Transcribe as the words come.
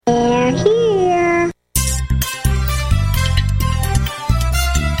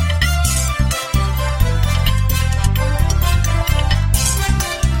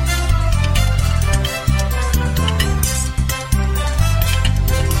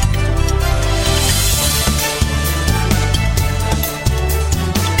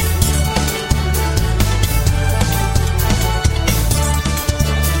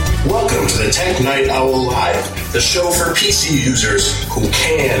Tech Night Owl Live, the show for PC users who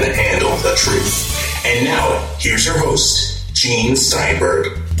can handle the truth. And now, here's your host, Gene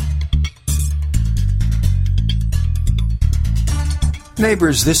Steinberg.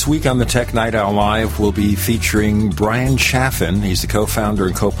 Neighbors, this week on the Tech Night Owl Live, we'll be featuring Brian Chaffin. He's the co-founder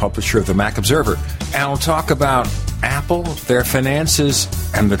and co-publisher of the Mac Observer. And we'll talk about Apple, their finances,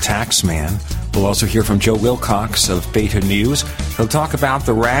 and the tax man. We'll also hear from Joe Wilcox of Beta News. He'll talk about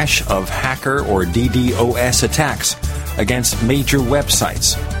the rash of hacker or DDoS attacks against major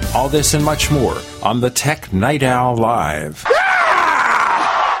websites. All this and much more on the Tech Night Owl Live.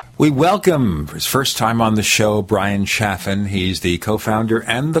 We welcome, for his first time on the show, Brian Chaffin. He's the co-founder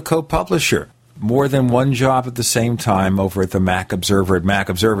and the co-publisher. More than one job at the same time over at the Mac Observer at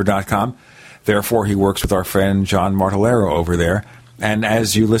macobserver.com. Therefore, he works with our friend John Martellero over there. And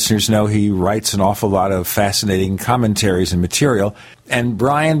as you listeners know, he writes an awful lot of fascinating commentaries and material. And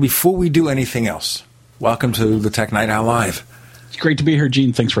Brian, before we do anything else, welcome to the Tech Night Owl Live. It's great to be here,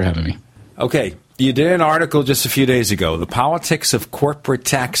 Gene. Thanks for having me. Okay. You did an article just a few days ago, The Politics of Corporate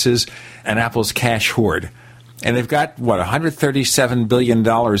Taxes and Apple's Cash Hoard. And they've got, $137 billion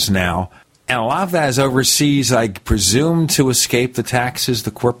now. And a lot of that is overseas, I presume, to escape the taxes,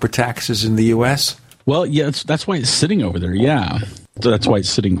 the corporate taxes in the U.S.? Well, yeah, that's why it's sitting over there, yeah. So that's why it's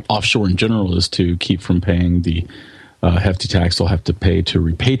sitting offshore in general, is to keep from paying the hefty tax they'll have to pay to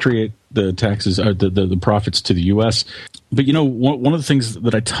repatriate the taxes, the profits to the U.S. But, one of the things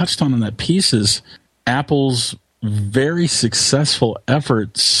that I touched on in that piece is Apple's very successful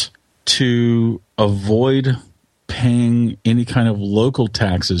efforts to avoid paying any kind of local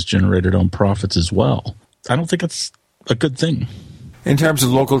taxes generated on profits as well. I don't think that's a good thing. In terms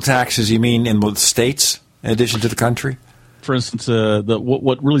of local taxes, you mean in both states in addition to the country? For instance,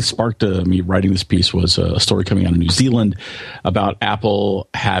 what really sparked me writing this piece was a story coming out of New Zealand about Apple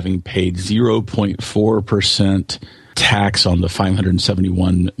having paid 0.4% tax on the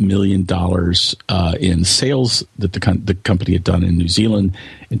 $571 million in sales that the company had done in New Zealand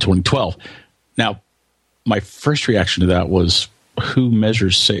in 2012. Now, my first reaction to that was, who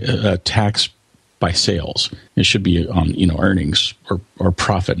measures tax by sales? It should be on earnings or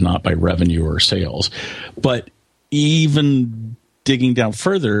profit, not by revenue or sales. But even digging down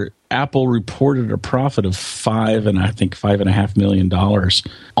further, Apple reported a profit of $5.5 million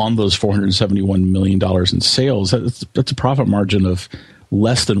on those $471 million in sales. That's a profit margin of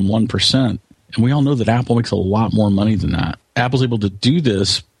less than 1%. And we all know that Apple makes a lot more money than that. Apple's able to do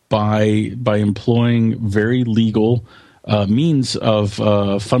this by employing very legal means of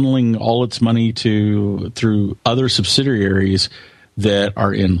funneling all its money through other subsidiaries that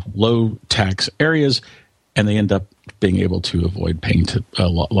are in low tax areas, and they end up being able to avoid paying a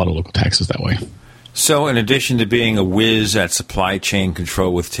lot of local taxes that way. So in addition to being a whiz at supply chain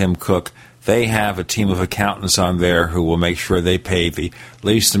control with Tim Cook, they have a team of accountants on there who will make sure they pay the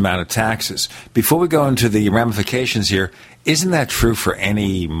least amount of taxes. Before we go into the ramifications here, isn't that true for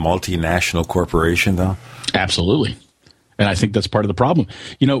any multinational corporation, though? Absolutely. And I think that's part of the problem.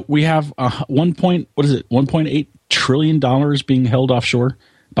 We have $1.8 trillion being held offshore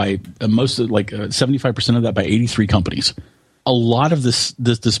by 75% of that by 83 companies. A lot of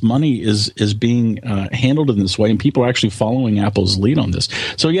this money is being handled in this way, and people are actually following Apple's lead on this.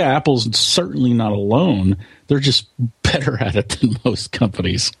 So yeah, Apple's certainly not alone. They're just better at it than most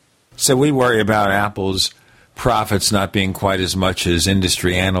companies. So we worry about Apple's profits not being quite as much as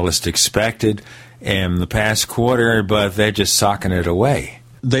industry analysts expected in the past quarter, but they're just socking it away.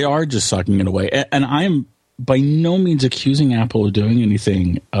 They are just socking it away. And I am by no means accusing Apple of doing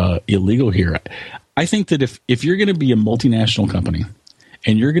anything illegal here. I think that if you're going to be a multinational company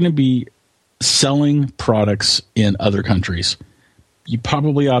and you're going to be selling products in other countries, you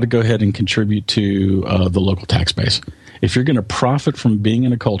probably ought to go ahead and contribute to the local tax base. If you're going to profit from being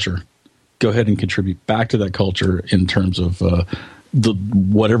in a culture, go ahead and contribute back to that culture in terms of the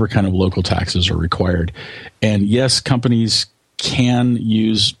whatever kind of local taxes are required. And yes, companies can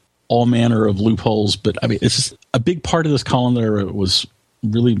use all manner of loopholes, but I mean, it's just a big part of this column there was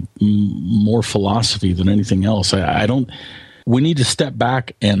really more philosophy than anything else. We need to step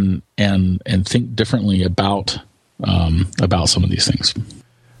back and think differently about some of these things.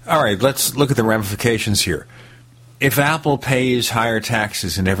 All right, let's look at the ramifications here. If Apple pays higher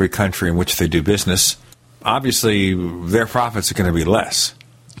taxes in every country in which they do business, obviously their profits are going to be less.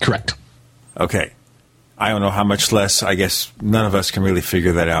 Correct. Okay. I don't know how much less. I guess none of us can really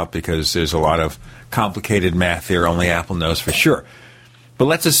figure that out because there's a lot of complicated math there. Only Apple knows for sure. But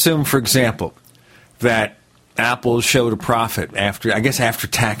let's assume, for example, that Apple showed a profit after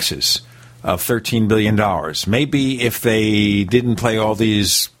taxes of $13 billion. Maybe if they didn't play all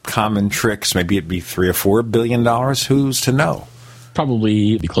these common tricks, maybe it'd be $3 or $4 billion. Who's to know?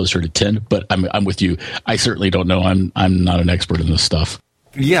 Probably be closer to 10, but I'm with you. I certainly don't know. I'm not an expert in this stuff.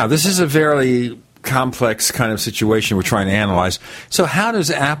 Yeah, this is a very complex kind of situation we're trying to analyze. So how does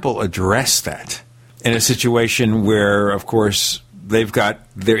Apple address that in a situation where, of course, they've got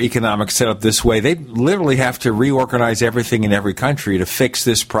their economics set up this way? They literally have to reorganize everything in every country to fix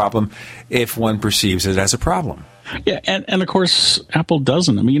this problem if one perceives it as a problem. Yeah, and of course, Apple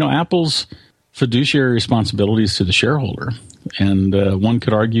doesn't. I mean, Apple's fiduciary responsibilities to the shareholder. And one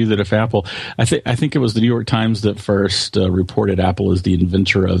could argue that if Apple, I think it was the New York Times that first reported Apple as the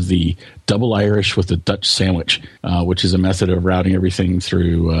inventor of the double Irish with the Dutch sandwich, which is a method of routing everything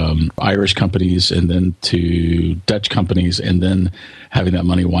through Irish companies and then to Dutch companies, and then having that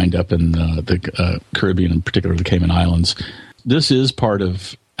money wind up in the Caribbean, in particular the Cayman Islands. This is part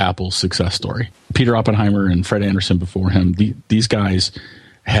of Apple's success story. Peter Oppenheimer and Fred Anderson before him, these guys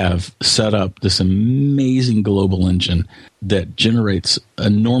have set up this amazing global engine that generates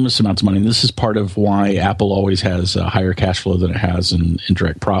enormous amounts of money. And this is part of why Apple always has a higher cash flow than it has in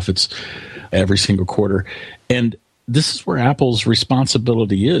indirect profits every single quarter. And this is where Apple's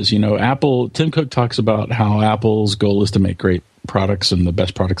responsibility is. Tim Cook talks about how Apple's goal is to make great products and the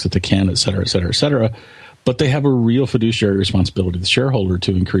best products that they can, et cetera, et cetera, et cetera. But they have a real fiduciary responsibility to the shareholder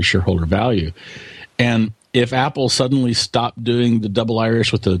to increase shareholder value. And if Apple suddenly stopped doing the double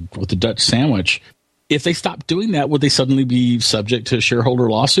Irish with the Dutch sandwich, if they stopped doing that, would they suddenly be subject to shareholder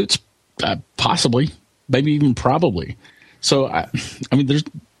lawsuits? Possibly, maybe even probably. So, I mean, I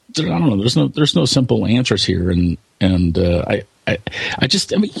don't know. There's no simple answers here, and you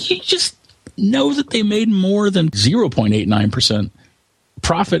just know that they made more than 0.89%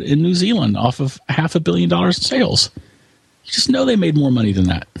 profit in New Zealand off of $500 million in sales. You just know they made more money than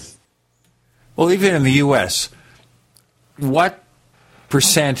that. Well, even in the U.S., what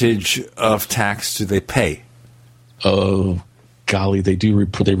percentage of tax do they pay? Oh, golly, they do.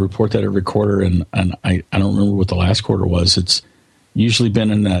 They report that every quarter, and I don't remember what the last quarter was. It's usually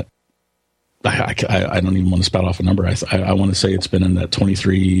been in that. I don't even want to spout off a number. I want to say it's been in that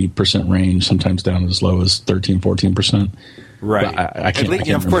 23% range, sometimes down as low as 13, 14%. Right. I can't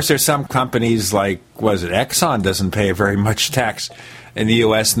of course, there's some companies like, Exxon doesn't pay very much tax in the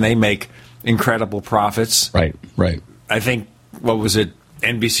U.S., and they make incredible profits. Right. I think, what was it,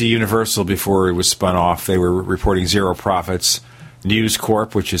 NBC Universal, before it was spun off, they were reporting zero profits. News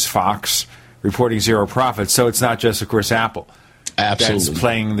Corp, which is Fox, reporting zero profits. So it's not just, of course, Apple Absolutely. that's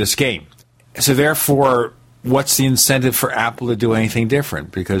playing this game. So therefore, what's the incentive for Apple to do anything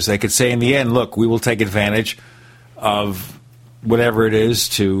different? Because they could say in the end, look, we will take advantage of whatever it is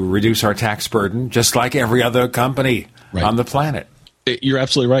to reduce our tax burden, just like every other company on the planet. You're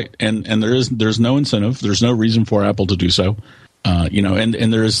absolutely right, and there's no incentive. There's no reason for Apple to do so.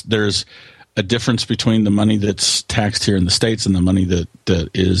 And there's a difference between the money that's taxed here in the States and the money that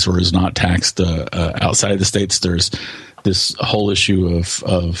is or is not taxed outside of the States. There's this whole issue of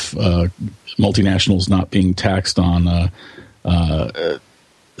multinationals not being taxed on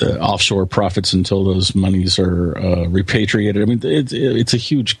offshore profits until those monies are repatriated. I mean, it's a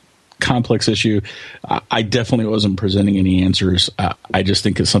huge, complex issue. I definitely wasn't presenting any answers. I just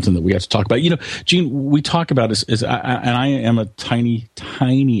think it's something that we have to talk about. Gene, we talk about and I am a tiny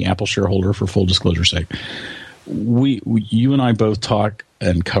Apple shareholder, for full disclosure sake. You and I both talk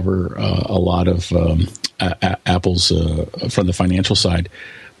and cover a lot of Apple's from the financial side,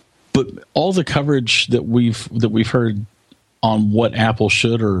 but all the coverage that we've heard on what Apple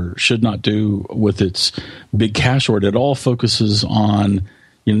should or should not do with its big cash hoard, it all focuses on,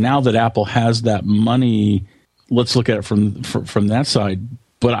 now that Apple has that money, let's look at it from that side.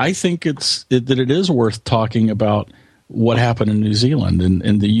 But I think that it is worth talking about what happened in New Zealand,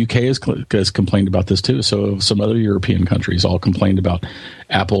 and the UK has complained about this too. So some other European countries all complained about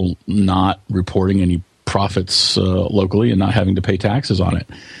Apple not reporting any profits locally and not having to pay taxes on it.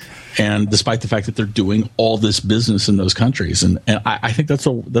 And despite the fact that they're doing all this business in those countries, and I think that's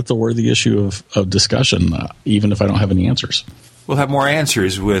a worthy issue of discussion, even if I don't have any answers. We'll have more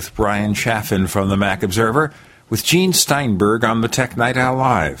answers with Brian Chaffin from the Mac Observer, with Gene Steinberg on the Tech Night Owl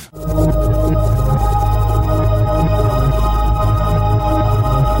Live.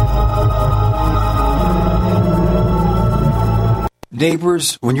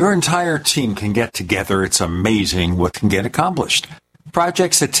 Neighbors, when your entire team can get together, it's amazing what can get accomplished.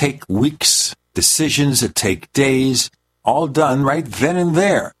 Projects that take weeks, decisions that take days, all done right then and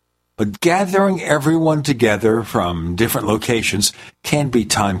there. But gathering everyone together from different locations can be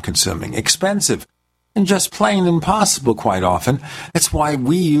time-consuming, expensive, and just plain impossible quite often. That's why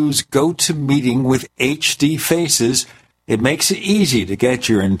we use GoToMeeting with HD Faces. It makes it easy to get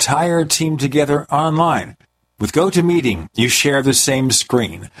your entire team together online. With GoToMeeting, you share the same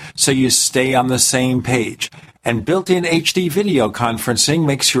screen, so you stay on the same page. And built-in HD video conferencing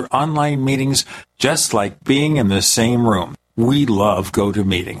makes your online meetings just like being in the same room. We love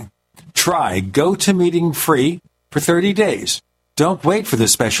GoToMeeting. Try GoToMeeting free for 30 days. Don't wait for the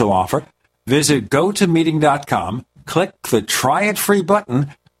special offer. Visit GoToMeeting.com, click the Try It Free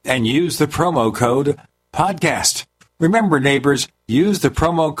button, and use the promo code PODCAST. Remember, neighbors, use the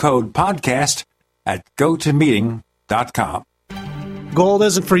promo code PODCAST at GoToMeeting.com. Gold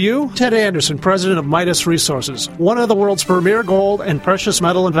isn't for you? Ted Anderson, president of Midas Resources, one of the world's premier gold and precious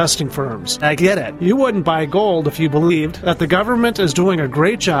metal investing firms. I get it. You wouldn't buy gold if you believed that the government is doing a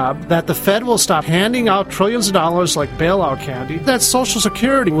great job, that the Fed will stop handing out trillions of dollars like bailout candy, that Social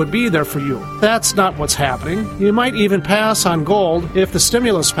Security would be there for you. That's not what's happening. You might even pass on gold if the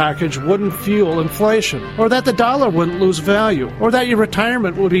stimulus package wouldn't fuel inflation, or that the dollar wouldn't lose value, or that your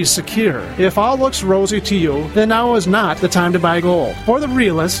retirement would be secure. If all looks rosy to you, then now is not the time to buy gold. For the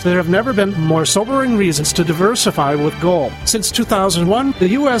realists, there have never been more sobering reasons to diversify with gold. Since 2001, the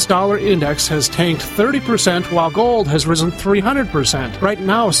U.S. dollar index has tanked 30% while gold has risen 300%. Right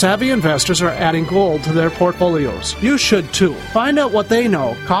now, savvy investors are adding gold to their portfolios. You should too. Find out what they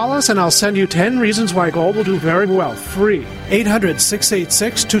know. Call us and I'll send you 10 reasons why gold will do very well, free.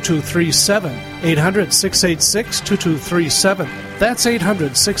 800-686-2237. 800-686-2237. That's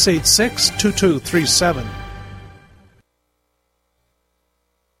 800-686-2237.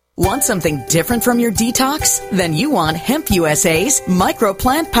 Want something different from your detox? Then you want Hemp USA's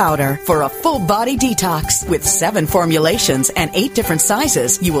Microplant Powder for a full body detox. With 7 formulations and 8 different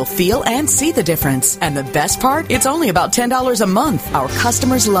sizes, you will feel and see the difference. And the best part? It's only about $10 a month. Our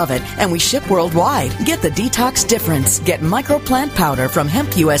customers love it, and we ship worldwide. Get the detox difference. Get Microplant Powder from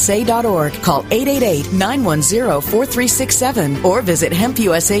hempusa.org. Call 888-910-4367 or visit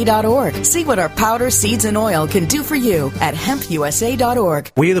hempusa.org. See what our powder, seeds, and oil can do for you at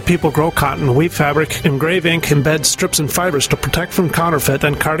hempusa.org. We the people grow cotton, weave fabric, engrave ink, embed strips and fibers to protect from counterfeit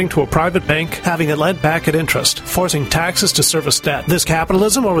and carting to a private bank, having it lent back at interest, forcing taxes to service debt. This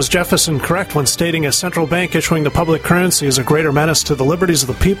capitalism, or was Jefferson correct when stating a central bank issuing the public currency is a greater menace to the liberties of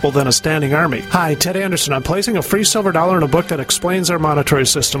the people than a standing army? Hi, Ted Anderson. I'm placing a free silver dollar in a book that explains our monetary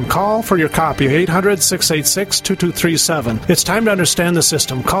system. Call for your copy, 800-686-2237. It's time to understand the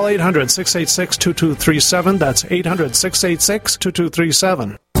system. Call 800-686-2237. That's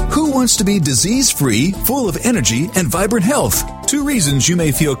 800-686-2237. Who wants to be disease-free, full of energy, and vibrant health? 2 reasons you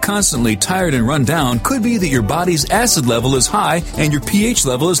may feel constantly tired and run down could be that your body's acid level is high and your pH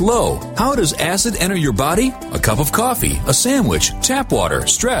level is low. How does acid enter your body? A cup of coffee, a sandwich, tap water,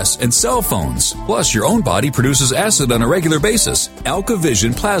 stress, and cell phones. Plus, your own body produces acid on a regular basis.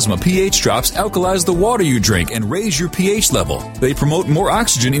 AlkaVision Plasma pH drops alkalize the water you drink and raise your pH level. They promote more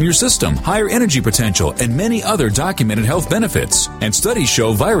oxygen in your system, higher energy potential, and many other documented health benefits. And studies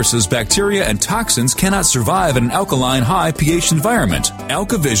show viruses, bacteria, and toxins cannot survive in an alkaline high pH environment.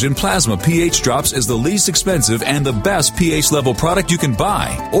 AlkaVision Plasma pH Drops is the least expensive and the best pH level product you can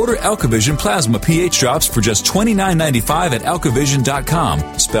buy. Order AlkaVision Plasma pH Drops for just $29.95 at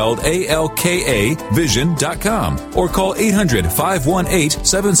alkavision.com, spelled A-L-K-A vision.com, or call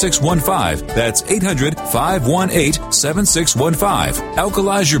 800-518-7615. That's 800-518-7615.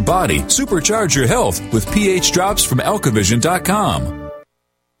 Alkalize your body, supercharge your health with pH Drops from alkavision.com.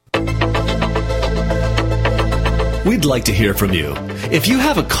 We'd like to hear from you. If you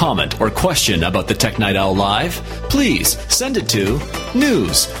have a comment or question about the Tech Night Owl Live, please send it to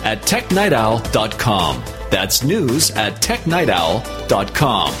news@technightowl.com. That's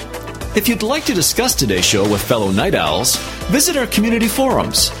news@technightowl.com. If you'd like to discuss today's show with fellow night owls, visit our community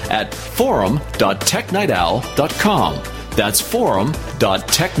forums at forum.technightowl.com. That's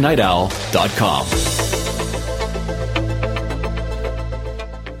forum.technightowl.com.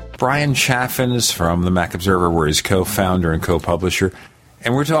 Brian Chaffin is from the Mac Observer, where he's co-founder and co-publisher.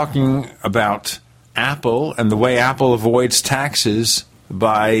 And we're talking about Apple and the way Apple avoids taxes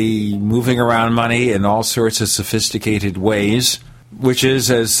by moving around money in all sorts of sophisticated ways, which is,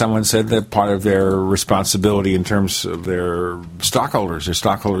 as someone said, that part of their responsibility in terms of their stockholders. Their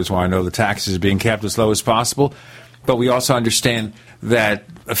stockholders want to know the taxes are being kept as low as possible. But we also understand that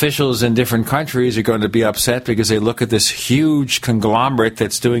officials in different countries are going to be upset because they look at this huge conglomerate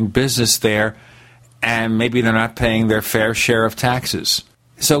that's doing business there, and maybe they're not paying their fair share of taxes.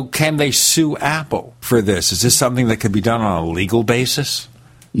 So can they sue Apple for this? Is this something that could be done on a legal basis?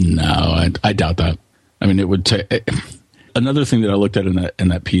 No, I doubt that. I mean, it would take... Another thing that I looked at in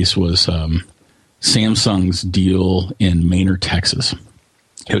that piece was Samsung's deal in Maynard, Texas.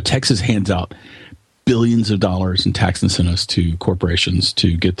 Texas hands out billions of dollars in tax incentives to corporations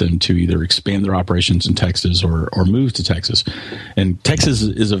to get them to either expand their operations in Texas or move to Texas. And Texas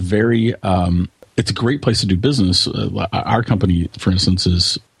is a very it's a great place to do business. Our company, for instance,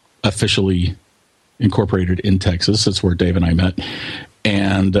 is officially incorporated in Texas. That's where Dave and I met.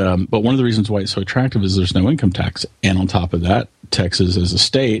 And but one of the reasons why it's so attractive is there's no income tax. And on top of that, Texas as a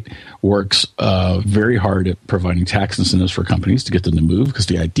state works very hard at providing tax incentives for companies to get them to move, because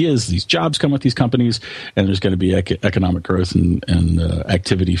the idea is these jobs come with these companies and there's going to be economic growth and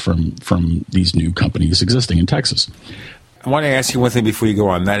activity from these new companies existing in Texas. I want to ask you one thing before you go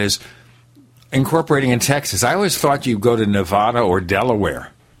on. That is, incorporating in Texas, I always thought you'd go to Nevada or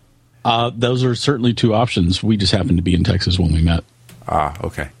Delaware. Those are certainly two options. We just happened to be in Texas when we met.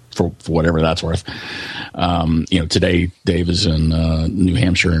 Okay. For whatever that's worth. Today Dave is in New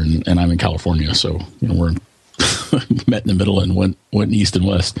Hampshire and I'm in California. So, we're met in the middle and went east and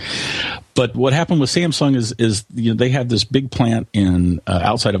west. But what happened with Samsung is they have this big plant in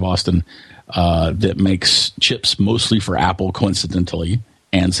outside of Austin that makes chips mostly for Apple, coincidentally,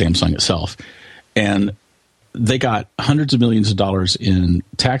 and Samsung itself. And they got hundreds of millions of dollars in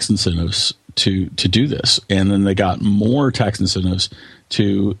tax incentives to do this. And then they got more tax incentives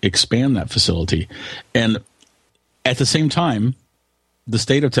to expand that facility. And at the same time, the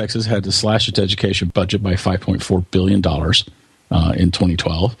state of Texas had to slash its education budget by $5.4 billion in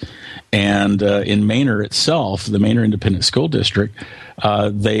 2012. And in Maynard itself, the Maynard Independent School District,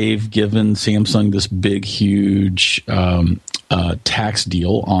 they've given Samsung this big, huge tax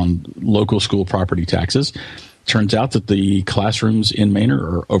deal on local school property taxes. Turns out that the classrooms in Maynard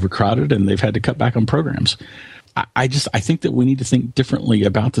are overcrowded and they've had to cut back on programs. I think that we need to think differently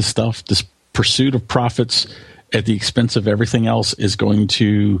about this stuff. This pursuit of profits at the expense of everything else is going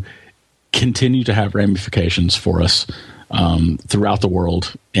to continue to have ramifications for us throughout the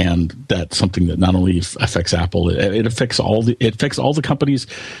world, and that's something that not only affects Apple, it affects all the companies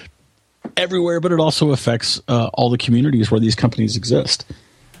everywhere, but it also affects all the communities where these companies exist.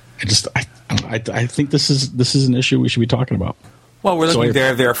 I think this is an issue we should be talking about. Well, we're looking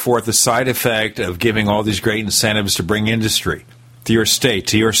therefore at the side effect of giving all these great incentives to bring industry to your state,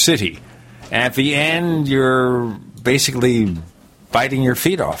 to your city. And at the end, you're basically biting your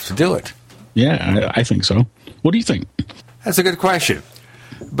feet off to do it. Yeah, I think so. What do you think? That's a good question.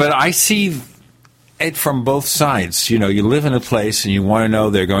 But I see it from both sides. You live in a place and you want to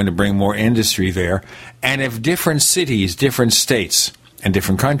know they're going to bring more industry there. And if different cities, different states, and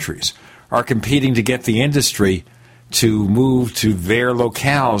different countries are competing to get the industry to move to their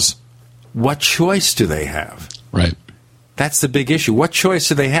locales, what choice do they have? Right. That's the big issue. What choice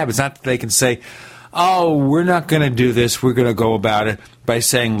do they have? It's not that they can say, oh, we're not going to do this. We're going to go about it by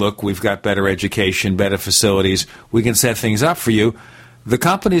saying, look, we've got better education, better facilities. We can set things up for you. The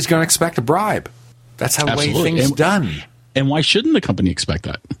company's going to expect a bribe. That's how the way things done. And why shouldn't the company expect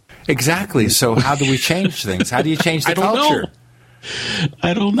that? Exactly. So how do we change things? How do you change the culture?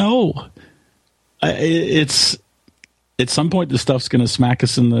 I don't know. It's at some point the stuff's going to smack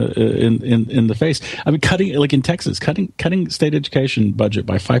us in the face. I mean, cutting, like in Texas, cutting state education budget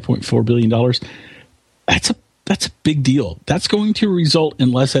by $5.4 billion. That's a big deal. That's going to result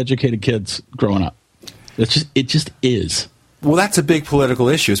in less educated kids growing up. It just is. Well, that's a big political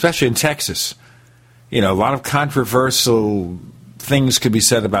issue, especially in Texas. A lot of controversial things could be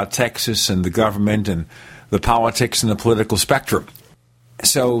said about Texas and the government and the politics and the political spectrum.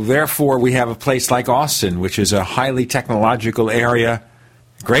 So, therefore, we have a place like Austin, which is a highly technological area,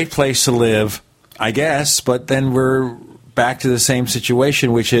 great place to live, I guess, but then we're back to the same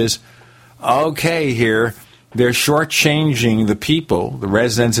situation, which is, okay, here, they're shortchanging the people, the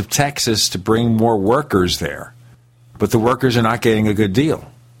residents of Texas, to bring more workers there. But the workers are not getting a good deal.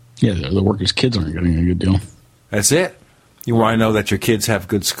 Yeah, the workers' kids aren't getting a good deal. That's it. You want to know that your kids have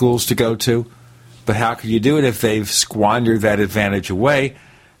good schools to go to? But how could you do it if they've squandered that advantage away?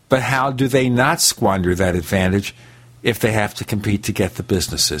 But how do they not squander that advantage if they have to compete to get the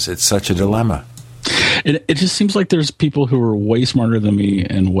businesses? It's such a dilemma. It just seems like there's people who are way smarter than me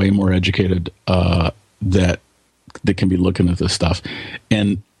and way more educated that can be looking at this stuff.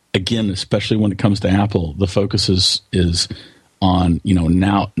 And again, especially when it comes to Apple, the focus is on,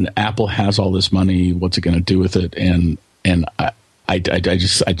 now Apple has all this money. What's it going to do with it? And I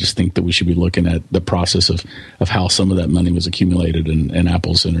just think that we should be looking at the process of how some of that money was accumulated in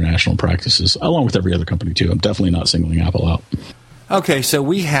Apple's international practices, along with every other company, too. I'm definitely not singling Apple out. Okay, so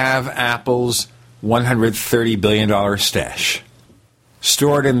we have Apple's $130 billion stash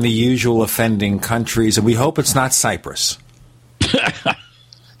stored in the usual offending countries, and we hope it's not Cyprus.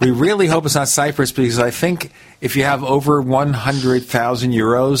 We really hope it's not Cyprus, because I think if you have over 100,000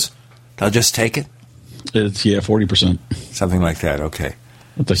 euros, they'll just take it? It's, 40%. Something like that, okay.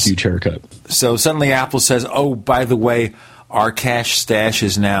 That's a huge haircut. So suddenly Apple says, oh, by the way, our cash stash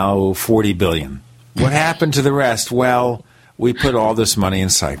is now $40 billion. What happened to the rest? Well, we put all this money in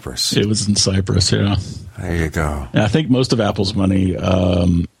Cyprus. It was in Cyprus, yeah. There you go. And I think most of Apple's money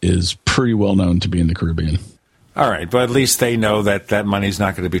is pretty well known to be in the Caribbean. All right, but at least they know that that money's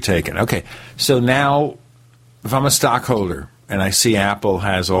not going to be taken. Okay, so now if I'm a stockholder and I see Apple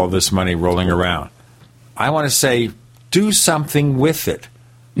has all this money rolling around, I want to say, do something with it.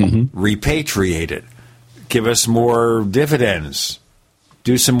 Repatriate it. Give us more dividends.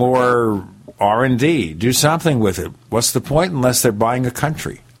 Do some more R&D. Do something with it. What's the point unless they're buying a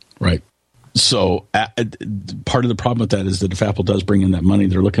country? Right. So part of the problem with that is that if Apple does bring in that money,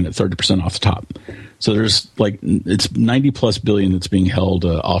 they're looking at 30% off the top. So there's it's 90 plus billion that's being held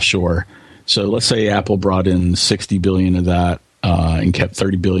offshore. So let's say Apple brought in 60 billion of that and kept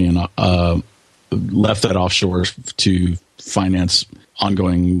 30 billion, left that offshore to finance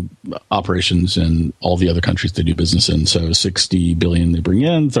ongoing operations in all the other countries they do business in. So 60 billion they bring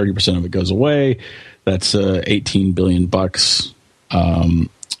in, 30% of it goes away. That's $18 billion bucks.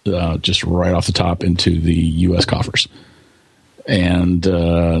 Just right off the top into the U.S. coffers. And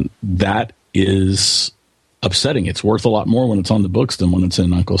that is upsetting. It's worth a lot more when it's on the books than when it's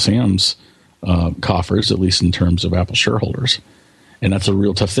in Uncle Sam's coffers, at least in terms of Apple shareholders. And that's a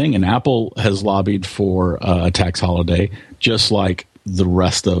real tough thing. And Apple has lobbied for a tax holiday, just like the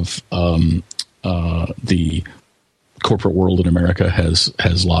rest of the corporate world in America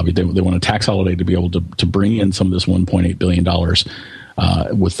has lobbied. They want a tax holiday to be able to bring in some of this $1.8 billion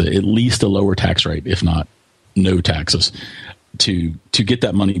with at least a lower tax rate, if not no taxes, to get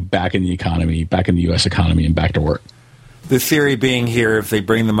that money back in the economy, back in the U.S. economy, and back to work. The theory being here, if they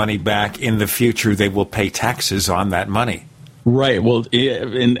bring the money back in the future, they will pay taxes on that money. Right. Well,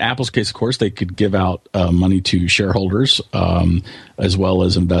 in Apple's case, of course, they could give out money to shareholders as well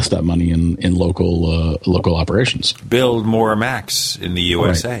as invest that money in local operations. Build more Macs in the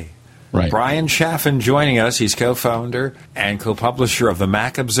USA. Right. Brian Chaffin joining us. He's co-founder and co-publisher of the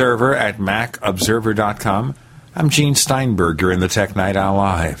Mac Observer at macobserver.com. I'm Gene Steinberg. You're in the Tech Night Owl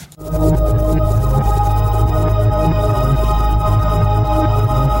Live.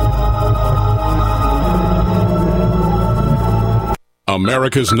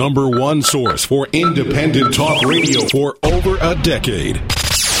 America's #1 source for independent talk radio for over a decade.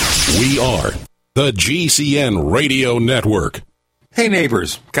 We are the GCN Radio Network. Hey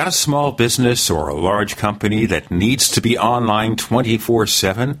neighbors, got a small business or a large company that needs to be online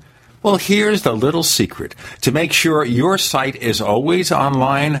 24/7? Well, here's the little secret. To make sure your site is always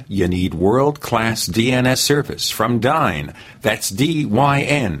online, you need world-class DNS service from Dyn. That's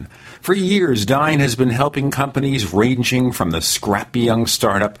D-Y-N. For years, Dyn has been helping companies ranging from the scrappy young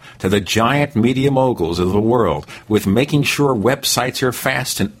startup to the giant media moguls of the world with making sure websites are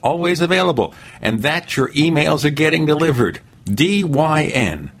fast and always available, and that your emails are getting delivered.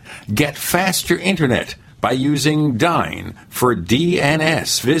 DYN. Get faster internet by using Dyn for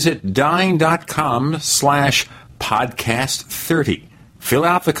DNS. Visit dyn.com/podcast30. Fill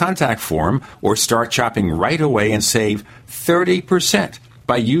out the contact form or start shopping right away and save 30%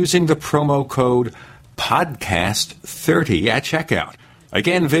 by using the promo code podcast30 at checkout.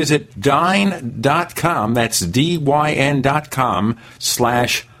 Again, visit dyn.com, that's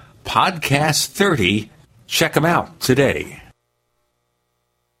dyn.com/podcast30. Check them out today.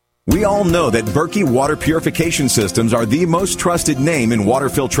 We all know that Berkey Water Purification Systems are the most trusted name in water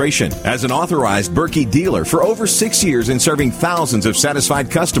filtration. As an authorized Berkey dealer for over 6 years and serving thousands of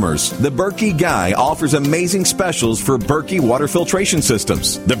satisfied customers, the Berkey Guy offers amazing specials for Berkey water filtration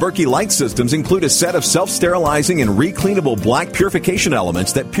systems. The Berkey Light systems include a set of self-sterilizing and recleanable black purification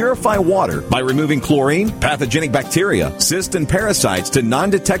elements that purify water by removing chlorine, pathogenic bacteria, cysts, and parasites to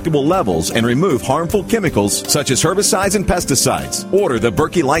non-detectable levels and remove harmful chemicals such as herbicides and pesticides. Order the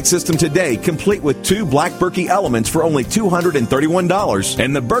Berkey Light system today, complete with 2 black Berkey elements for only $231,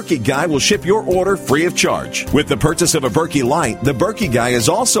 and the Berkey Guy will ship your order free of charge. With the purchase of a Berkey Light, the Berkey Guy is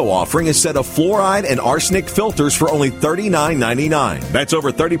also offering a set of fluoride and arsenic filters for only $39.99. That's over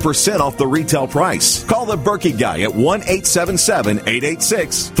 30% off the retail price. Call the Berkey Guy at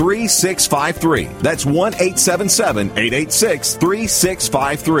 1-877-886-3653. That's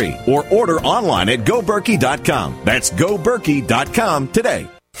 1-877-886-3653. Or order online at goberkey.com. That's goberkey.com today.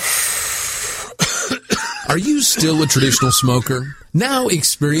 Are you still a traditional smoker? Now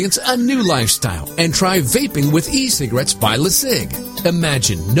experience a new lifestyle and try vaping with e-cigarettes by LeSig.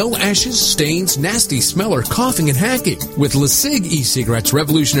 Imagine no ashes, stains, nasty smell, or coughing and hacking. With LeSig e-cigarettes'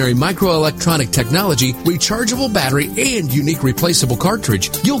 revolutionary microelectronic technology, rechargeable battery, and unique replaceable cartridge,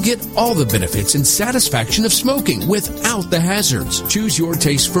 you'll get all the benefits and satisfaction of smoking without the hazards. Choose your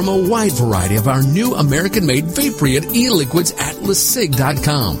taste from a wide variety of our new American-made vape-free e-liquids at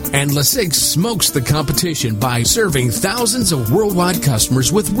LeSig.com. And LeSig smokes the competition by serving thousands of worldwide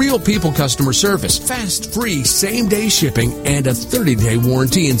customers with real people customer service, fast, free, same-day shipping, and a 30-day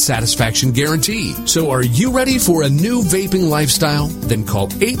warranty and satisfaction guarantee. So are you ready for a new vaping lifestyle? Then call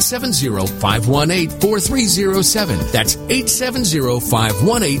 870-518-4307. That's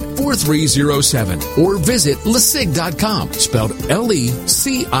 870-518-4307. Or visit LeSig.com, spelled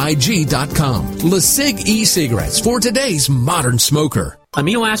LeCig.com. LeSig e-cigarettes for today's modern smoker.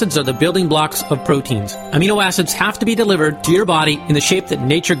 Amino acids are the building blocks of proteins. Amino acids have to be delivered to your body in the shape that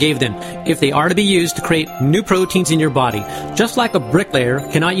nature gave them if they are to be used to create new proteins in your body. Just like a bricklayer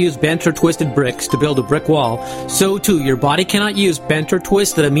cannot use bent or twisted bricks to build a brick wall, so too your body cannot use bent or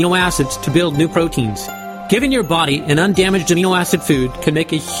twisted amino acids to build new proteins. Giving your body an undamaged amino acid food can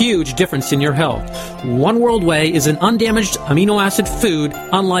make a huge difference in your health. One World Whey is an undamaged amino acid food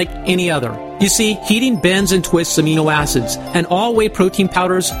unlike any other. You see, heating bends and twists amino acids, and all whey protein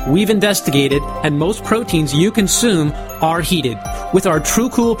powders we've investigated and most proteins you consume are heated. With our True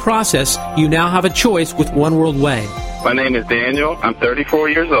Cool process, you now have a choice with One World Whey. My name is Daniel. I'm 34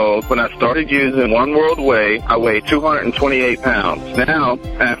 years old. When I started using One World Whey, I weighed 228 pounds. Now,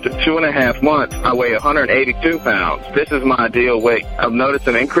 after 2.5 months, I weigh 182 pounds. This is my ideal weight. I've noticed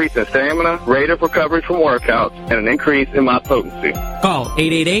an increase in stamina, rate of recovery from workouts, and an increase in my potency. Call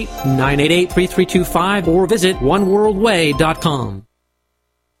 888-988-3325 or visit oneworldwhey.com.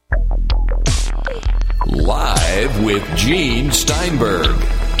 Live with Gene Steinberg.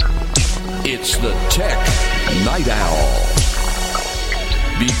 It's the Tech Night Owl.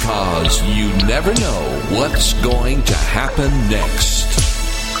 Because you never know what's going to happen next.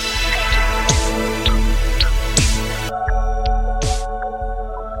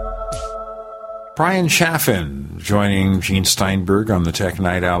 Brian Chaffin joining Gene Steinberg on the Tech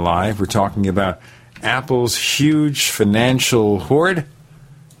Night Owl Live. We're talking about Apple's huge financial hoard,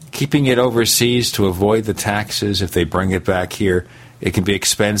 keeping it overseas to avoid the taxes. If they bring it back here, it can be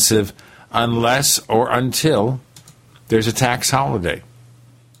expensive unless or until there's a tax holiday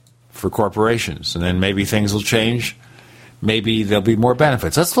for corporations. And then maybe things will change. Maybe there'll be more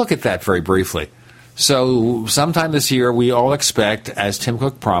benefits. Let's look at that very briefly. So sometime this year, we all expect, as Tim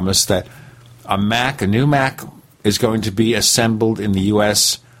Cook promised, that a new Mac is going to be assembled in the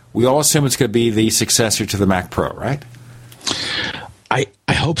U.S. We all assume it's going to be the successor to the Mac Pro, right? I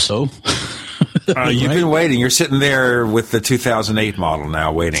hope so. You've been waiting. You're sitting there with the 2008 model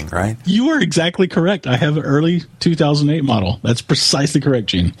now waiting, right? You are exactly correct. I have an early 2008 model. That's precisely correct,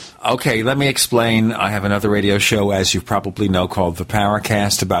 Gene. Okay, let me explain. I have another radio show, as you probably know, called The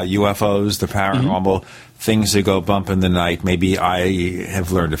Powercast, about UFOs, the paranormal, things that go bump in the night. Maybe I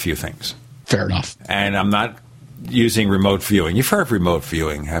have learned a few things. Fair enough. And I'm not using remote viewing. You've heard of remote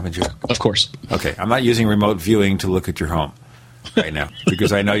viewing, haven't you? Of course. Okay, I'm not using remote viewing to look at your home right now,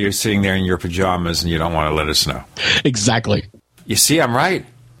 because I know you're sitting there in your pajamas and you don't want to let us know. Exactly. You see, I'm right.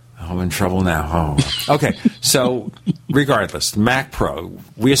 I'm in trouble now. Oh. Okay, so regardless, Mac Pro,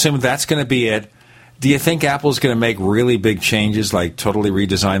 we assume that's going to be it. Do you think Apple's going to make really big changes, like totally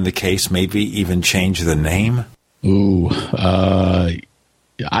redesign the case, maybe even change the name? Ooh,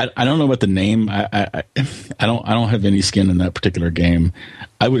 I don't know about the name. I don't have any skin in that particular game.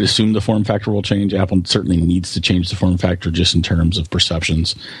 I would assume the form factor will change. Apple certainly needs to change the form factor just in terms of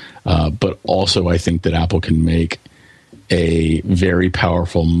perceptions. But also I think that Apple can make a very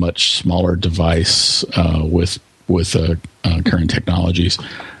powerful, much smaller device with current technologies,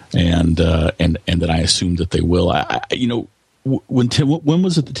 and that I assume that they will. When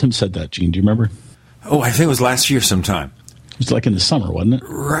was it that Tim said that, Gene? Do you remember? Oh, I think it was last year sometime. It was like in the summer, wasn't it?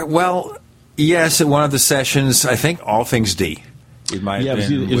 Right. Well, yes, at one of the sessions, I think All Things D. It might have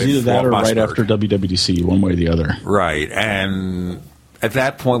been it was either that or right after WWDC, one way or the other. Right. And at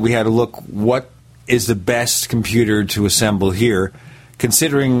that point, we had to look, what is the best computer to assemble here,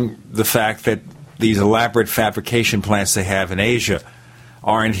 considering the fact that these elaborate fabrication plants they have in Asia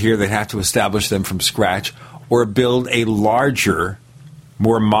aren't here. They have to establish them from scratch or build a larger,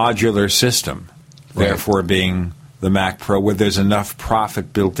 more modular system, therefore being the Mac Pro, where there's enough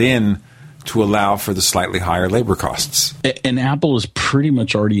profit built in to allow for the slightly higher labor costs. And Apple has pretty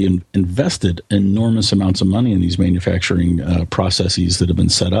much already invested enormous amounts of money in these manufacturing processes that have been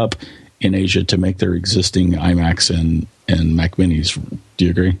set up in Asia to make their existing iMacs and Mac Minis. Do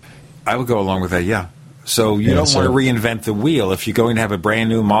you agree? I would go along with that, yeah. So you don't want to reinvent the wheel. If you're going to have a brand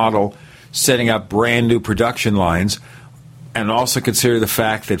new model, setting up brand new production lines, and also consider the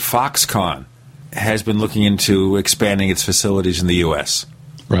fact that Foxconn has been looking into expanding its facilities in the U.S.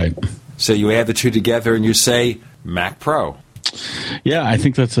 Right. So you add the two together and you say Mac Pro. Yeah, I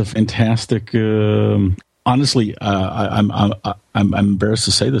think that's a fantastic. Honestly, I'm embarrassed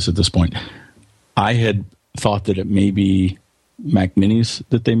to say this at this point. I had thought that it may be Mac Minis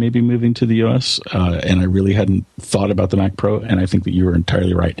that they may be moving to the U.S., and I really hadn't thought about the Mac Pro, and I think that you were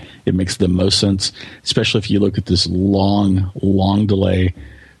entirely right. It makes the most sense, especially if you look at this long delay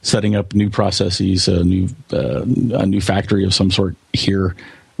setting up new processes, a new factory of some sort here.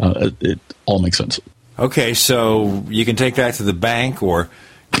 It all makes sense. Okay, so you can take that to the bank or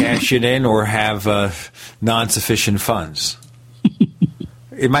cash it in or have non-sufficient funds.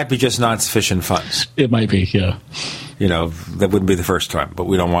 It might be just non-sufficient funds. It might be, yeah. You know, that wouldn't be the first time, but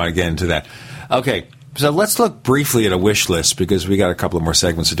we don't want to get into that. Okay, so let's look briefly at a wish list because we got a couple of more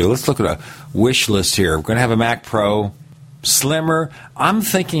segments to do. Let's look at a wish list here. We're going to have a Mac Pro, slimmer. I'm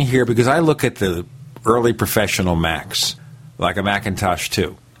thinking here because I look at the early professional Macs, like a Macintosh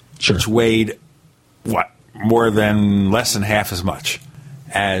 2, which weighed, less than half as much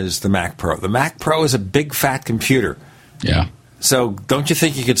as the Mac Pro. The Mac Pro is a big, fat computer. Yeah. So don't you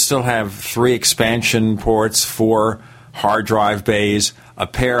think you could still have 3 expansion ports, 4 hard drive bays, a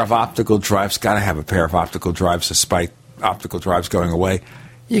pair of optical drives? Got to have a pair of optical drives despite optical drives going away.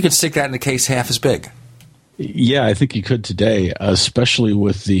 You could stick that in a case half as big. Yeah, I think you could today, especially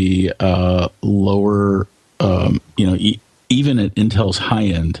with the lower, even at Intel's high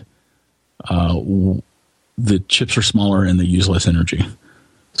end, the chips are smaller and they use less energy.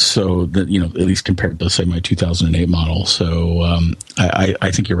 So that, at least compared to, say, my 2008 model. So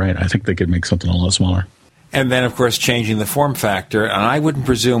I think you're right. I think they could make something a lot smaller. And then, of course, changing the form factor. And I wouldn't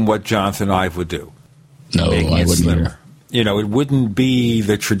presume what Jonathan Ive would do. No, I wouldn't either. It wouldn't be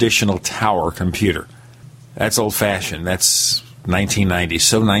the traditional tower computer. That's old-fashioned. That's 1990s.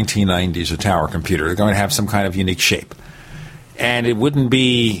 So 1990s, a tower computer. They're going to have some kind of unique shape. And it wouldn't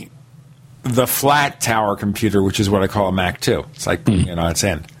be the flat tower computer, which is what I call a Mac 2. It's like putting it on its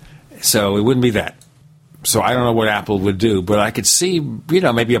end. So it wouldn't be that. So I don't know what Apple would do, but I could see,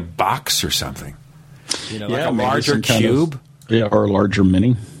 maybe a box or something. Like a larger cube. Or a larger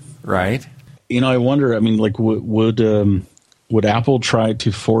mini. Right. I wonder, would Apple try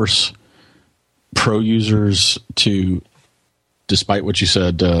to force Pro users to, despite what you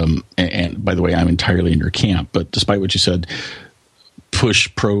said, and by the way, I'm entirely in your camp, but despite what you said,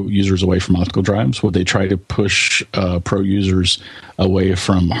 push Pro users away from optical drives? Would they try to push Pro users away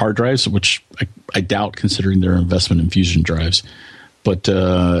from hard drives, which I doubt considering their investment in Fusion drives? But,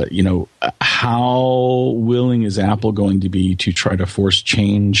 how willing is Apple going to be to try to force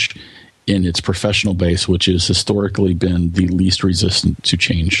change in its professional base, which has historically been the least resistant to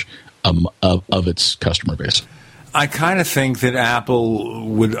change of its customer base? I kind of think that Apple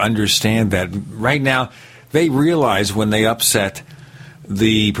would understand that. Right now, they realize when they upset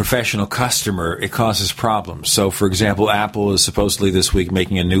the professional customer, it causes problems. So, for example, Apple is supposedly this week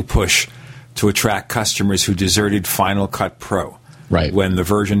making a new push to attract customers who deserted Final Cut Pro. Right. When the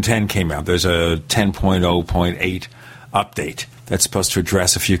version 10 came out, there's a 10.0.8 update that's supposed to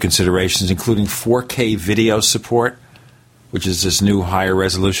address a few considerations, including 4K video support, which is this new higher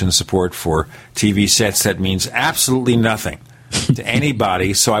resolution support for TV sets that means absolutely nothing to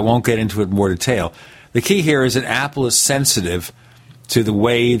anybody, so I won't get into it in more detail. The key here is that Apple is sensitive to the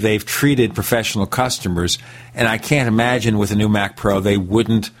way they've treated professional customers, and I can't imagine with a new Mac Pro they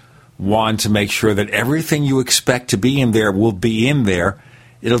wouldn't want to make sure that everything you expect to be in there will be in there.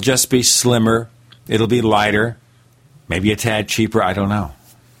 It'll just be slimmer, it'll be lighter, maybe a tad cheaper, I don't know.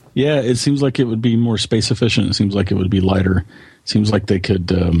 Yeah, it seems like it would be more space efficient. It seems like it would be lighter. It seems like they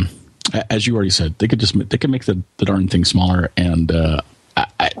could, as you already said, they could make the darn thing smaller, and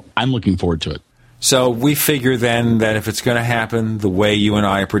I'm looking forward to it. So we figure then that if it's going to happen the way you and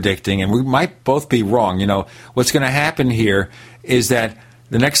I are predicting, and we might both be wrong, what's going to happen here is that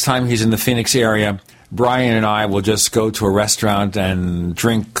the next time he's in the Phoenix area, Brian and I will just go to a restaurant and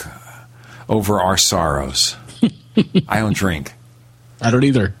drink over our sorrows. I don't drink. I don't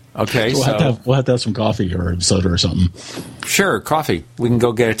either. Okay, we'll have to have some coffee or soda or something. Sure, coffee. We can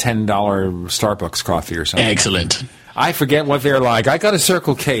go get a $10 Starbucks coffee or something. Excellent. I forget what they're like. I got a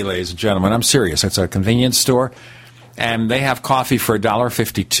Circle K, ladies and gentlemen. I'm serious. It's a convenience store, and they have coffee for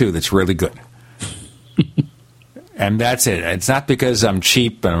 $1.52 that's really good. And that's it. It's not because I'm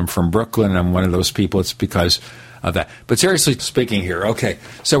cheap and I'm from Brooklyn and I'm one of those people. It's because of that. But seriously speaking here, okay,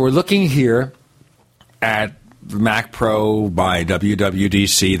 so we're looking here at the Mac Pro by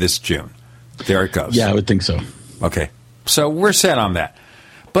WWDC this June. There it goes. Yeah, I would think so. Okay. So we're set on that.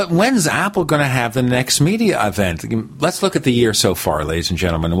 But when's Apple going to have the next media event? Let's look at the year so far, ladies and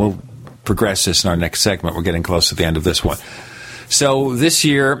gentlemen, and we'll progress this in our next segment. We're getting close to the end of this one. So this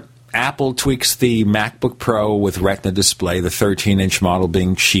year, Apple tweaks the MacBook Pro with Retina display, the 13-inch model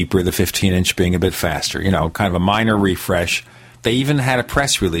being cheaper, the 15-inch being a bit faster. Kind of a minor refresh. They even had a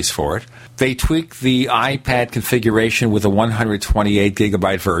press release for it. They tweaked the iPad configuration with a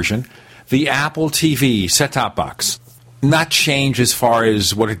 128-gigabyte version. The Apple TV set-top box, not change as far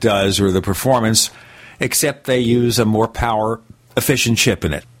as what it does or the performance, except they use a more power-efficient chip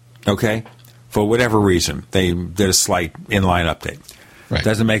in it, okay? For whatever reason, they did a slight inline update. Right.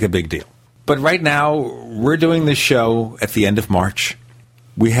 Doesn't make a big deal. But right now, we're doing this show at the end of March.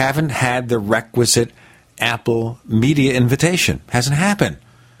 We haven't had the requisite Apple media invitation. Hasn't happened.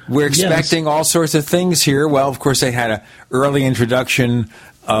 We're expecting all sorts of things here. Well, of course, they had an early introduction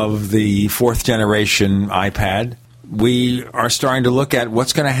of the fourth generation iPad. We are starting to look at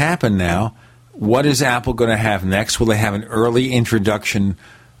what's going to happen now. What is Apple going to have next? Will they have an early introduction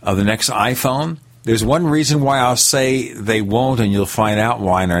of the next iPhone? There's one reason why I'll say they won't, and you'll find out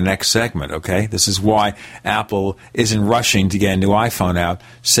why in our next segment, okay? This is why Apple isn't rushing to get a new iPhone out,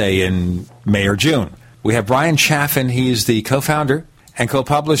 say, in May or June. We have Bryan Chaffin. He's the co-founder and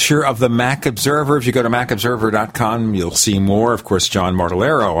co-publisher of the Mac Observer. If you go to macobserver.com, you'll see more. Of course, John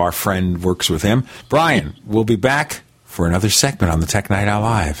Martellero, our friend, works with him. Bryan, we'll be back for another segment on the Tech Night Owl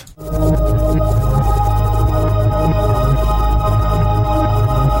Live.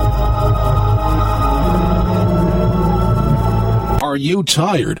 Are you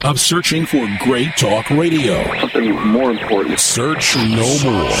tired of searching for great talk radio? Something more important. Search no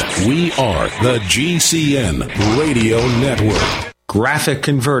more. We are the GCN Radio Network. Graphic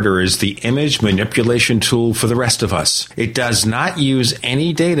Converter is the image manipulation tool for the rest of us. It does not use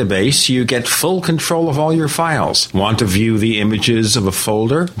any database. You get full control of all your files. Want to view the images of a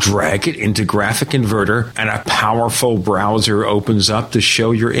folder? Drag it into Graphic Converter, and a powerful browser opens up to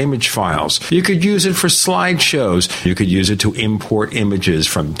show your image files. You could use it for slideshows. You could use it to import images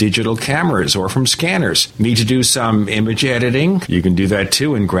from digital cameras or from scanners. Need to do some image editing? You can do that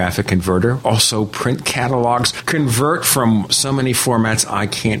too in Graphic Converter. Also print catalogs. Convert from so many formats I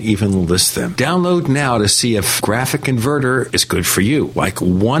can't even list them. Download now to see if Graphic Converter is good for you, like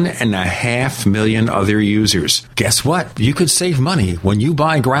 1.5 million other users. Guess what? You could save money when you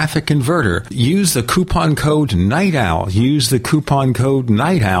buy Graphic Converter. Use the coupon code Night Owl. Use the coupon code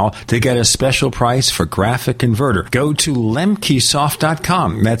Night Owl to get a special price for Graphic Converter. Go to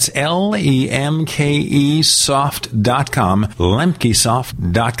lemkesoft.com. That's Lemke soft.com.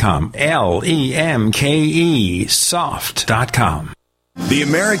 Lemkesoft.com. Lemke soft.com. The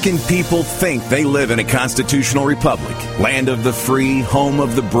American people think they live in a constitutional republic, land of the free, home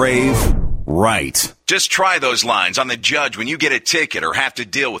of the brave. Right. Just try those lines on the judge when you get a ticket or have to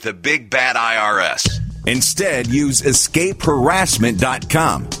deal with a big bad IRS. Instead, use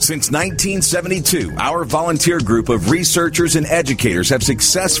escapeharassment.com. Since 1972, our volunteer group of researchers and educators have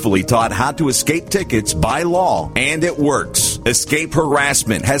successfully taught how to escape tickets by law, and it works. Escape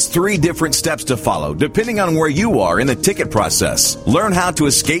Harassment has 3 different steps to follow, depending on where you are in the ticket process. Learn how to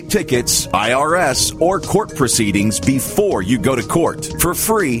escape tickets, IRS, or court proceedings before you go to court. For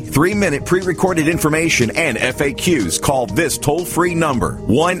free, 3-minute pre-recorded information and FAQs, call this toll-free number,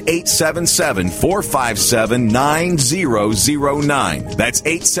 1-877-457-9009. That's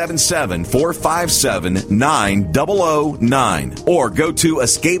 877-457-9009. Or go to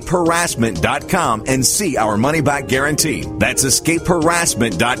escapeharassment.com and see our money-back guarantee. That's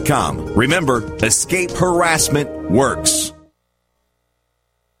escapeharassment.com. Remember, Escape Harassment works.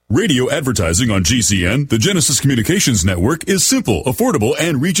 Radio advertising on GCN, the Genesis Communications Network, is simple, affordable,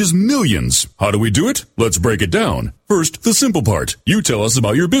 and reaches millions. How do we do it? Let's break it down. First, the simple part. You tell us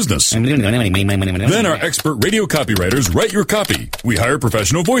about your business. Then our expert radio copywriters write your copy. We hire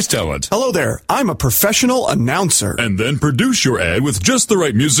professional voice talent. Hello there. I'm a professional announcer. And then produce your ad with just the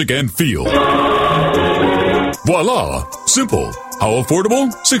right music and feel. Voila! Simple. How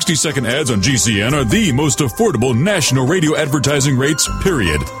affordable? 60-second ads on GCN are the most affordable national radio advertising rates,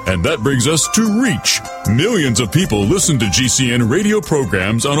 period. And that brings us to reach. Millions of people listen to GCN radio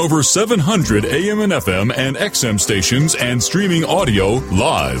programs on over 700 AM and FM and XM stations and streaming audio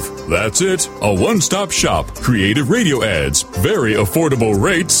live. That's it. A one-stop shop. Creative radio ads. Very affordable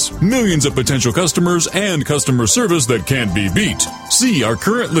rates. Millions of potential customers and customer service that can't be beat. See our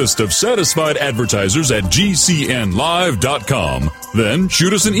current list of satisfied advertisers at GCNlive.com. Then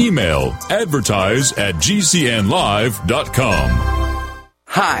shoot us an email, advertise@gcnlive.com.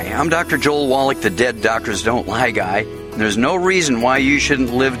 Hi, I'm Dr. Joel Wallach, the Dead Doctors Don't Lie guy. There's no reason why you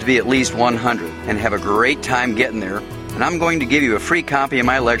shouldn't live to be at least 100 and have a great time getting there. And I'm going to give you a free copy of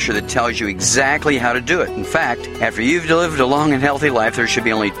my lecture that tells you exactly how to do it. In fact, after you've lived a long and healthy life, there should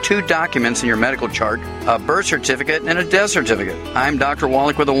be only 2 documents in your medical chart, a birth certificate and a death certificate. I'm Dr.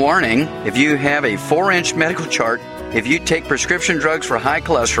 Wallach with a warning. If you have a 4-inch medical chart, if you take prescription drugs for high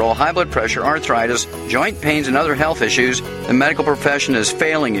cholesterol, high blood pressure, arthritis, joint pains, and other health issues, the medical profession is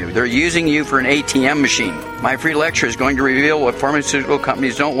failing you. They're using you for an ATM machine. My free lecture is going to reveal what pharmaceutical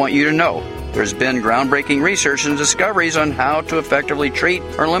companies don't want you to know. There's been groundbreaking research and discoveries on how to effectively treat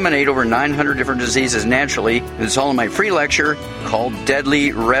or eliminate over 900 different diseases naturally. It's all in my free lecture called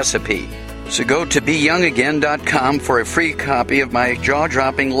Deadly Recipe. So go to BeYoungAgain.com for a free copy of my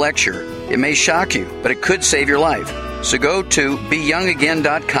jaw-dropping lecture. It may shock you, but it could save your life. So go to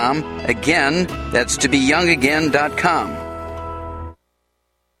BeYoungAgain.com. Again, that's to BeYoungAgain.com.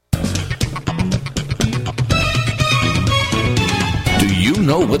 Do you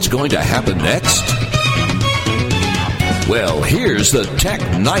know what's going to happen next? Well, here's the Tech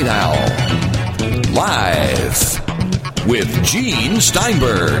Night Owl. Live with Gene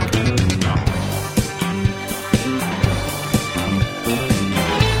Steinberg.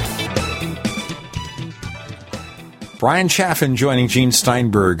 Brian Chaffin joining Gene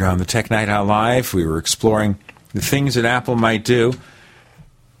Steinberg on the Tech Night Owl Live. We were exploring the things that Apple might do.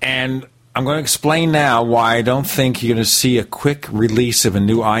 And I'm going to explain now why I don't think you're going to see a quick release of a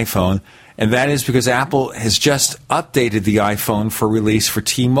new iPhone. And that is because Apple has just updated the iPhone for release for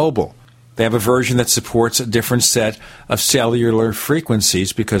T-Mobile. They have a version that supports a different set of cellular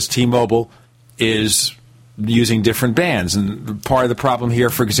frequencies because T-Mobile is using different bands. And part of the problem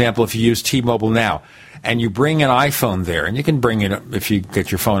here, for example, if you use T-Mobile now, and you bring an iPhone there, and you can bring it if you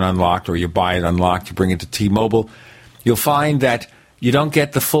get your phone unlocked or you buy it unlocked, you bring it to T-Mobile, you'll find that you don't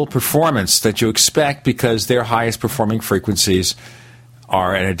get the full performance that you expect because their highest performing frequencies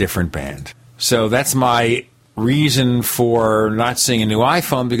are at a different band. So that's my reason for not seeing a new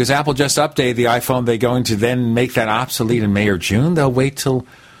iPhone, because Apple just updated the iPhone. They're going to then make that obsolete in May or June. They'll wait till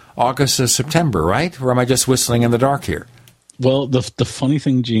August or September, right? Or am I just whistling in the dark here? Well, the funny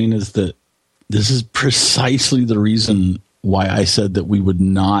thing, Gene, is that this is precisely the reason why I said that we would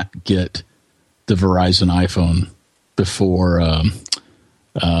not get the Verizon iPhone before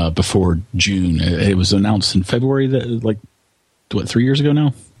June. It was announced in February, 3 years ago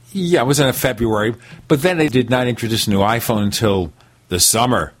now? Yeah, it was in February. But then they did not introduce a new iPhone until the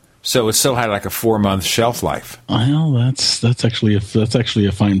summer. So it still had like a 4-month shelf life. Well, that's actually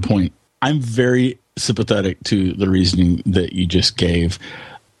a fine point. I'm very sympathetic to the reasoning that you just gave.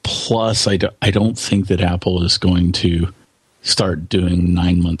 Plus, I don't think that Apple is going to start doing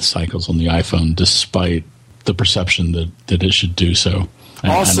 9-month cycles on the iPhone, despite the perception that it should do so.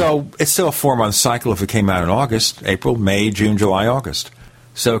 Also, it's still a 4-month cycle if it came out in August, April, May, June, July, August.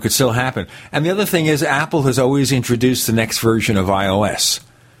 So it could still happen. And the other thing is Apple has always introduced the next version of iOS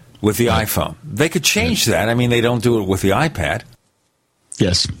with the iPhone. They could change that. I mean, they don't do it with the iPad.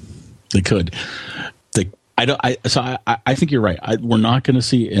 Yes, they could. I think you're right. We're not going to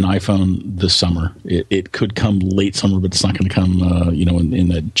see an iPhone this summer. It could come late summer, but it's not going to come, in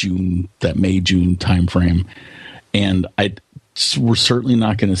that May-June time frame. And we're certainly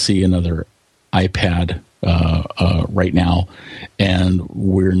not going to see another iPad right now, and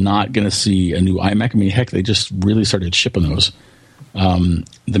we're not going to see a new iMac. I mean, heck, they just really started shipping those.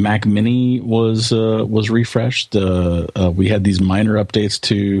 The Mac Mini was refreshed. We had these minor updates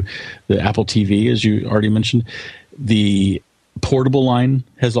to the Apple TV, as you already mentioned. The portable line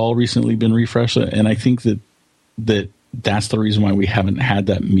has all recently been refreshed, and I think that's the reason why we haven't had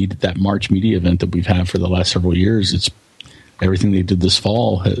that March media event that we've had for the last several years. It's everything they did this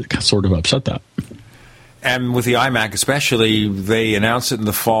fall has sort of upset that. And with the iMac especially, they announced it in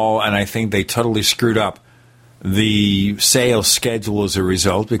the fall, and I think they totally screwed up the sales schedule as a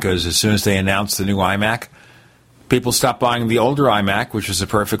result, because as soon as they announced the new iMac, people stopped buying the older iMac, which was a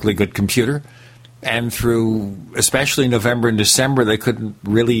perfectly good computer. And through especially November and December, they couldn't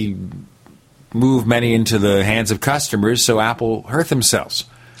really move many into the hands of customers, so Apple hurt themselves.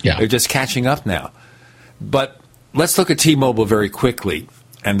 Yeah. They're just catching up now. But let's look at T-Mobile very quickly.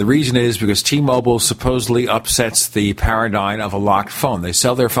 And the reason is because T-Mobile supposedly upsets the paradigm of a locked phone. They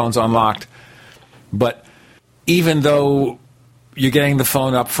sell their phones unlocked, but even though you're getting the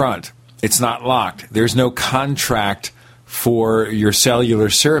phone up front, it's not locked. There's no contract for your cellular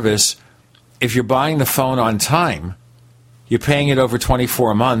service. If you're buying the phone on time, you're paying it over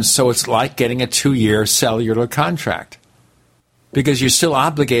 24 months, so it's like getting a 2-year cellular contract because you're still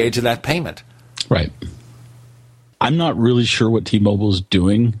obligated to that payment. Right. I'm not really sure what T-Mobile is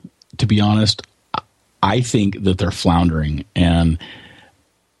doing, to be honest. I think that they're floundering, and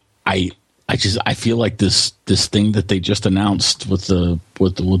I feel like this thing that they just announced with the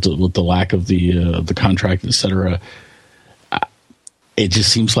lack of the contract, etc. It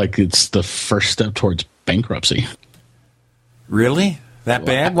just seems like it's the first step towards bankruptcy. Really? That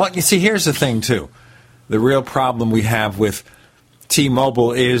bad? Well, you see, here's the thing too. The real problem we have with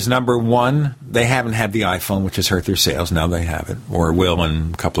T-Mobile is, number one, they haven't had the iPhone, which has hurt their sales. Now they have it, or will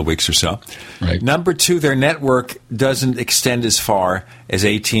in a couple of weeks or so. Right. Number two, their network doesn't extend as far as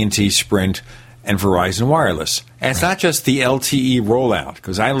AT&T, Sprint, and Verizon Wireless. And it's not just the LTE rollout,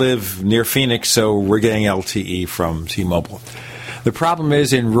 because I live near Phoenix, so we're getting LTE from T-Mobile. The problem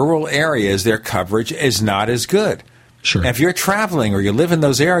is, in rural areas, their coverage is not as good. Sure. And if you're traveling or you live in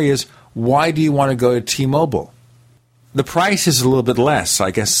those areas, why do you want to go to T-Mobile? The price is a little bit less.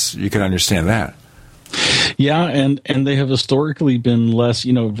 I guess you can understand that. Yeah, and they have historically been less.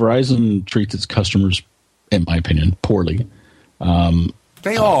 Verizon treats its customers, in my opinion, poorly.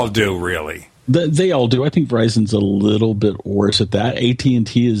 They all do, really. They all do. I think Verizon's a little bit worse at that.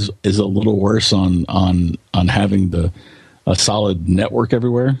 AT&T is a little worse on having a solid network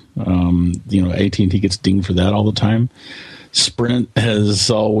everywhere. AT&T gets dinged for that all the time. Sprint has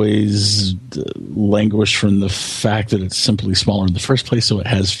always languished from the fact that it's simply smaller in the first place, so it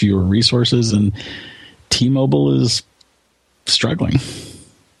has fewer resources, and T-Mobile is struggling.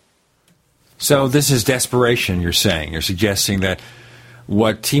 So this is desperation, you're saying. You're suggesting that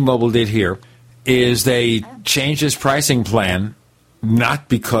what T-Mobile did here is they changed its pricing plan, not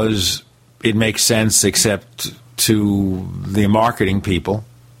because it makes sense except to the marketing people,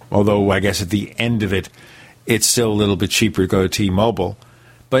 although I guess at the end of it, it's still a little bit cheaper to go to T-Mobile.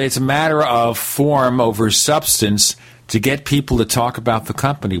 But it's a matter of form over substance to get people to talk about the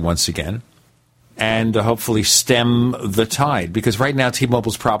company once again and to hopefully stem the tide. Because right now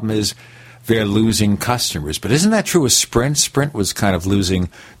T-Mobile's problem is they're losing customers. But isn't that true with Sprint? Sprint was kind of losing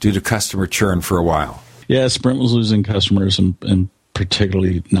due to customer churn for a while. Yeah, Sprint was losing customers, and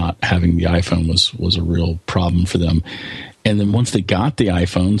particularly not having the iPhone was a real problem for them. And then once they got the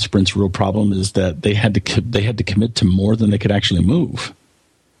iPhone, Sprint's real problem is that they had to commit to more than they could actually move.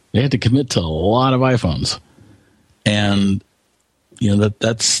 They had to commit to a lot of iPhones, and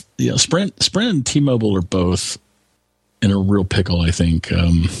that's Sprint and T-Mobile are both in a real pickle, I think.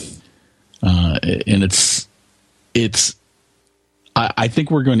 And I think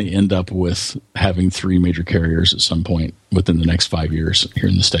we're going to end up with having three major carriers at some point within the next 5 years here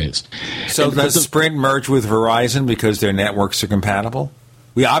in the States. So does Sprint merge with Verizon because their networks are compatible?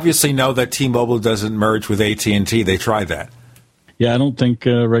 We obviously know that T-Mobile doesn't merge with AT&T. They tried that. Yeah, I don't think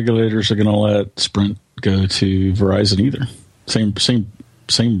regulators are going to let Sprint go to Verizon either. Same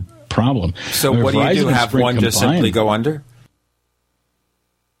problem. So what do you do? Have one just simply go under?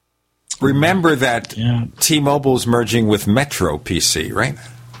 Remember that T-Mobile's merging with Metro PC, right?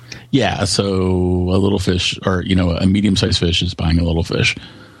 Yeah, so a little fish, or a medium-sized fish is buying a little fish.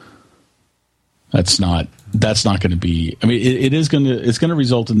 That's not going to be. I mean, it's going to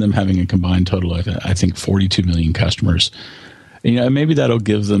result in them having a combined total of, I think, 42 million customers. And, maybe that'll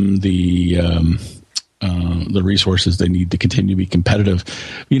give them the resources they need to continue to be competitive.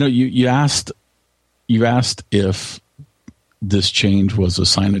 You asked if this change was a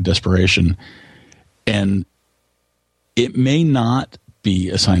sign of desperation, and it may not be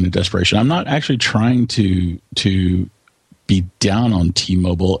a sign of desperation. I'm not actually trying to be down on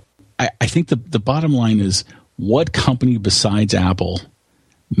T-Mobile. I think the bottom line is, what company besides Apple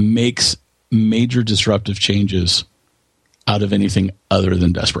makes major disruptive changes out of anything other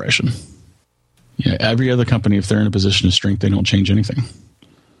than desperation? Every other company, if they're in a position of strength, they don't change anything.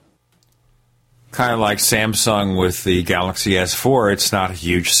 Kind of like Samsung with the Galaxy S4, it's not a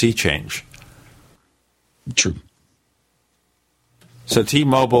huge sea change. True. So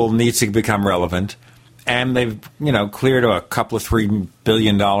T-Mobile needs to become relevant, and they've cleared a couple of $3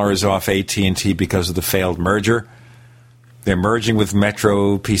 billion off AT&T because of the failed merger. They're merging with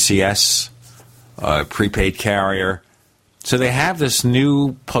Metro PCS, a prepaid carrier. So they have this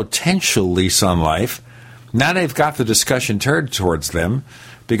new potential lease on life. Now they've got the discussion turned towards them,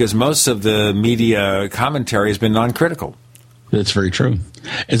 because most of the media commentary has been non-critical. That's very true.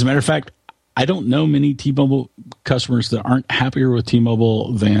 As a matter of fact, I don't know many T-Mobile customers that aren't happier with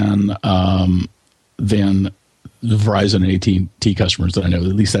T-Mobile than the Verizon and AT&T customers that I know. At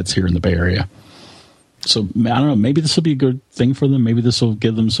least that's here in the Bay Area. So I don't know. Maybe this will be a good thing for them. Maybe this will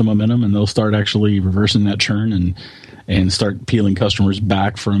give them some momentum, and they'll start actually reversing that churn and start peeling customers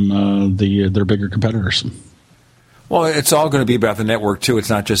back from their bigger competitors. Well, it's all going to be about the network, too. It's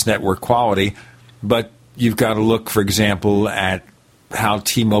not just network quality. But you've got to look, for example, at how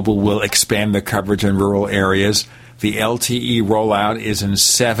T-Mobile will expand the coverage in rural areas. The LTE rollout is in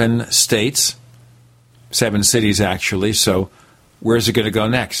 7 states, 7 cities actually. So where's it going to go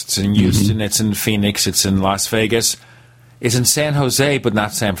next? It's in Houston, it's in Phoenix, it's in Las Vegas, it's in San Jose, but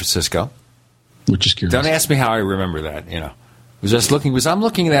not San Francisco. Which is curious. Don't ask me how I remember that. I'm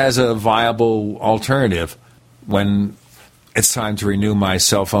looking at it as a viable alternative when it's time to renew my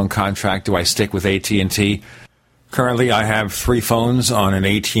cell phone contract. Do I stick with AT&T? Currently, I have 3 phones on an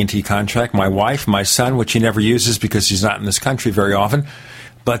AT&T contract. My wife, my son, which he never uses because he's not in this country very often.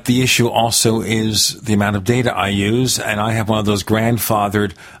 But the issue also is the amount of data I use, and I have one of those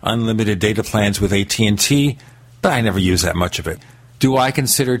grandfathered unlimited data plans with AT&T, but I never use that much of it. Do I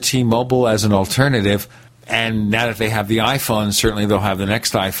consider T-Mobile as an alternative? And now that they have the iPhone, certainly they'll have the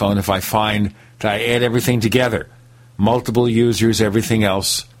next iPhone if I find that I add everything together. Multiple users, everything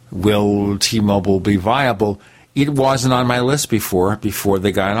else. Will T-Mobile be viable? It wasn't on my list before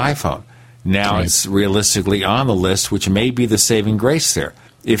they got an iPhone. Now It's realistically on the list, which may be the saving grace there.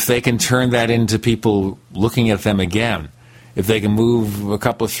 If they can turn that into people looking at them again, if they can move a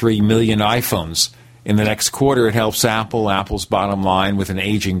couple of 3 million iPhones in the next quarter, it helps Apple's bottom line with an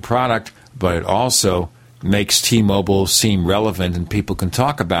aging product, but it also makes T-Mobile seem relevant and people can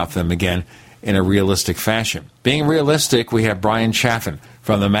talk about them again in a realistic fashion. Being realistic, we have Brian Chaffin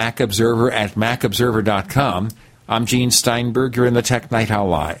from the Mac Observer at macobserver.com. I'm Gene Steinberg. You're in the Tech Night Owl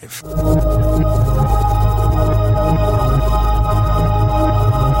Live.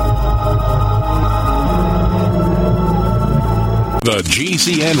 The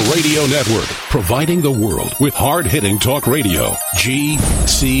GCN Radio Network, providing the world with hard-hitting talk radio.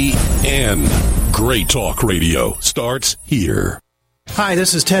 GCN. Great talk radio starts here. Hi,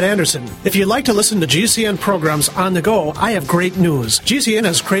 this is Ted Anderson. If you'd like to listen to GCN programs on the go, I have great news. GCN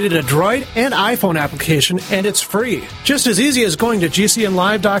has created a Droid and iPhone application, and it's free. Just as easy as going to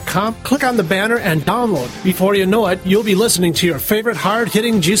GCNlive.com, click on the banner, and download. Before you know it, you'll be listening to your favorite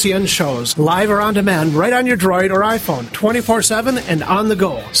hard-hitting GCN shows, live or on demand, right on your Droid or iPhone, 24/7 and on the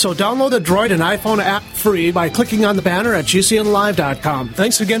go. So download the Droid and iPhone app free by clicking on the banner at GCNlive.com.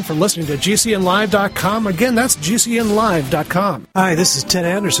 Thanks again for listening to GCNlive.com. Again, that's GCNlive.com. Hi, this is Ted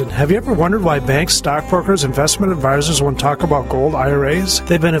Anderson. Have you ever wondered why banks, stockbrokers, investment advisors won't talk about gold IRAs?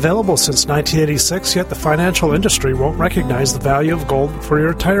 They've been available since 1986, yet the financial industry won't recognize the value of gold for your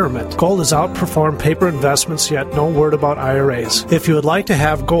retirement. Gold has outperformed paper investments, yet no word about IRAs. If you would like to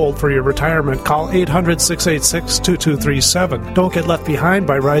have gold for your retirement, call 800-686-2237. Don't get left behind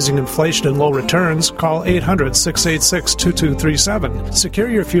by rising inflation and low returns. Call 800-686-2237. Secure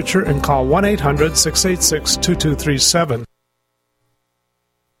your future and call 1-800-686-2237.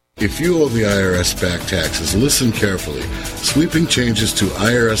 If you owe the IRS back taxes, listen carefully. Sweeping changes to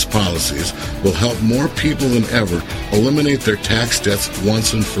IRS policies will help more people than ever eliminate their tax debts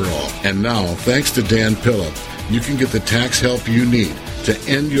once and for all. And now, thanks to Dan Pilla, you can get the tax help you need to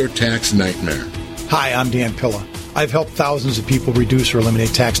end your tax nightmare. Hi, I'm Dan Pilla. I've helped thousands of people reduce or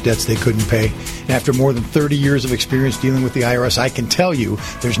eliminate tax debts they couldn't pay. And after more than 30 years of experience dealing with the IRS, I can tell you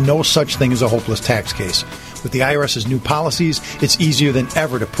there's no such thing as a hopeless tax case. With the IRS's new policies, it's easier than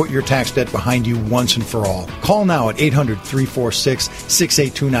ever to put your tax debt behind you once and for all. Call now at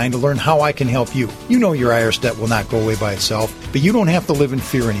 800-346-6829 to learn how I can help you. You know your IRS debt will not go away by itself, but you don't have to live in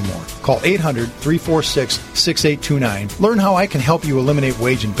fear anymore. Call 800-346-6829. Learn how I can help you eliminate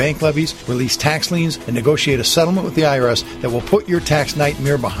wage and bank levies, release tax liens, and negotiate a settlement with the IRS that will put your tax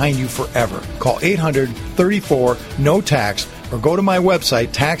nightmare behind you forever. Call 800-34-NO-TAX or go to my website,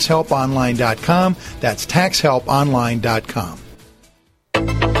 taxhelponline.com. That's taxhelponline.com.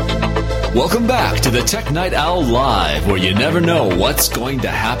 Welcome back to the Tech Night Owl Live, where you never know what's going to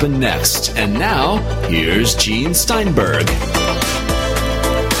happen next. And now, here's Gene Steinberg.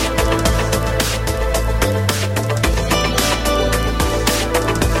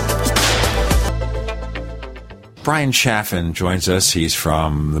 Brian Chaffin joins us. He's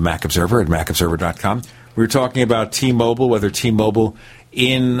from the Mac Observer at macobserver.com. We were talking about T-Mobile, whether T-Mobile,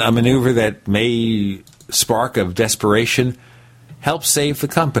 in a maneuver that may spark of desperation, help save the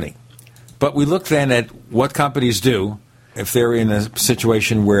company. But we look then at what companies do if they're in a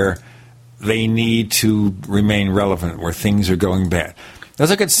situation where they need to remain relevant, where things are going bad. Let's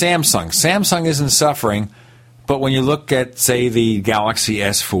look at Samsung. Samsung isn't suffering, but when you look at, say, the Galaxy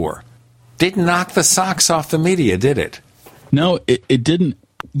S4, didn't knock the socks off the media, did it? No, it didn't.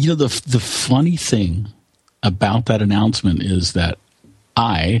 You know, the funny thing about that announcement is that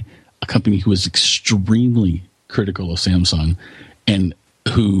a company who was extremely critical of Samsung and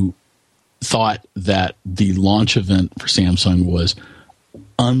who thought that the launch event for Samsung was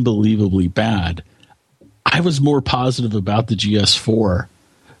unbelievably bad, I was more positive about the GS4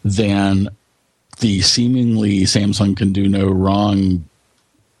 than the seemingly Samsung can do no wrong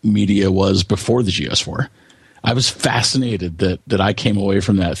media was before the GS4. I was fascinated that I came away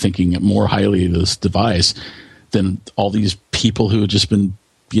from that thinking more highly of this device than all these people who had just been,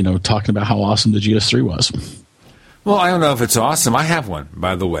 talking about how awesome the GS3 was. Well, I don't know if it's awesome. I have one,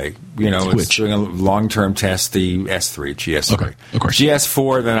 by the way. It's doing a long-term test, the S3, GS3. Okay, of course.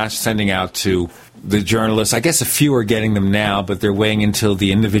 GS4, they're not sending out to the journalists. I guess a few are getting them now, but they're waiting until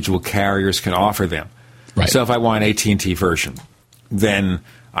the individual carriers can offer them. Right. So if I want an AT&T version, then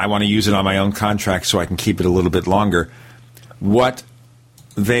I want to use it on my own contract so I can keep it a little bit longer. What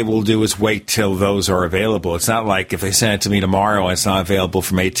they will do is wait till those are available. It's not like if they send it to me tomorrow and it's not available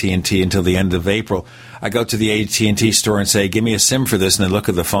from AT&T until the end of April. I go to the AT&T store and say, give me a SIM for this, and they look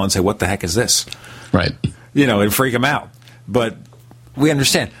at the phone and say, what the heck is this? Right. It'd freak them out. But we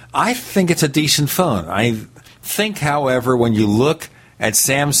understand. I think it's a decent phone. I think, however, when you look at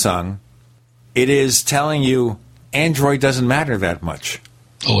Samsung, it is telling you Android doesn't matter that much.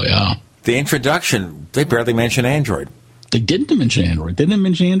 Oh, yeah. The introduction, they barely mention Android. They didn't mention Android. They didn't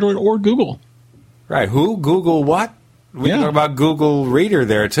mention Android or Google. Right. Who? Google what? We can talk about Google Reader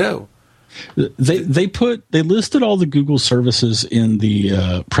there, too. They listed all the Google services in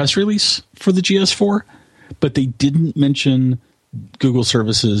the press release for the GS4, but they didn't mention Google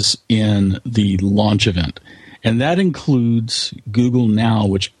services in the launch event. And that includes Google Now,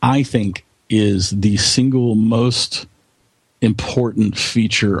 which I think is the single most important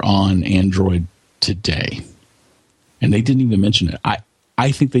feature on Android today. And they didn't even mention it.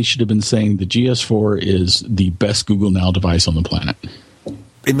 I think they should have been saying the GS4 is the best Google Now device on the planet.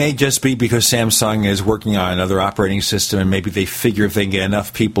 It may just be because Samsung is working on another operating system, and maybe they figure if they can get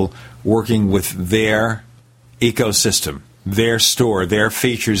enough people working with their ecosystem, their store, their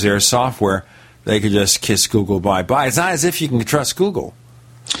features, their software, they could just kiss Google bye-bye. It's not as if you can trust Google.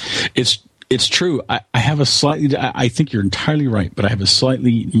 It's true. I have a slightly. I think you're entirely right, but I have a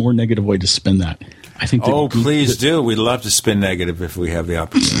slightly more negative way to spin that. I think. Please do. We'd love to spin negative if we have the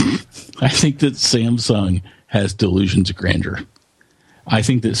opportunity. I think that Samsung has delusions of grandeur. I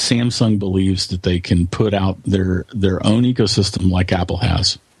think that Samsung believes that they can put out their own ecosystem like Apple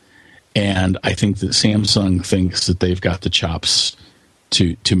has, and I think that Samsung thinks that they've got the chops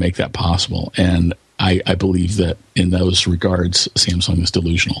to make that possible. And I believe that in those regards, Samsung is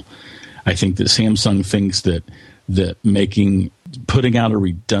delusional. I think that Samsung thinks that putting out a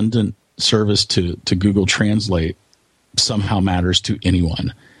redundant service to Google Translate somehow matters to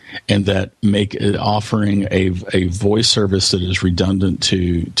anyone, and that offering a voice service that is redundant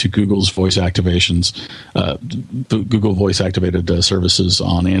to Google's voice activations, Google voice activated services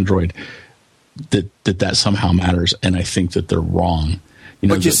on Android, that somehow matters. And I think that they're wrong.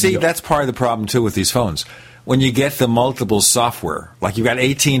 But you see, that's part of the problem too with these phones. When you get the multiple software, like you've got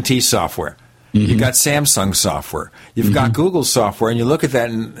AT&T software, you've got Samsung software, you've got Google software, and you look at that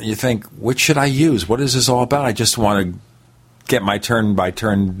and you think, which should I use? What is this all about? I just want to get my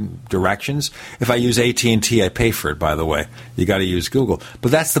turn-by-turn directions. If I use AT&T, I pay for it, by the way. You got to use Google.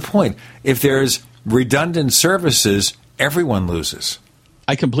 But that's the point. If there's redundant services, everyone loses.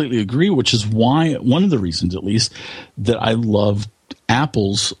 I completely agree, which is why, one of the reasons at least, that I love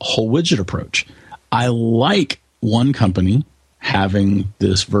Apple's whole widget approach. I like one company having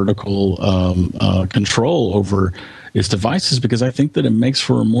this vertical control over its devices because I think that it makes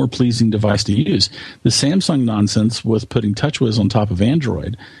for a more pleasing device to use. The Samsung nonsense with putting TouchWiz on top of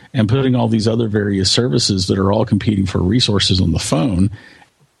Android and putting all these other various services that are all competing for resources on the phone,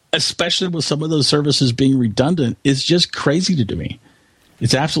 especially with some of those services being redundant, is just crazy to me.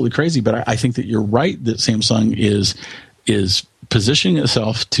 It's absolutely crazy, but I think that you're right that Samsung is positioning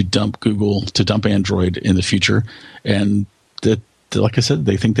itself to dump Google, to dump Android in the future, and that, like I said,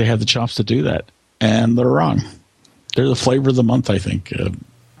 they think they have the chops to do that, and they're wrong. They're the flavor of the month, I think.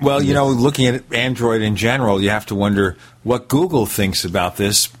 Well, looking at Android in general, you have to wonder what Google thinks about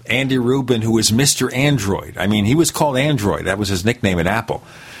this. Andy Rubin, who is Mr. Android, I mean, he was called Android. That was his nickname at Apple.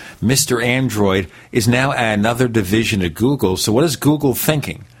 Mr. Android is now at another division at Google. So what is Google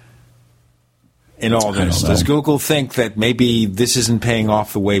thinking in all this? Does Google think that maybe this isn't paying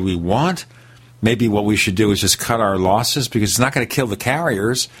off the way we want? Maybe what we should do is just cut our losses, because it's not going to kill the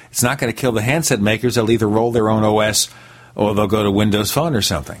carriers. It's not going to kill the handset makers. They'll either roll their own OS or they'll go to Windows Phone or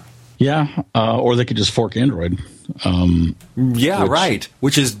something. Yeah, or they could just fork Android.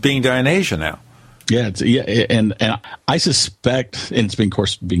 Which is being done in Asia now. Yeah, and I suspect, and it's of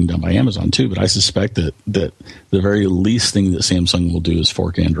course being done by Amazon too, but I suspect that the very least thing that Samsung will do is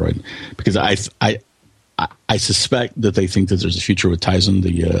fork Android, because I suspect that they think that there's a future with Tizen,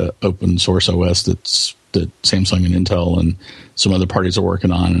 the open source OS that's Samsung and Intel and some other parties are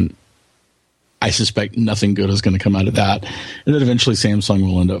working on. And I suspect nothing good is going to come out of that. And then eventually Samsung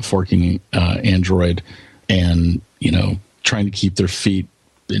will end up forking Android and, trying to keep their feet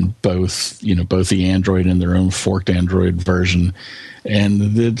in both the Android and their own forked Android version.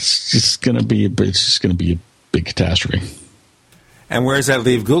 And it's just going to be a big catastrophe. And where does that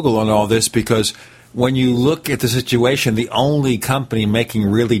leave Google on all this? Because when you look at the situation, the only company making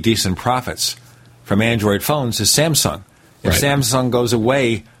really decent profits from Android phones is Samsung. If Samsung goes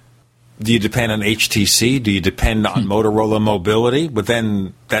away, do you depend on HTC? Do you depend on Motorola Mobility? But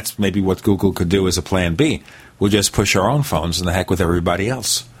then that's maybe what Google could do as a plan B. We'll just push our own phones and the heck with everybody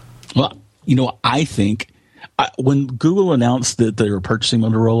else. Well, I think when Google announced that they were purchasing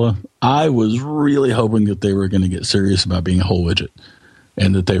Motorola, I was really hoping that they were going to get serious about being a whole widget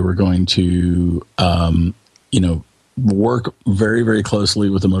and that they were going to, work very, very closely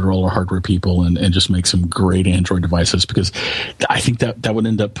with the Motorola hardware people and just make some great Android devices, because I think that would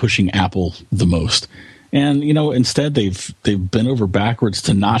end up pushing Apple the most. And, instead they've bent over backwards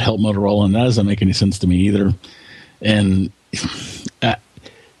to not help Motorola, and that doesn't make any sense to me either. And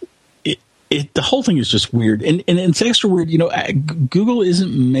the whole thing is just weird. And it's extra weird. Google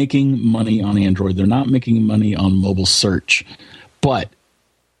isn't making money on Android. They're not making money on mobile search. But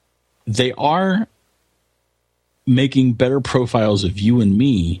they are making better profiles of you and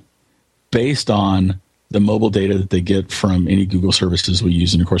me based on the mobile data that they get from any Google services we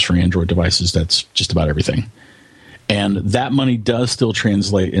use. And, of course, for Android devices, that's just about everything. And that money does still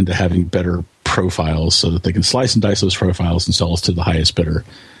translate into having better profiles so that they can slice and dice those profiles and sell us to the highest bidder,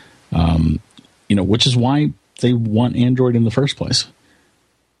 which is why they want Android in the first place.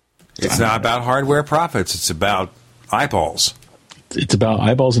 It's not about hardware profits. It's about eyeballs. It's about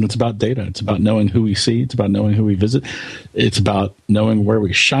eyeballs, and it's about data. It's about knowing who we see. It's about knowing who we visit. It's about knowing where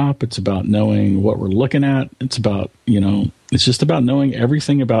we shop. It's about knowing what we're looking at. It's about, it's just about knowing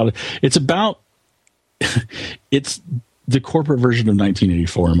everything about it. It's about, it's the corporate version of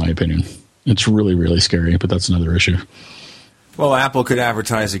 1984, in my opinion. It's really, really scary, but that's another issue. Well, Apple could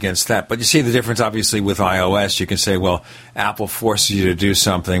advertise against that. But you see the difference, obviously, with iOS. You can say, well, Apple forces you to do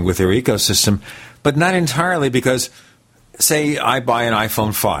something with their ecosystem, but not entirely, because say I buy an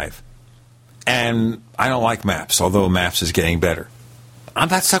iPhone 5 and I don't like Maps, although Maps is getting better. I'm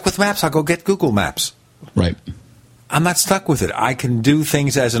not stuck with Maps. I'll go get Google Maps. Right. I'm not stuck with it. I can do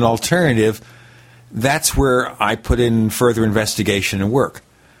things as an alternative. That's where I put in further investigation and work.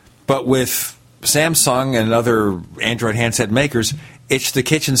 But with Samsung and other Android handset makers, it's the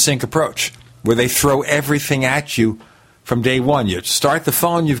kitchen sink approach, where they throw everything at you from day one. You start the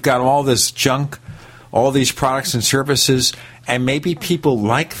phone, you've got all this junk, all these products and services, and maybe people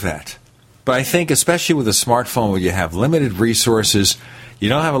like that. But I think, especially with a smartphone where you have limited resources, you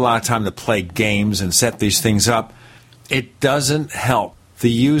don't have a lot of time to play games and set these things up, it doesn't help the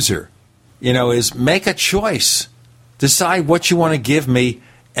user. Is make a choice. Decide what you want to give me,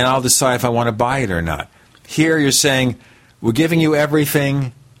 and I'll decide if I want to buy it or not. Here you're saying, we're giving you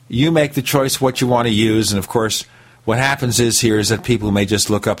everything, you make the choice what you want to use, and of course, what happens is that people may just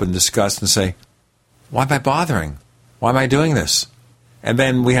look up in disgust and say, why am I bothering? Why am I doing this? And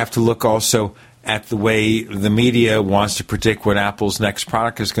then we have to look also at the way the media wants to predict what Apple's next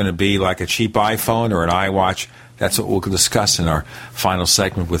product is going to be, like a cheap iPhone or an iWatch. That's what we'll discuss in our final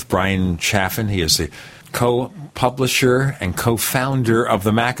segment with Brian Chaffin. He is the co-publisher and co-founder of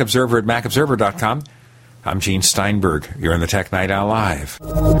the Mac Observer at MacObserver.com. I'm Gene Steinberg. You're in the Tech Night Owl Live.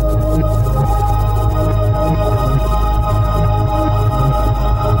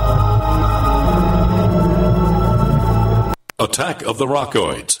 Attack of the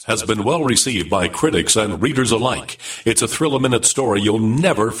Rockoids has been well received by critics and readers alike. It's a thrill-a-minute story you'll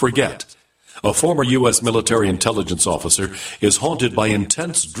never forget. A former U.S. military intelligence officer is haunted by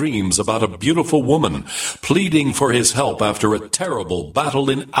intense dreams about a beautiful woman pleading for his help after a terrible battle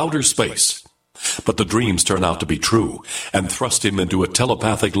in outer space. But the dreams turn out to be true and thrust him into a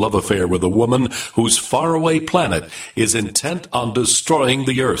telepathic love affair with a woman whose faraway planet is intent on destroying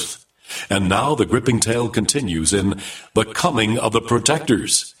the Earth. And now the gripping tale continues in The Coming of the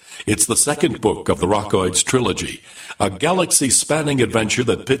Protectors. It's the second book of the Rockoids trilogy, a galaxy-spanning adventure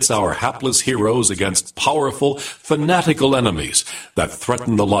that pits our hapless heroes against powerful, fanatical enemies that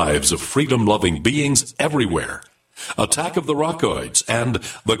threaten the lives of freedom-loving beings everywhere. Attack of the Rockoids and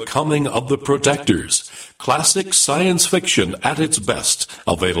The Coming of the Protectors. Classic science fiction at its best,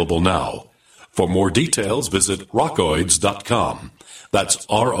 available now. For more details, visit rockoids.com. That's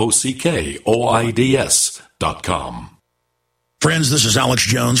ROCKOIDS.com. Friends, this is Alex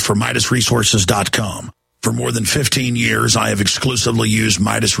Jones for MidasResources.com. For more than 15 years, I have exclusively used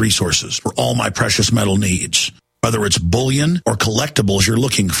Midas Resources for all my precious metal needs. Whether it's bullion or collectibles you're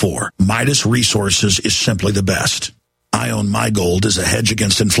looking for, Midas Resources is simply the best. I own my gold as a hedge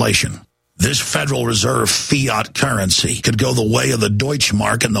against inflation. This Federal Reserve fiat currency could go the way of the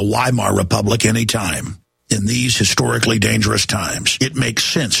Deutschmark and the Weimar Republic anytime. In these historically dangerous times, it makes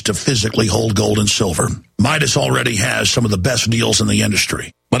sense to physically hold gold and silver. Midas already has some of the best deals in the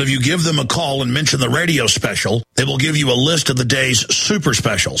industry. But if you give them a call and mention the radio special, they will give you a list of the day's super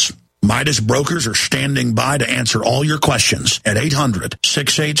specials. Midas brokers are standing by to answer all your questions at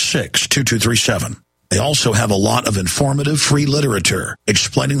 800-686-2237. They also have a lot of informative free literature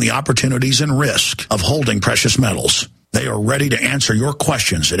explaining the opportunities and risk of holding precious metals. They are ready to answer your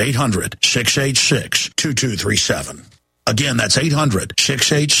questions at 800-686-2237. Again, that's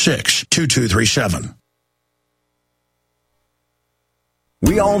 800-686-2237.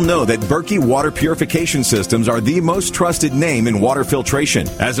 We all know that Berkey Water Purification Systems are the most trusted name in water filtration.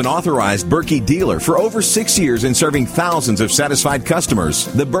 As an authorized Berkey dealer for over 6 years and serving thousands of satisfied customers,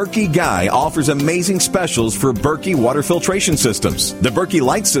 the Berkey Guy offers amazing specials for Berkey Water Filtration Systems. The Berkey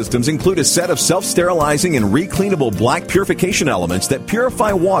Light Systems include a set of self-sterilizing and recleanable black purification elements that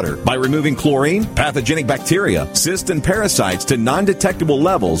purify water by removing chlorine, pathogenic bacteria, cysts, and parasites to non-detectable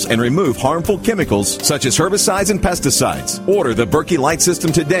levels and remove harmful chemicals such as herbicides and pesticides. Order the Berkey Light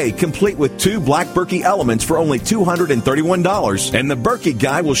System today, complete with 2 black Berkey elements for only $231, and the Berkey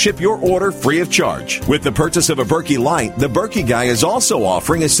Guy will ship your order free of charge. With the purchase of a Berkey Light, the Berkey Guy is also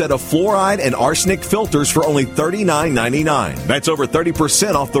offering a set of fluoride and arsenic filters for only $39.99. That's over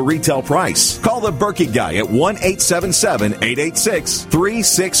 30% off the retail price. Call the Berkey Guy at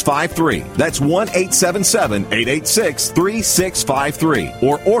 1-877-886-3653. That's 1-877-886-3653.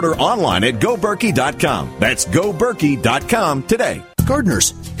 Or order online at GoBerkey.com. That's GoBerkey.com today.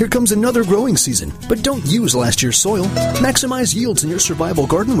 Gardeners, here comes another growing season, but don't use last year's soil. Maximize yields in your survival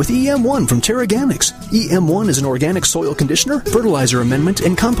garden with EM1 from TerraGanix. EM1 is an organic soil conditioner, fertilizer amendment,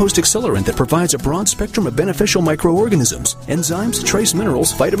 and compost accelerant that provides a broad spectrum of beneficial microorganisms, enzymes, trace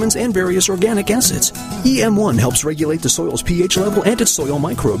minerals, vitamins, and various organic acids. EM1 helps regulate the soil's pH level and its soil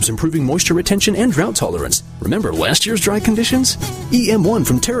microbes, improving moisture retention and drought tolerance. Remember last year's dry conditions? EM1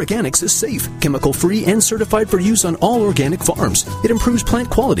 from TerraGanix is safe, chemical-free, and certified for use on all organic farms. It improves plant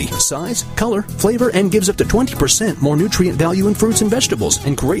quality, size, color, flavor, and gives up to 20% more nutrient value in fruits and vegetables,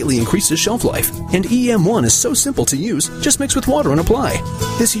 and greatly increases shelf life. And EM1 is so simple to use, just mix with water and apply.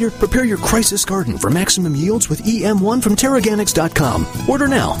 This year, prepare your crisis garden for maximum yields with EM1 from TerraGanix.com. Order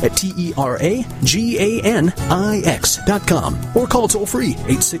now at TerraGanix.com or call toll-free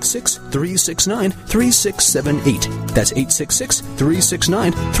 866-369-3678. That's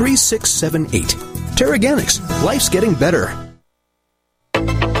 866-369-3678. TerraGanix. Life's getting better.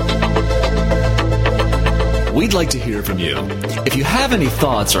 We'd like to hear from you. If you have any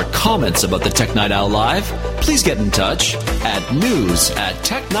thoughts or comments about the Tech Night Owl Live, please get in touch at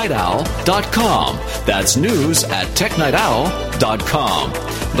news@technightowl.com. That's news@technightowl.com.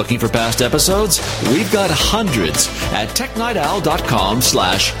 Looking for past episodes? We've got hundreds at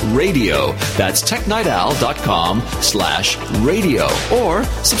technightowl.com/radio. That's technightowl.com/radio. Or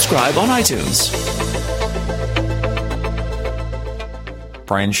subscribe on iTunes.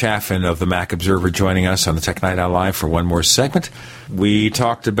 Brian Chaffin of the Mac Observer joining us on the Tech Night Owl Live for one more segment. We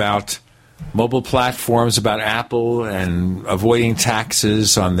talked about mobile platforms, about Apple and avoiding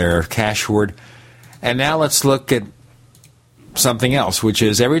taxes on their cash hoard. And now let's look at something else, which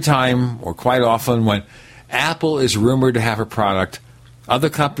is every time or quite often when Apple is rumored to have a product, other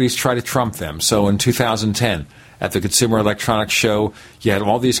companies try to trump them. So in 2010, at the Consumer Electronics Show, you had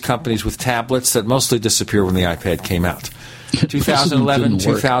all these companies with tablets that mostly disappeared when the iPad came out. 2011,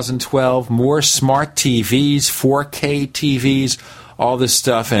 2012, more smart TVs, 4K TVs, all this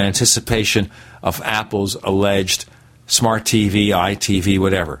stuff in anticipation of Apple's alleged smart TV, iTV,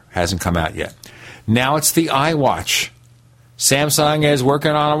 whatever. Hasn't come out yet. Now it's the iWatch. Samsung is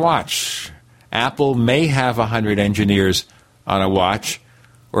working on a watch. Apple may have 100 engineers on a watch,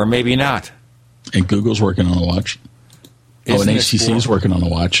 or maybe not. And Google's working on a watch. And HTC is working on a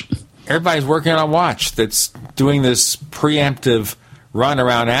watch. Everybody's working on a watch that's doing this preemptive run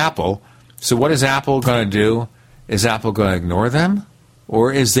around Apple. So what is Apple going to do? Is Apple going to ignore them?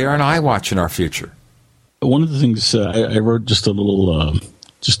 Or is there an iWatch in our future? One of the things I wrote just a little,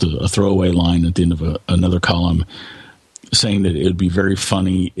 just a throwaway line at the end of another column saying that it would be very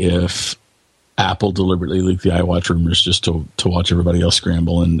funny if Apple deliberately leaked the iWatch rumors just to watch everybody else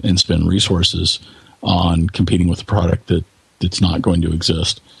scramble and spend resources on competing with a product that's not going to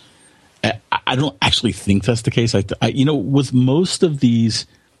exist. I don't actually think that's the case. With most of these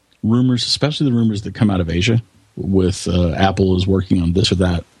rumors, especially the rumors that come out of Asia, with Apple is working on this or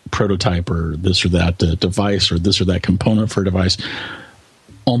that prototype or this or that device or this or that component for a device.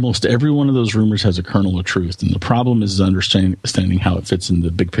 Almost every one of those rumors has a kernel of truth, and the problem is understanding how it fits in the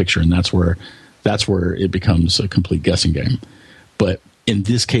big picture, and that's where it becomes a complete guessing game. But in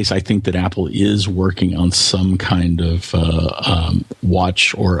this case, I think that Apple is working on some kind of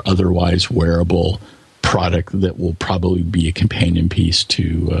watch or otherwise wearable product that will probably be a companion piece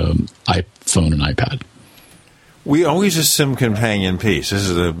to iPhone and iPad. We always assume companion piece. This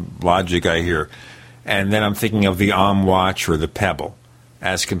is the logic I hear. And then I'm thinking of the Arm Watch or the Pebble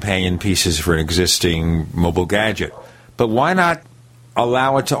as companion pieces for an existing mobile gadget. But why not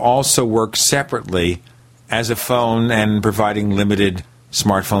allow it to also work separately as a phone and providing limited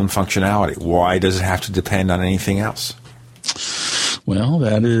smartphone functionality? Why does it have to depend on anything else? Well,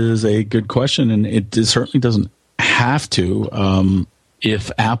 that is a good question, and it certainly doesn't have to.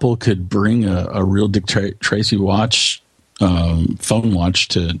 If Apple could bring a real Dick Tracy watch, phone watch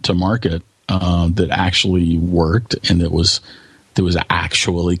to market that actually worked and that was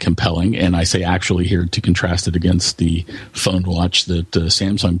actually compelling, and I say actually here to contrast it against the phone watch that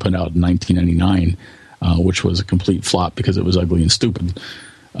Samsung put out in 1999, which was a complete flop because it was ugly and stupid.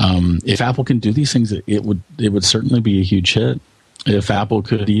 If Apple can do these things, it would certainly be a huge hit. If Apple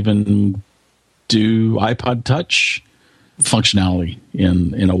could even do iPod Touch functionality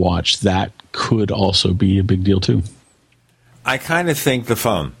in a watch, that could also be a big deal too. I kind of think the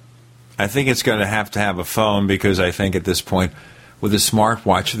phone. I think it's going to have a phone because I think at this point with a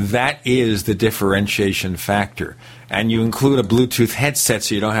smartwatch, that is the differentiation factor. And you include a Bluetooth headset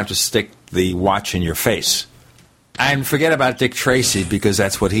so you don't have to stick the watch in your face. And forget about Dick Tracy because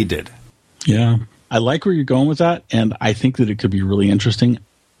that's what he did. Yeah. I like where you're going with that, and I think that it could be really interesting.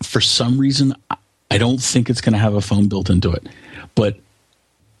 For some reason, I don't think it's going to have a phone built into it. But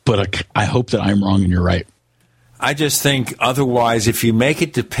I hope that I'm wrong and you're right. I just think otherwise, if you make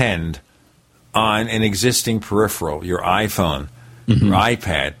it depend on an existing peripheral, your iPhone, your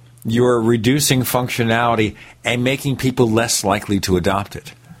iPad, you're reducing functionality and making people less likely to adopt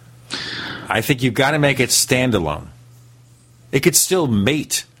it. I think you've got to make it standalone. It could still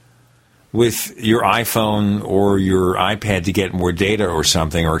mate with your iPhone or your iPad to get more data or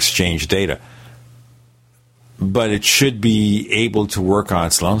something or exchange data. But it should be able to work on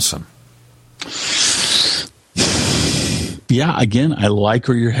its lonesome. Yeah, again, I like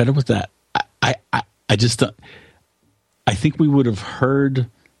where you're headed with that. I just I think we would have heard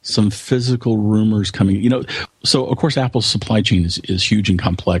some physical rumors coming. So of course Apple's supply chain is huge and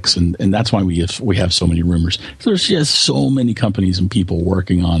complex, and that's why we have so many rumors. There's just so many companies and people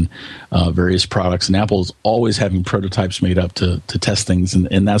working on various products, and Apple is always having prototypes made up to test things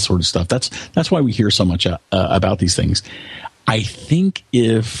and that sort of stuff. That's why we hear so much about these things. I think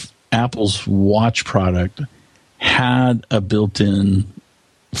if Apple's watch product had a built-in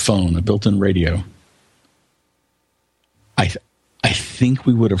phone, a built-in radio, I think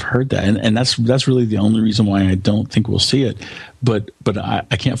we would have heard that, and that's really the only reason why I don't think we'll see it. But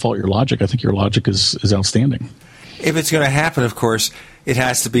I can't fault your logic. I think your logic is outstanding. If it's going to happen, of course, it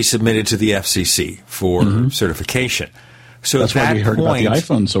has to be submitted to the FCC for certification. So that's why we heard about the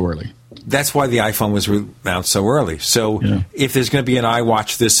iPhone so early. That's why the iPhone was announced so early. So if there's going to be an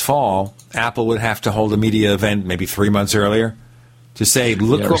iWatch this fall, Apple would have to hold a media event maybe 3 months earlier to say,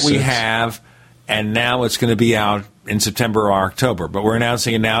 look what we have, and now it's going to be out in September or October. But we're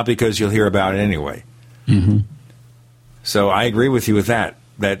announcing it now because you'll hear about it anyway. So I agree with you with that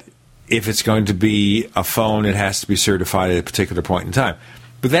if it's going to be a phone, it has to be certified at a particular point in time.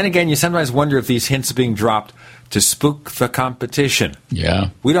 But then again, you sometimes wonder if these hints are being dropped to spook the competition. Yeah.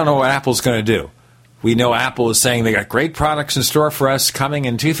 We don't know what Apple's going to do. We know Apple is saying they got great products in store for us coming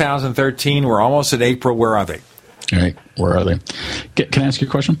in 2013. We're almost at April. Where are they? All right. Where are they? Can I ask you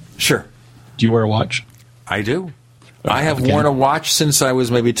a question? Sure. Do you wear a watch? I do. I have worn a watch since I was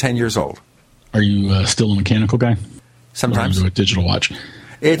maybe 10 years old. Are you still a mechanical guy? Sometimes. Or a digital watch?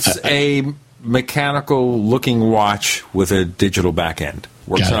 It's a mechanical-looking watch with a digital back end.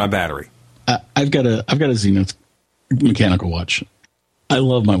 Works on a battery. I've got a Zenith mechanical watch. I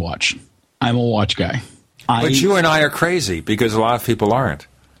love my watch. I'm a watch guy. But you and I are crazy because a lot of people aren't.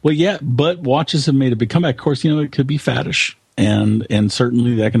 Well, yeah, but watches have made a big comeback. Of course, it could be faddish. And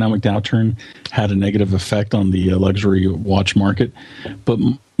certainly the economic downturn had a negative effect on the luxury watch market. But,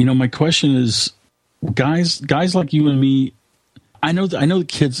 my question is, guys like you and me, I know the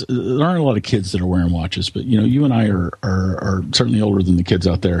kids, there aren't a lot of kids that are wearing watches, but, you and I are certainly older than the kids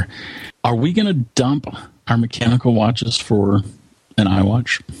out there. Are we going to dump our mechanical watches for an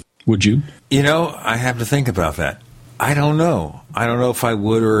iWatch? Would you? I have to think about that. I don't know. I don't know if I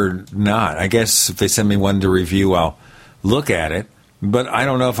would or not. I guess if they send me one to review, I'll look at it. But I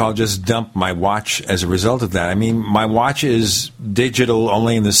don't know if I'll just dump my watch as a result of that. I mean, my watch is digital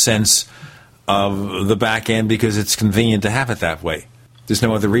only in the sense of the back end because it's convenient to have it that way. There's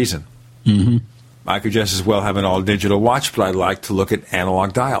no other reason. Mm-hmm. I could just as well have an all-digital watch, but I'd like to look at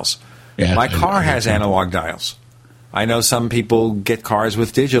analog dials. Yeah, my car has analog dials. I know some people get cars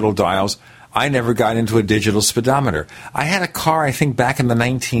with digital dials. I never got into a digital speedometer. I had a car, I think, back in the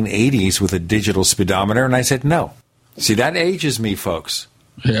 1980s with a digital speedometer, and I said no. See, that ages me, folks.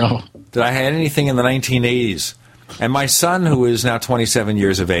 Yeah. That I had anything in the 1980s. And my son, who is now 27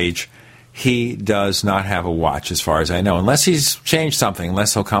 years of age, he does not have a watch, as far as I know, unless he's changed something,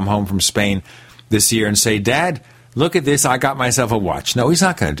 unless he'll come home from Spain this year and say, Dad, look at this, I got myself a watch. No, he's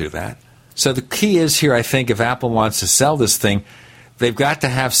not going to do that. So the key is here, I think, if Apple wants to sell this thing, they've got to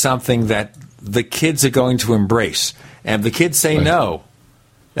have something that the kids are going to embrace. And if the kids say no,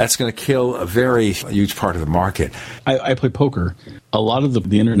 that's going to kill a very huge part of the market. I play poker. A lot of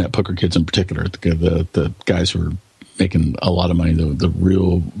the internet poker kids in particular, the guys who are making a lot of money, the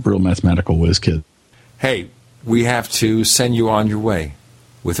real mathematical whiz kids. Hey, we have to send you on your way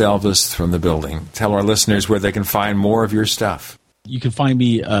with Elvis from the building. Tell our listeners where they can find more of your stuff. You can find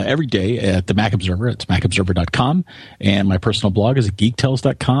me every day at the Mac Observer. It's macobserver.com. And my personal blog is at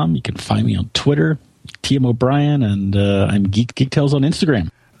geektales.com. You can find me on Twitter, TM O'Brien, and I'm Geektales on Instagram.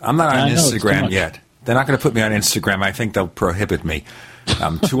 I'm not on Instagram yet. They're not going to put me on Instagram. I think they'll prohibit me.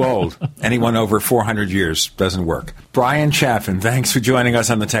 I'm too old. Anyone over 400 years doesn't work. Brian Chaffin, thanks for joining us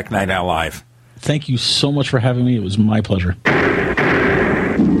on the Tech Night Owl Live. Thank you so much for having me. It was my pleasure.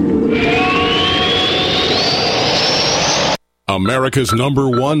 America's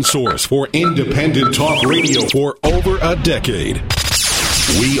 #1 source for independent talk radio for over a decade.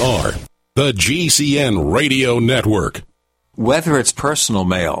 We are the GCN Radio Network. Whether it's personal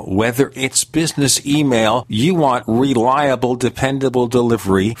mail, whether it's business email, you want reliable, dependable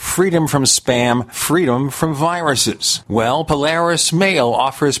delivery, freedom from spam, freedom from viruses. Well, Polaris Mail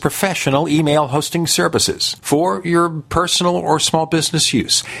offers professional email hosting services for your personal or small business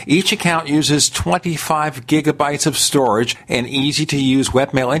use. Each account uses 25 gigabytes of storage, an easy-to-use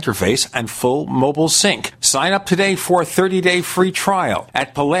webmail interface, and full mobile sync. Sign up today for a 30-day free trial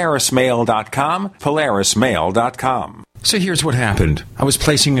at polarismail.com, polarismail.com. So here's what happened. I was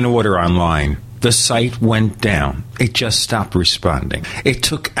placing an order online. The site went down. It just stopped responding. It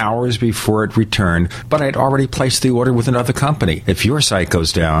took hours before it returned, but I'd already placed the order with another company. If your site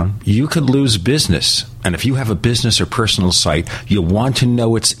goes down, you could lose business. And if you have a business or personal site, you'll want to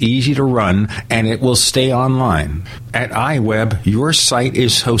know it's easy to run and it will stay online. At iWeb, your site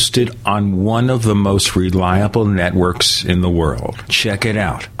is hosted on one of the most reliable networks in the world. Check it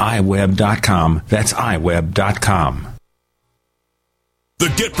out. iWeb.com. That's iWeb.com. The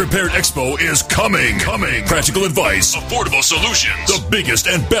Get Prepared Expo is coming. Practical advice, affordable solutions. The biggest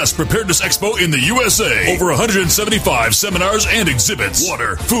and best preparedness expo in the USA. Over 175 seminars and exhibits.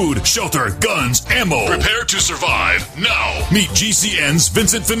 Water, food, shelter, guns, ammo. Prepare to survive now. Meet GCN's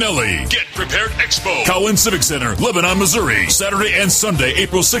Vincent Finelli. Get Prepared Expo. Cowan Civic Center, Lebanon, Missouri. Saturday and Sunday,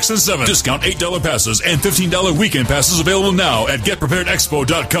 April 6th and 7th. Discount $8 passes and $15 weekend passes available now at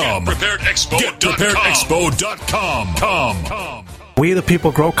GetPreparedExpo.com. GetPreparedExpo.com. We the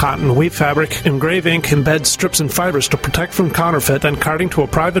people grow cotton, weave fabric, engrave ink, embed strips and fibers to protect from counterfeit and carting to a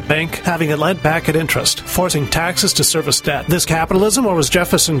private bank, having it lent back at interest, forcing taxes to service debt. This capitalism, or was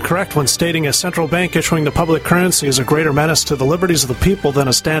Jefferson correct when stating a central bank issuing the public currency is a greater menace to the liberties of the people than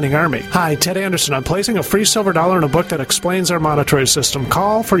a standing army? Hi, Ted Anderson. I'm placing a free silver dollar in a book that explains our monetary system.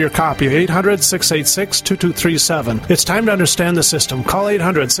 Call for your copy, 800-686-2237. It's time to understand the system. Call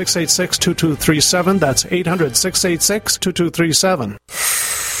 800-686-2237. That's 800-686-2237.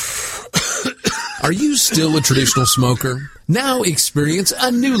 Are you still a traditional smoker? Now experience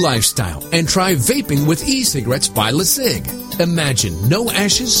a new lifestyle and try vaping with e-cigarettes by LeSig. Imagine no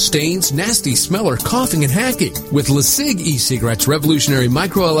ashes, stains, nasty smell, or coughing and hacking. With LeSig e-cigarettes' revolutionary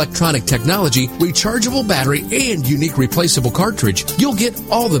microelectronic technology, rechargeable battery, and unique replaceable cartridge, you'll get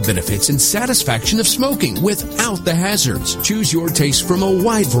all the benefits and satisfaction of smoking without the hazards. Choose your taste from a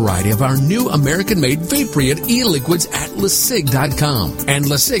wide variety of our new American-made vape-free e-liquids at LeSig.com. And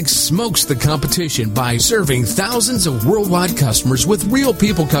LeSig smokes the competition by serving thousands of worldwide customers with real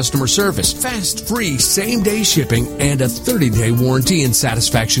people customer service, fast, free, same-day shipping, and a 30-day 30-day warranty and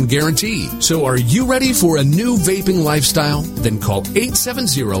satisfaction guarantee. So are you ready for a new vaping lifestyle? Then call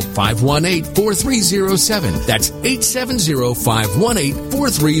 870-518-4307. That's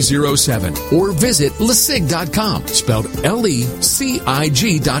 870-518-4307. Or visit LeSig.com, spelled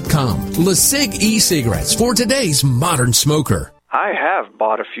LECIG.com. LeSig e-cigarettes for today's modern smoker. I have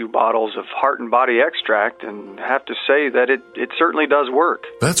bought a few bottles of Heart and Body Extract and have to say that it certainly does work.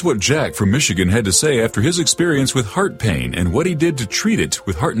 That's what Jack from Michigan had to say after his experience with heart pain and what he did to treat it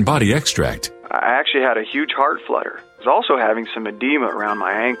with Heart and Body Extract. I actually had a huge heart flutter. I was also having some edema around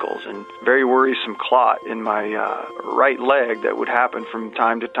my ankles and very worrisome clot in my right leg that would happen from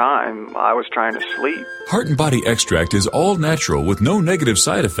time to time. I was trying to sleep. Heart and Body Extract is all natural with no negative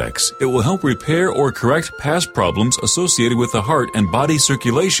side effects. It will help repair or correct past problems associated with the heart and body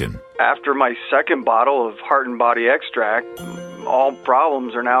circulation. After my second bottle of Heart and Body Extract, all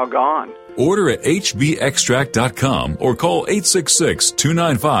problems are now gone. Order at hbextract.com or call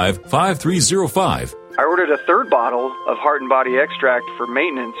 866-295-5305. I ordered a third bottle of Heart and Body Extract for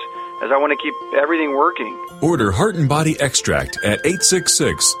maintenance as I want to keep everything working. Order Heart and Body Extract at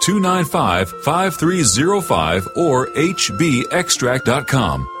 866-295-5305 or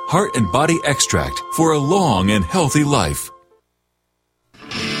hbextract.com. Heart and Body Extract for a long and healthy life.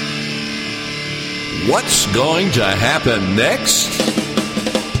 What's going to happen next?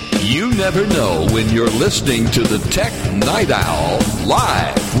 You never know when you're listening to the Tech Night Owl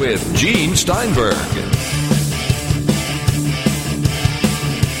live with Gene Steinberg.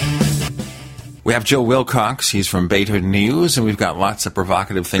 We have Joe Wilcox. He's from Beta News, and we've got lots of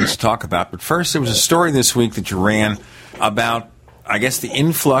provocative things to talk about. But first, there was a story this week that you ran about, I guess, the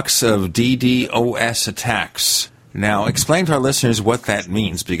influx of DDoS attacks. Now, explain to our listeners what that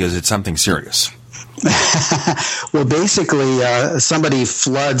means, because it's something serious. Well, basically, somebody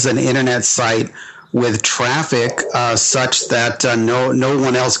floods an internet site with traffic such that no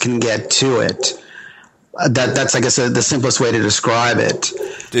one else can get to it. That's, I guess, the simplest way to describe it.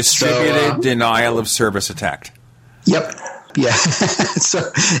 Distributed denial of service attack. Yep. Yeah.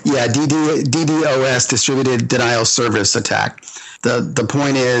 DDoS, distributed denial of service attack. The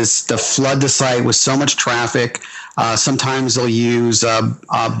point is to flood the site with so much traffic. Sometimes they'll use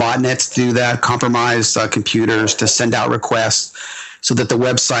botnets to do that, compromise computers to send out requests, so that the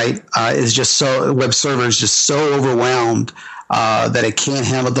website web server is just so overwhelmed that it can't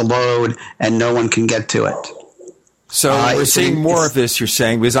handle the load and no one can get to it. So we're seeing more of this, you're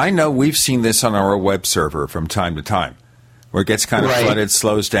saying, because I know we've seen this on our web server from time to time, where it gets kind of flooded,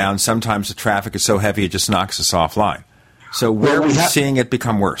 slows down. Sometimes the traffic is so heavy it just knocks us offline. So where are we seeing it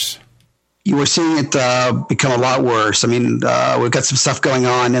become worse? You were seeing it become a lot worse. I mean, we've got some stuff going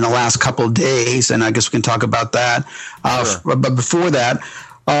on in the last couple of days, and I guess we can talk about that. Sure. But before that,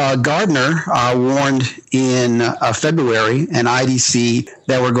 Gartner warned in February and IDC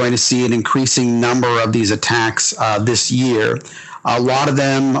that we're going to see an increasing number of these attacks this year. A lot of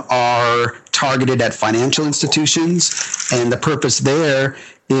them are targeted at financial institutions, and the purpose there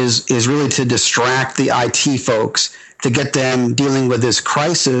is really to distract the IT folks, to get them dealing with this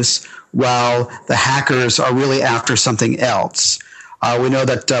crisis while the hackers are really after something else. We know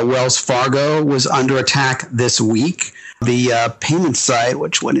that Wells Fargo was under attack this week. The payment site,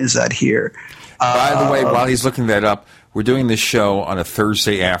 which one is that here? By the way, while he's looking that up, we're doing this show on a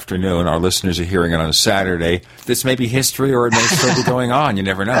Thursday afternoon. Our listeners are hearing it on a Saturday. This may be history, or it may still be going on. You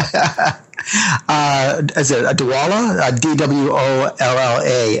never know. Is it Dwolla?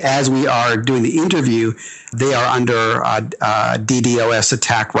 DWOLLA. As we are doing the interview, they are under DDoS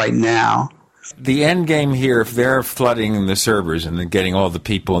attack right now. The end game here, if they're flooding the servers and then getting all the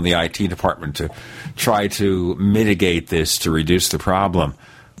people in the IT department to try to mitigate this to reduce the problem,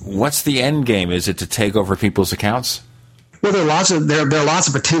 what's the end game? Is it to take over people's accounts? Well, there are lots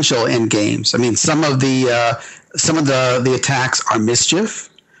of potential end games. I mean, some of the attacks are mischief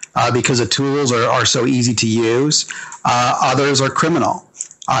because the tools are so easy to use. Others are criminal,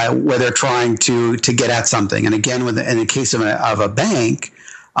 where they're trying to get at something. And again, in the case of a bank,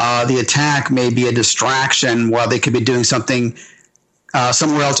 the attack may be a distraction while they could be doing something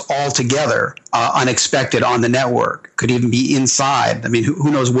somewhere else altogether, unexpected on the network. Could even be inside. I mean,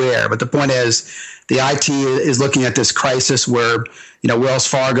 who knows where? But the point is, the IT is looking at this crisis where, Wells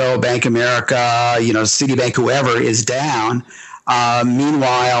Fargo, Bank of America, Citibank, whoever is down.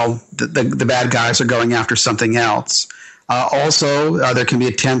 Meanwhile, the bad guys are going after something else. Also, there can be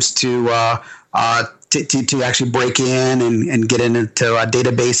attempts to actually break in and get into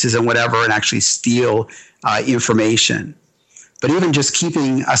databases and whatever and actually steal information. But even just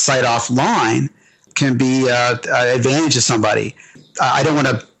keeping a site offline can be an advantage to somebody. I don't want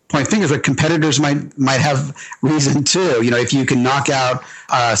to point fingers, but competitors might have reason too. If you can knock out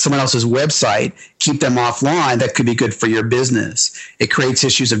someone else's website, keep them offline, that could be good for your business. It creates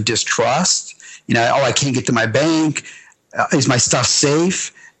issues of distrust. I can't get to my bank. Is my stuff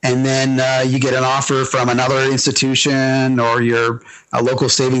safe? And then you get an offer from another institution or your local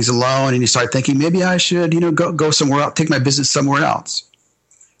savings and loan, and you start thinking, maybe I should, go somewhere else, take my business somewhere else.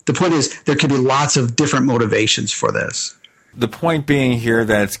 The point is, there could be lots of different motivations for this. The point being here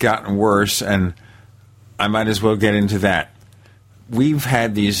that it's gotten worse, and I might as well get into that. We've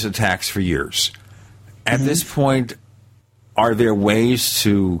had these attacks for years. At this point, are there ways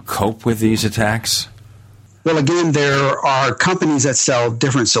to cope with these attacks? Well, again, there are companies that sell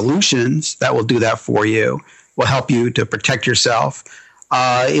different solutions that will do that for you, will help you to protect yourself.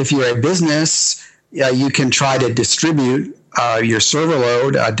 If you're a business, you can try to distribute your server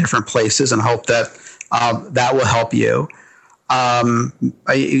load different places and hope that that will help you.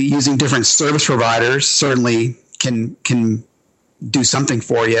 Using different service providers certainly can do something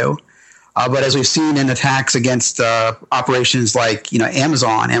for you. But as we've seen in attacks against operations like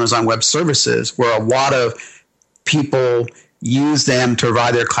Amazon Web Services, where a lot of people use them to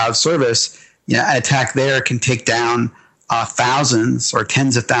provide their cloud service, an attack there can take down thousands or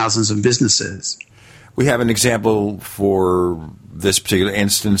tens of thousands of businesses. We have an example for this particular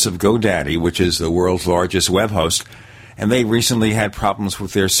instance of GoDaddy, which is the world's largest web host, and they recently had problems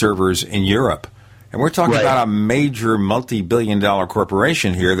with their servers in Europe. And we're talking about a major multi-billion-dollar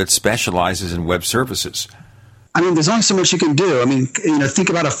corporation here that specializes in web services. There's only so much you can do. Think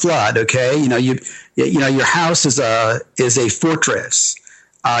about a flood. Okay, your house is a fortress.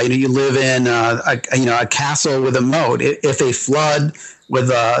 You live in a castle with a moat. If a flood with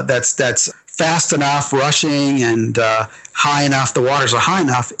that's fast enough, rushing, and high enough, the waters are high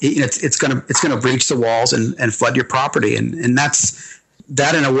enough, it's gonna breach the walls and flood your property, and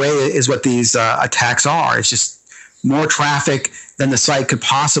that in a way is what these attacks are. It's just more traffic than the site could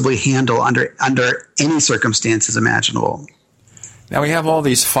possibly handle under any circumstances imaginable. Now we have all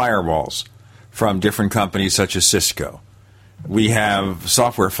these firewalls from different companies such as Cisco. We have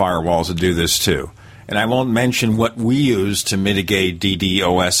software firewalls that do this too. And I won't mention what we use to mitigate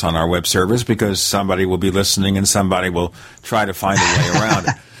DDoS on our web servers because somebody will be listening and somebody will try to find a way around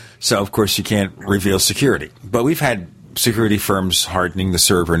it. So, of course, you can't reveal security. But we've had security firms hardening the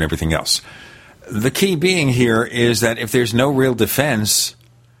server and everything else. The key being here is that if there's no real defense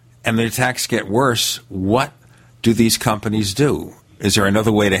and the attacks get worse, what do these companies do? Is there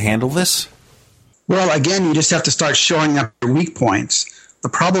another way to handle this? Well, again, you just have to start showing up your weak points. The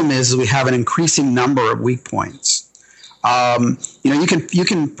problem is we have an increasing number of weak points. You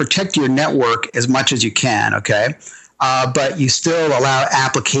can protect your network as much as you can, okay? But you still allow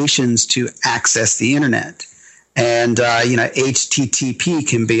applications to access the internet. And HTTP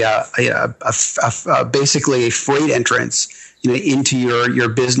can be basically a freight entrance, into your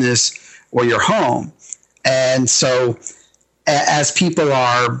business or your home. And so, as people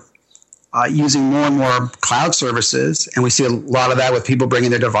are using more and more cloud services, and we see a lot of that with people bringing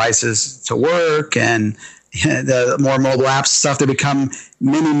their devices to work and the more mobile apps stuff, they become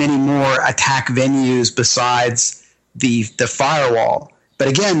many, many more attack venues besides the firewall. But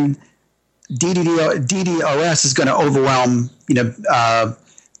again, DDoS is going to overwhelm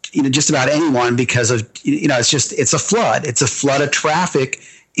just about anyone because of it's a flood. It's a flood of traffic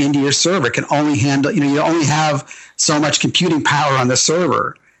into your server. It can only handle you only have so much computing power on the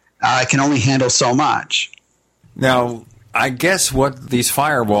server. It can only handle so much. Now, I guess what these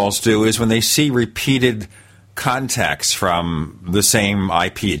firewalls do is when they see repeated contacts from the same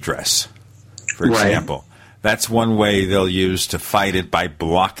IP address, for example, that's one way they'll use to fight it by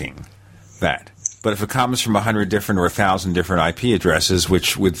blocking that. But if it comes from 100 different or 1,000 different IP addresses,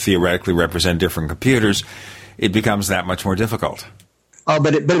 which would theoretically represent different computers, it becomes that much more difficult.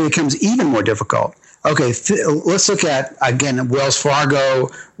 But it becomes even more difficult. Okay, let's look at, again, Wells Fargo.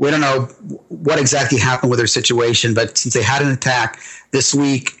 We don't know what exactly happened with their situation, but since they had an attack this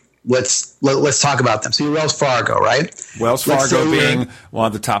week, let's talk about them. So Wells Fargo, right? Wells Fargo being one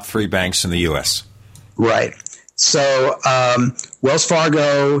of the top 3 banks in the U.S. Right. So Wells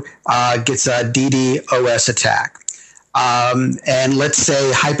Fargo gets a DDoS attack. And let's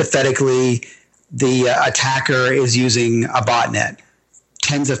say, hypothetically, the attacker is using a botnet.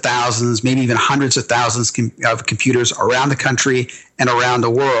 Tens of thousands, maybe even hundreds of thousands of computers around the country and around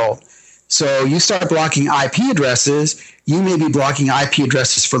the world. So you start blocking IP addresses, you may be blocking IP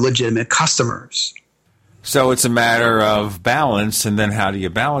addresses for legitimate customers. So it's a matter of balance, and then how do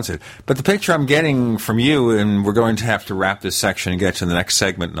you balance it? But the picture I'm getting from you, and we're going to have to wrap this section and get to the next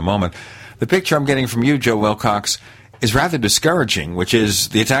segment in a moment, the picture I'm getting from you, Joe Wilcox, is rather discouraging, which is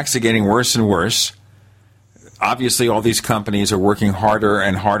the attacks are getting worse and worse. Obviously, all these companies are working harder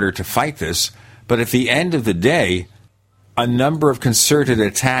and harder to fight this, but at the end of the day, a number of concerted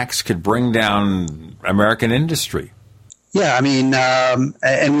attacks could bring down American industry. Yeah, I mean,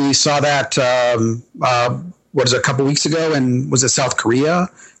 and we saw that, a couple weeks ago, and was it South Korea,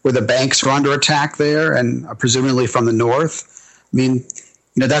 where the banks were under attack there, and presumably from the north. I mean,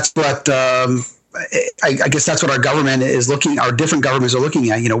 that's what I guess that's what our government is looking. Our different governments are looking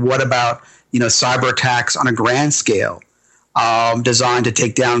at. What about cyber attacks on a grand scale, designed to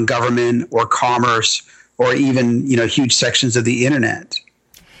take down government or commerce or even huge sections of the internet.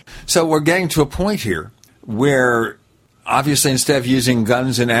 So we're getting to a point here where, obviously, instead of using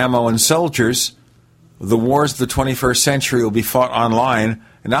guns and ammo and soldiers, the wars of the 21st century will be fought online,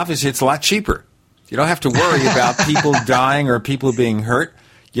 and obviously it's a lot cheaper. You don't have to worry about people dying or people being hurt.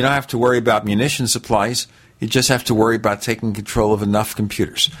 You don't have to worry about munition supplies. You just have to worry about taking control of enough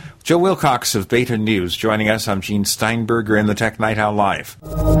computers. Joe Wilcox of Beta News joining us. I'm Gene Steinberger in the Tech Night Owl Live.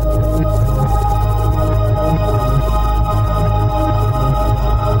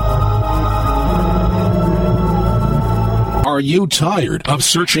 Are you tired of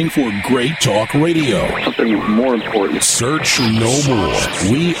searching for great talk radio? Something more important. Search no more.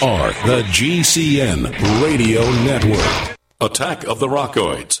 We are the GCN Radio Network. Attack of the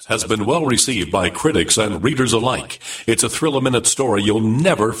Rockoids has been well received by critics and readers alike. It's a thrill-a-minute story you'll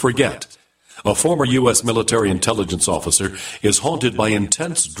never forget. A former U.S. military intelligence officer is haunted by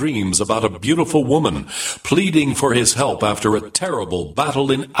intense dreams about a beautiful woman pleading for his help after a terrible battle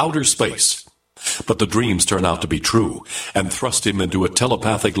in outer space. But the dreams turn out to be true and thrust him into a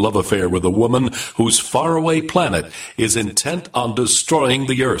telepathic love affair with a woman whose faraway planet is intent on destroying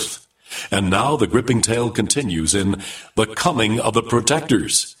the Earth. And now the gripping tale continues in The Coming of the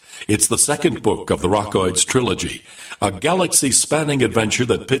Protectors. It's the second book of the Rockoids trilogy, a galaxy-spanning adventure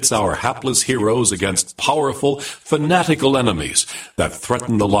that pits our hapless heroes against powerful, fanatical enemies that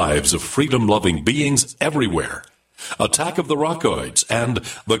threaten the lives of freedom-loving beings everywhere. Attack of the Rockoids and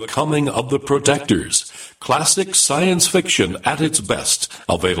The Coming of the Protectors. Classic science fiction at its best.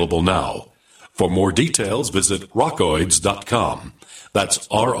 Available now. For more details, visit rockoids.com. That's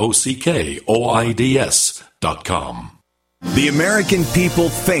ROCKOIDS.com. The American people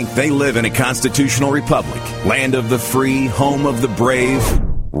think they live in a constitutional republic. Land of the free, home of the brave.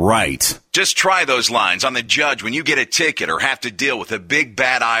 Right. Just try those lines on the judge when you get a ticket or have to deal with a big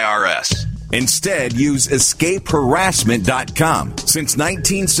bad IRS. Instead, use escapeharassment.com. Since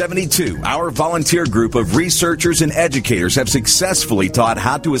 1972, our volunteer group of researchers and educators have successfully taught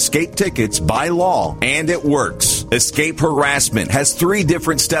how to escape tickets by law, and it works. Escape Harassment has 3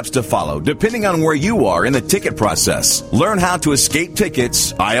 different steps to follow, depending on where you are in the ticket process. Learn how to escape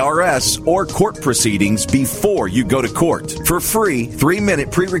tickets, IRS, or court proceedings before you go to court. For free,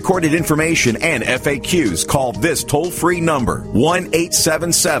 3-minute pre-recorded information and FAQs, call this toll-free number,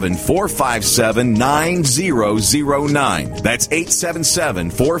 1-877-457-9009. That's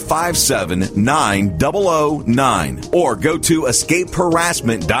 877-457-9009. Or go to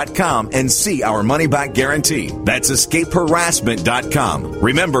escapeharassment.com and see our money-back guarantee. That's escapeharassment.com.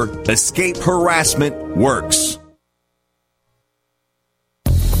 Remember, escape harassment works.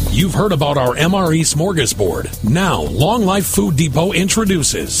 You've heard about our MRE smorgasbord. Now, Long Life Food Depot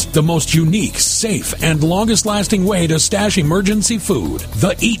introduces the most unique, safe, and longest-lasting way to stash emergency food,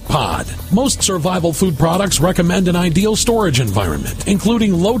 the Eat Pod. Most survival food products recommend an ideal storage environment,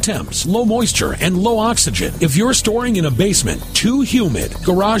 including low temps, low moisture, and low oxygen. If you're storing in a basement, too humid,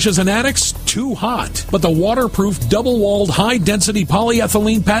 garages and attics, too hot. But the waterproof, double-walled, high-density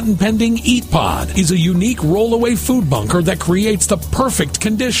polyethylene patent-pending Eat Pod is a unique rollaway food bunker that creates the perfect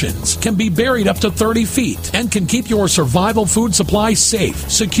conditions, can be buried up to 30 feet, and can keep your survival food supply safe,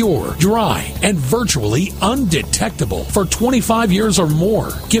 secure, dry, and virtually undetectable for 25 years or more.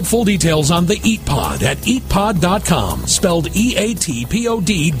 Get full details on the Eat Pod at eatpod.com, spelled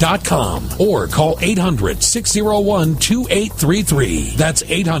EATPOD.com, or call 800-601-2833. That's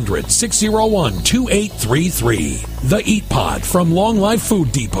 800-601-2833. The Eat Pod from Long Life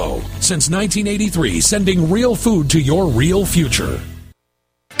Food Depot. Since 1983, sending real food to your real future.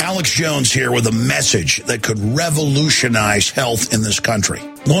 Alex Jones here with a message that could revolutionize health in this country.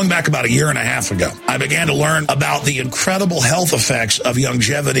 Going back about 1.5 years ago, I began to learn about the incredible health effects of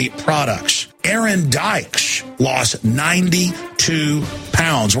longevity products. Aaron Dykes lost 92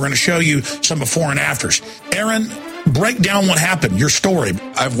 pounds. We're going to show you some before and afters. Aaron, break down what happened, your story.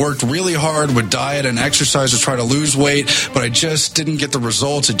 I've worked really hard with diet and exercise to try to lose weight, but I just didn't get the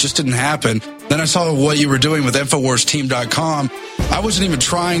results. It just didn't happen. Then I saw what you were doing with InfoWarsTeam.com. I wasn't even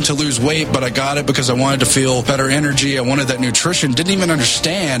trying to lose weight, but I got it because I wanted to feel better energy. I wanted that nutrition. Didn't even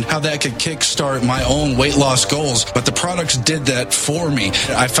understand how that could kickstart my own weight loss goals, but the products did that for me.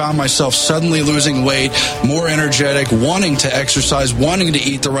 I found myself suddenly losing weight, more energetic, wanting to exercise, wanting to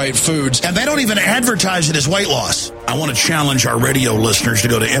eat the right foods. And they don't even advertise it as weight loss. I want to challenge our radio listeners to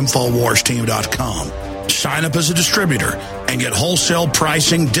go to InfoWarsTeam.com. Sign up as a distributor and get wholesale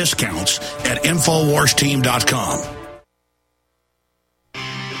pricing discounts at InfoWarsTeam.com.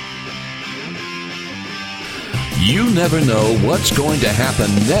 You never know what's going to happen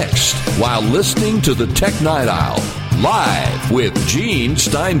next while listening to the Tech Night Owl, live with Gene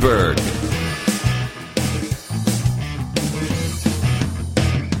Steinberg.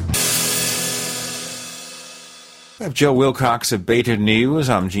 We have Joe Wilcox of Beta News.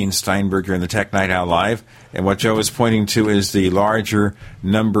 I'm Gene Steinberg here in the Tech Night Owl Live. And what Joe is pointing to is the larger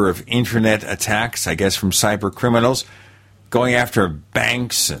number of internet attacks, I guess, from cyber criminals going after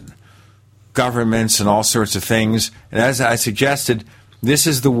banks and governments and all sorts of things. And as I suggested, this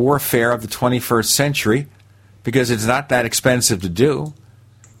is the warfare of the 21st century because it's not that expensive to do.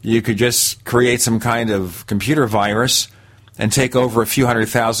 You could just create some kind of computer virus and take over a few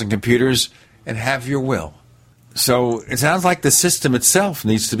 100,000 computers and have your will. So it sounds like the system itself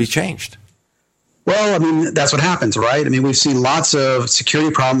needs to be changed. Well, I mean, that's what happens, right? I mean, we've seen lots of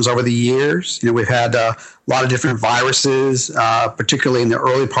security problems over the years. You know, we've had a lot of different viruses, particularly in the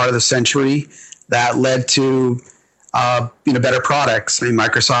early part of the century, that led to, better products. I mean,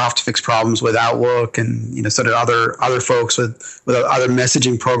 Microsoft fixed problems with Outlook, and so did other folks with other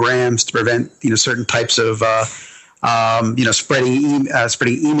messaging programs to prevent certain types of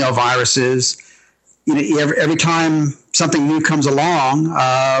spreading email viruses. Every time something new comes along,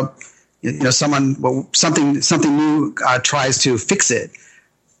 something new tries to fix it.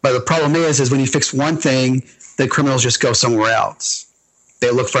 But the problem is when you fix one thing, the criminals just go somewhere else.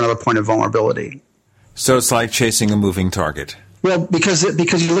 They look for another point of vulnerability. So it's like chasing a moving target. Well, because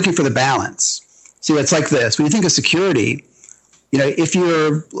you're looking for the balance. See, it's like this. When you think of security, if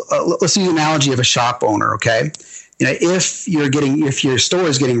you're let's use the analogy of a shop owner. Okay, if your store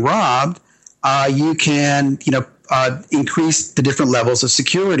is getting robbed, you can increase the different levels of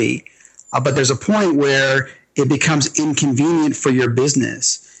security. But there's a point where it becomes inconvenient for your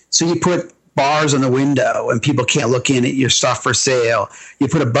business. So you put bars on the window and people can't look in at your stuff for sale. You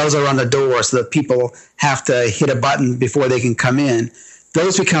put a buzzer on the door so that people have to hit a button before they can come in.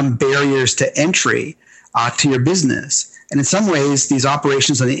 Those become barriers to entry to your business. And in some ways, these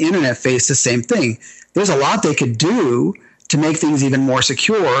operations on the internet face the same thing. There's a lot they could do to make things even more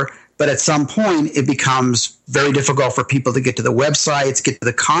secure, but at some point, it becomes very difficult for people to get to the websites, get to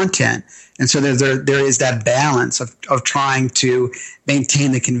the content. And so there is that balance of trying to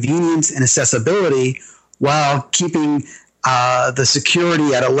maintain the convenience and accessibility while keeping the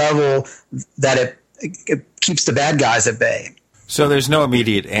security at a level that it keeps the bad guys at bay. So there's no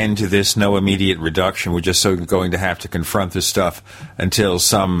immediate end to this, no immediate reduction. We're just going to have to confront this stuff until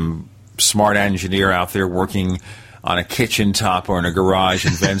some smart engineer out there working on a kitchen top or in a garage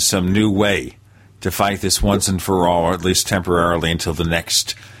invents some new way to fight this once and for all, or at least temporarily until the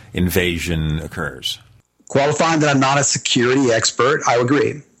next invasion occurs. Qualifying that I'm not a security expert, I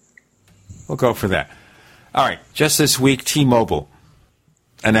agree. We'll go for that. All right, just this week, T-Mobile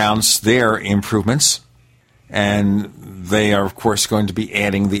announced their improvements, and they are, of course, going to be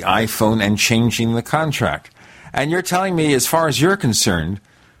adding the iPhone and changing the contract. And you're telling me, as far as you're concerned,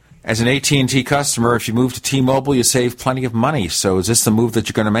 as an AT&T customer, if you move to T-Mobile, you save plenty of money. So is this the move that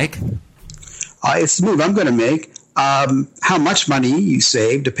you're going to make? It's the move I'm going to make. How much money you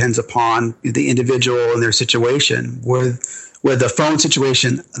save depends upon the individual and their situation. With the phone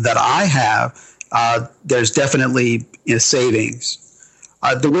situation that I have, there's definitely savings.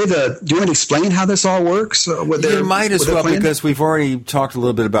 Do you want to explain how this all works? You might as well, because we've already talked a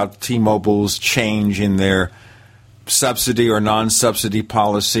little bit about T-Mobile's change in their subsidy or non-subsidy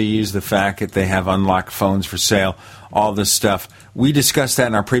policies, the fact that they have unlocked phones for sale, all this stuff. We discussed that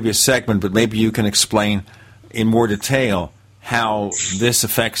in our previous segment, but maybe you can explain in more detail how this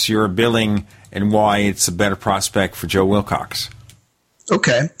affects your billing and why it's a better prospect for Joe Wilcox.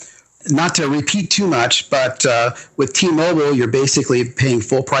 Okay. Not to repeat too much, but with T-Mobile, you're basically paying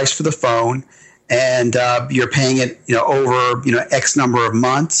full price for the phone, and you're paying it over X number of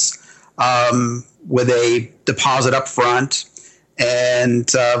months. With a deposit up front and,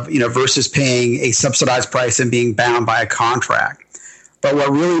 versus paying a subsidized price and being bound by a contract. But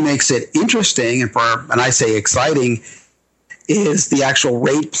what really makes it interesting, and I say exciting, is the actual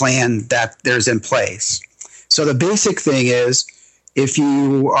rate plan that there's in place. So the basic thing is if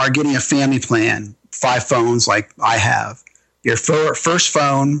you are getting a family plan, 5 phones like I have, Your first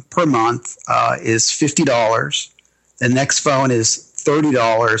phone per month is $50. The next phone is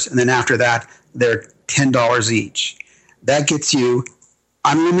 $30, and then after that, they're $10 each. That gets you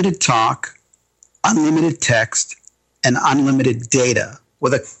unlimited talk, unlimited text, and unlimited data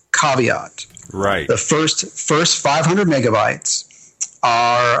with a caveat. Right. The first 500 megabytes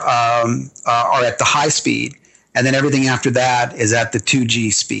are at the high speed, and then everything after that is at the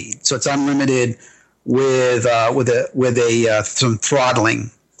 2G speed. So it's unlimited with some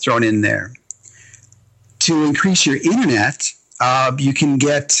throttling thrown in there. To increase your internet, you can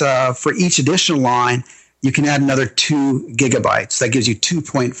get for each additional line, you can add another 2 gigabytes. That gives you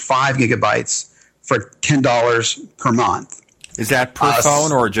 2.5 gigabytes for $10 per month. Is that per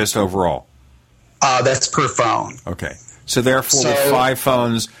phone or just overall? That's per phone. Okay. So therefore, with 5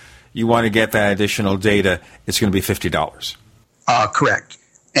 phones, you want to get that additional data, it's going to be $50. Correct.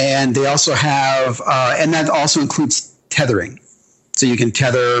 And they also have, and that also includes tethering. So you can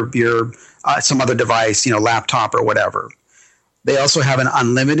tether your some other device, laptop or whatever. They also have an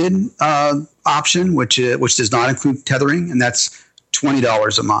unlimited option, which does not include tethering, and that's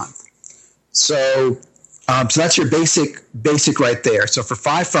 $20 a month. So that's your basic right there. So for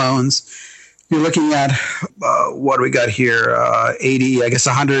 5 phones, you're looking at what do we got here?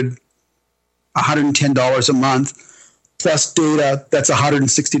 $110 a month plus data. That's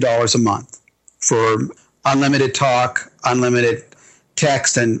 $160 a month for unlimited talk, unlimited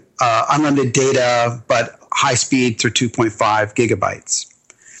text, and unlimited data, but high speed through 2.5 gigabytes.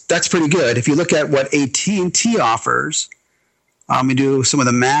 That's pretty good. If you look at what AT&T offers, let me do some of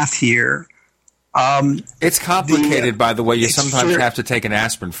the math here. It's complicated, by the way. You sometimes have to take an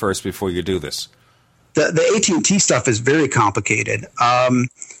aspirin first before you do this. The AT&T stuff is very complicated.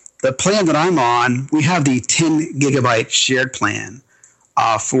 The plan that I'm on, we have the 10 gigabyte shared plan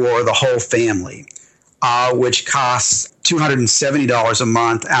for the whole family, which costs $270 a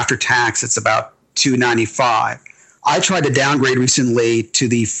month. After tax, it's about $295. I tried to downgrade recently to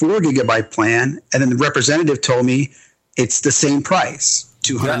the 4 gigabyte plan, and then the representative told me it's the same price.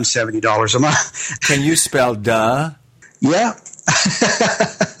 $270 a month. Can you spell duh? Yeah.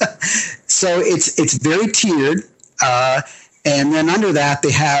 So it's very tiered. And then under that,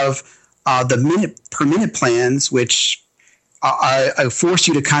 they have the minute per minute plans, which I force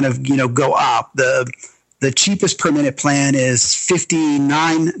you to kind of, go up. The cheapest per minute plan is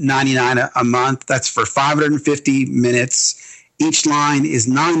 $59.99 a month. That's for 550 minutes. Each line is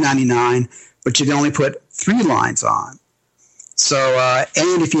 $9.99, but you can only put 3 lines on. So,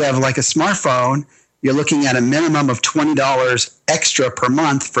 and if you have like a smartphone, you're looking at a minimum of $20 extra per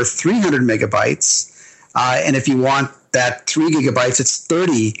month for 300 megabytes. And if you want that 3 gigabytes, it's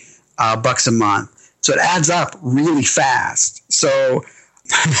 $30 bucks a month. So it adds up really fast. So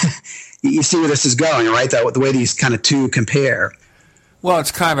you see where this is going, right? The way these kind of two compare. Well,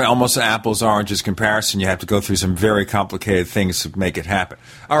 it's kind of almost an apples-oranges comparison. You have to go through some very complicated things to make it happen.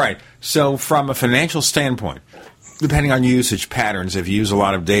 All right, so from a financial standpoint, depending on usage patterns, if you use a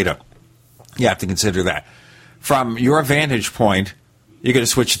lot of data, you have to consider that. From your vantage point, you're going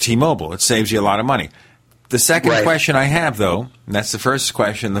to switch to T-Mobile. It saves you a lot of money. The second question I have, though, and that's the first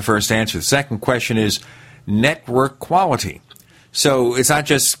question, the first answer. The second question is network quality. So it's not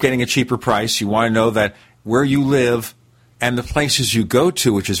just getting a cheaper price. You want to know that where you live and the places you go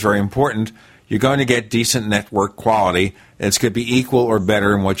to, which is very important, you're going to get decent network quality. It's going to be equal or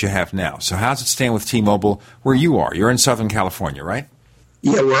better than what you have now. So how does it stand with T-Mobile where you are? You're in Southern California, right?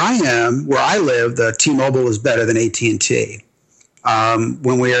 Yeah, where I live, the T-Mobile is better than AT&T.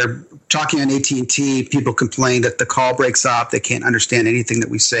 When we're talking on AT&T, people complain that the call breaks up. They can't understand anything that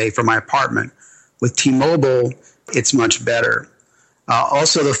we say from my apartment. With T-Mobile, it's much better.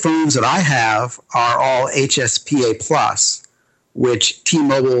 Also, the phones that I have are all HSPA Plus, which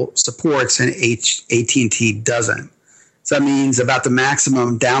T-Mobile supports and AT&T doesn't. So that means about the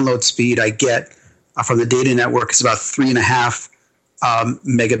maximum download speed I get from the data network is about 3.5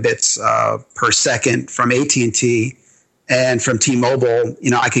 megabits per second from AT&T. And from T-Mobile,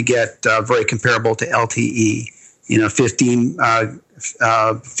 I could get very comparable to LTE, 15,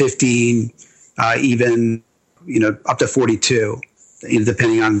 even, up to 42,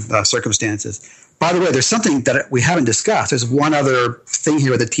 depending on circumstances. By the way, there's something that we haven't discussed. There's one other thing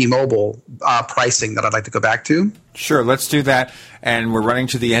here with the T-Mobile pricing that I'd like to go back to. Sure, let's do that. And we're running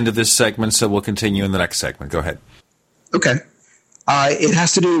to the end of this segment, so we'll continue in the next segment. Go ahead. Okay. It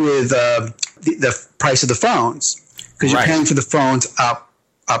has to do with the price of the phones. Because you're paying for the phones up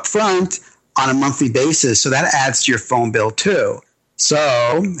front on a monthly basis, so that adds to your phone bill too.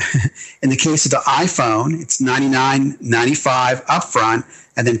 So, in the case of the iPhone, it's $99.95 up front,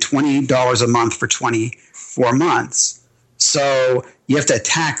 and then $20 a month for 24 months. So you have to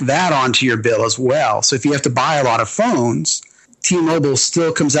attack that onto your bill as well. So if you have to buy a lot of phones, T-Mobile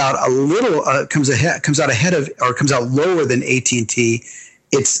still comes out a little comes out ahead of, or comes out lower than AT&T.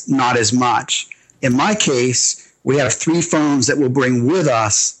 It's not as much. In my case, we have 3 phones that we'll bring with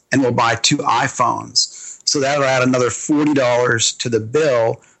us, and we'll buy 2 iPhones. So that'll add another $40 to the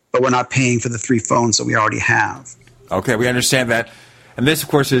bill, but we're not paying for the 3 phones that we already have. Okay, we understand that. And this, of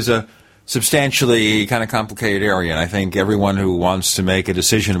course, is a substantially kind of complicated area, and I think everyone who wants to make a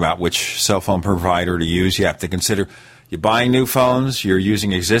decision about which cell phone provider to use, you have to consider you're buying new phones, you're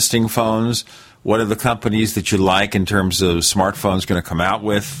using existing phones, what are the companies that you like in terms of smartphones going to come out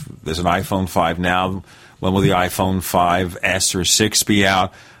with? There's an iPhone 5 now. When will the iPhone 5S or 6 be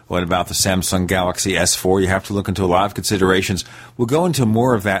out? What about the Samsung Galaxy S4? You have to look into a lot of considerations. We'll go into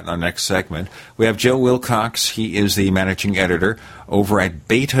more of that in our next segment. We have Joe Wilcox. He is the managing editor over at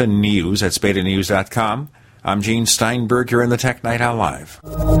Beta News. That's betanews.com. I'm Gene Steinberg. You're in the Tech Night Owl Live.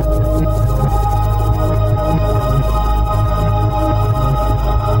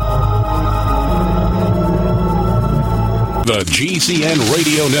 The GCN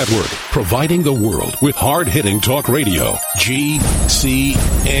Radio Network, providing the world with hard-hitting talk radio.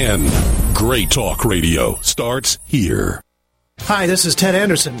 GCN. Great talk radio starts here. Hi, this is Ted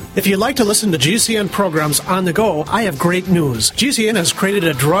Anderson. If you'd like to listen to GCN programs on the go, I have great news. GCN has created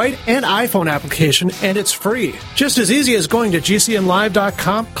a Droid and iPhone application, and it's free. Just as easy as going to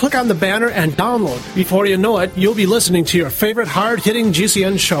GCNlive.com, click on the banner, and download. Before you know it, you'll be listening to your favorite hard-hitting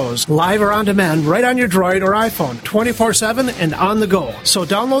GCN shows, live or on demand, right on your Droid or iPhone, 24/7 and on the go. So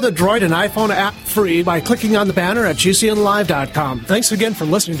download the Droid and iPhone app free by clicking on the banner at GCNlive.com. Thanks again for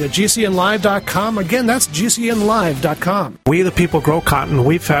listening to GCNlive.com. Again, that's GCNlive.com. We the people grow cotton,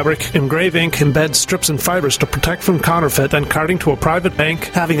 weave fabric, engrave ink, embed strips and fibers to protect from counterfeit, then carting to a private bank,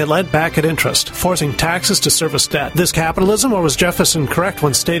 having it lent back at interest, forcing taxes to service debt. This capitalism, or was Jefferson correct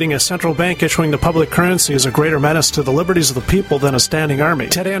when stating a central bank issuing the public currency is a greater menace to the liberties of the people than a standing army?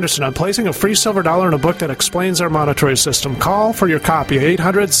 Ted Anderson, I'm placing a free silver dollar in a book that explains our monetary system. Call for your copy,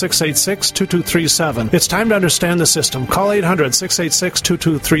 800-686-2237. It's time to understand the system. Call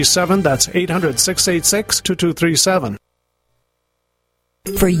 800-686-2237. That's 800-686-2237.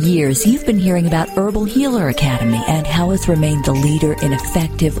 For years, you've been hearing about Herbal Healer Academy and how it's remained the leader in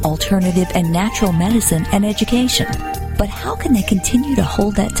effective, alternative, and natural medicine and education. But how can they continue to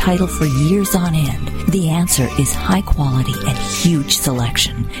hold that title for years on end? The answer is high quality and huge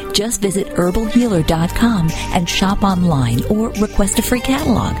selection. Just visit herbalhealer.com and shop online or request a free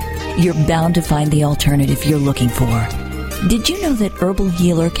catalog. You're bound to find the alternative you're looking for. Did you know that Herbal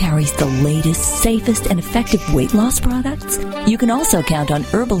Healer carries the latest, safest, and effective weight loss products? You can also count on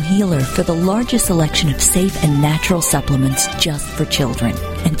Herbal Healer for the largest selection of safe and natural supplements just for children.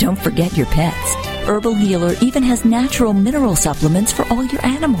 And don't forget your pets. Herbal Healer even has natural mineral supplements for all your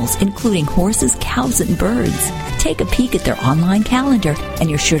animals, including horses, cows, and birds. Take a peek at their online calendar, and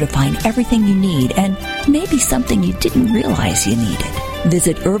you're sure to find everything you need and maybe something you didn't realize you needed.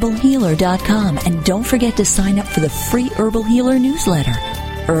 Visit herbalhealer.com and don't forget to sign up for the free Herbal Healer newsletter.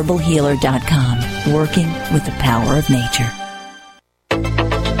 herbalhealer.com, working with the power of nature.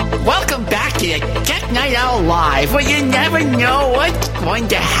 Welcome back to the Tech Night Owl Live, where you never know what's going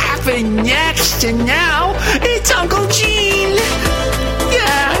to happen next. And now, it's Uncle Gene.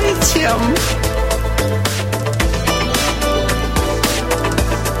 Yeah, it's him.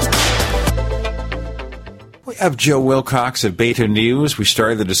 We have Joe Wilcox of Beta News. We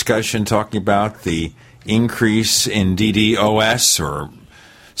started the discussion talking about the increase in DDoS, or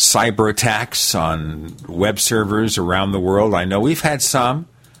cyber attacks on web servers around the world. I know we've had some,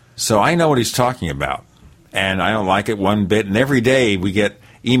 so I know what he's talking about, and I don't like it one bit. And every day we get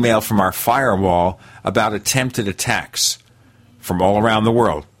email from our firewall about attempted attacks from all around the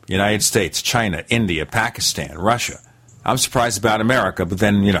world: United States, China, India, Pakistan, Russia. I'm surprised about America, but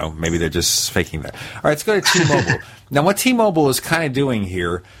then, maybe they're just faking that. All right, let's go to T-Mobile. Now, what T-Mobile is kind of doing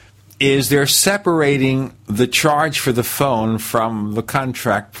here is they're separating the charge for the phone from the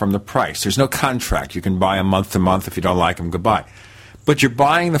contract, from the price. There's no contract. You can buy them month to month. If you don't like them, goodbye. But you're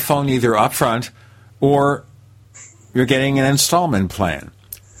buying the phone either up front or you're getting an installment plan.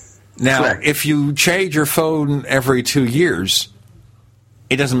 Now, correct. If you change your phone every 2 years,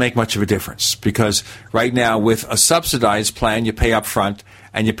 it doesn't make much of a difference, because right now with a subsidized plan, you pay up front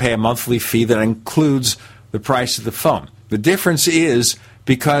and you pay a monthly fee that includes the price of the phone. The difference is,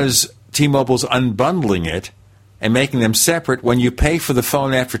 because T-Mobile's unbundling it and making them separate, when you pay for the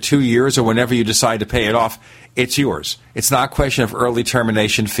phone after 2 years or whenever you decide to pay it off, it's yours. It's not a question of early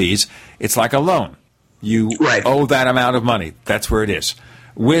termination fees. It's like a loan. You owe that amount of money. That's where it is.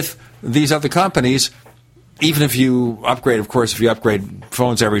 With these other companies, Even if you upgrade, of course, if you upgrade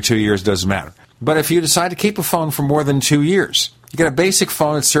phones every 2 years, it doesn't matter. But if you decide to keep a phone for more than 2 years, you get a basic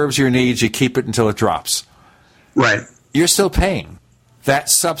phone that serves your needs, you keep it until it drops. Right. You're still paying that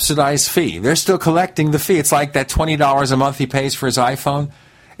subsidized fee. They're still collecting the fee. It's like that $20 a month he pays for his iPhone.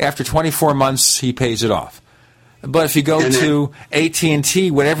 After 24 months, he pays it off. But if you go to AT&T,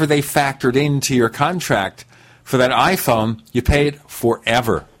 whatever they factored into your contract for that iPhone, you pay it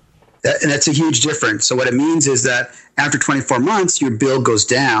forever. And that's a huge difference. So what it means is that after 24 months, your bill goes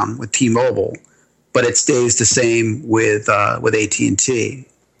down with T-Mobile, but it stays the same with AT&T.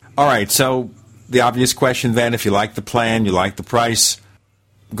 All right. So the obvious question then, if you like the plan, you like the price,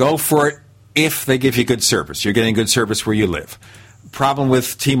 go for it if they give you good service. You're getting good service where you live. Problem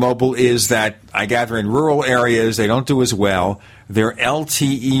with T-Mobile is that I gather in rural areas they don't do as well. Their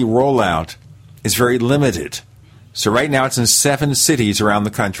LTE rollout is very limited. So right now it's in 7 cities around the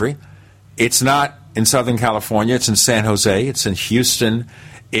country. It's not in Southern California. It's in San Jose. It's in Houston.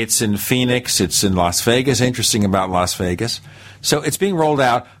 It's in Phoenix. It's in Las Vegas. Interesting about Las Vegas. So it's being rolled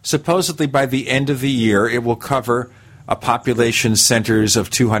out. Supposedly by the end of the year, it will cover a population centers of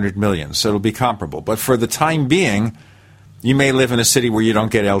 200 million. So it'll be comparable. But for the time being, you may live in a city where you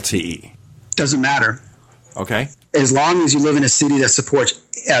don't get LTE. Doesn't matter. Okay. As long as you live in a city that supports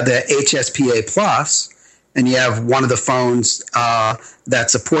the HSPA Plus, and you have one of the phones that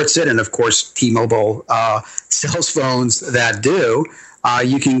supports it, and of course T-Mobile sells phones that do,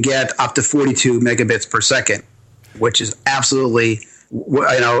 you can get up to 42 megabits per second, which is absolutely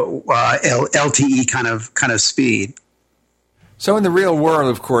LTE kind of speed. So in the real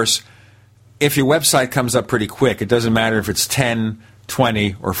world, of course, if your website comes up pretty quick, it doesn't matter if it's 10,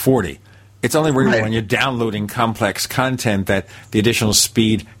 20, or 40. It's only real when you're downloading complex content that the additional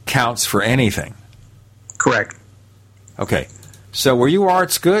speed counts for anything. Correct. Okay. So where you are,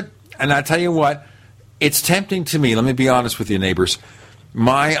 it's good. And I tell you what, it's tempting to me. Let me be honest with you, neighbors.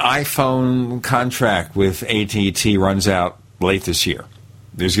 My iPhone contract with AT&T runs out late this year.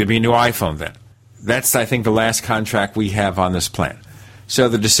 There's going to be a new iPhone then. That's, I think, the last contract we have on this plan. So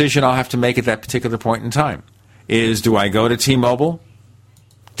the decision I'll have to make at that particular point in time is, do I go to T-Mobile,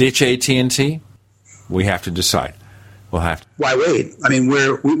 ditch AT&T? We have to decide. We'll have to. Why wait? I mean,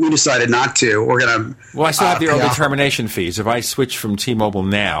 we decided not to. We're going to. Well, I still have the early termination fees. If I switch from T-Mobile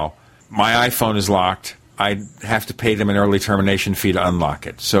now, my iPhone is locked. I'd have to pay them an early termination fee to unlock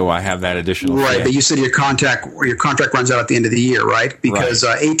it. So I have that additional fee. Right, but you said your contract runs out at the end of the year, right? Because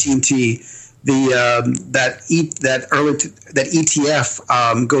AT&T, that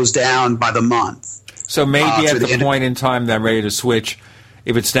ETF goes down by the month. So maybe at the point in time that I'm ready to switch,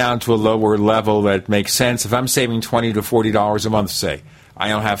 if it's down to a lower level that makes sense, if I'm saving $20 to $40 a month, say, I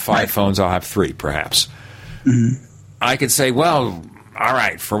don't have 5 phones, I'll have 3 perhaps. Mm-hmm. I could say, well, all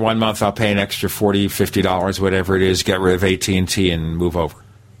right, for 1 month I'll pay an extra $40, $50, whatever it is, get rid of AT&T and move over.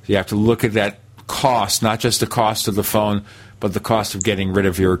 So you have to look at that cost, not just the cost of the phone, but the cost of getting rid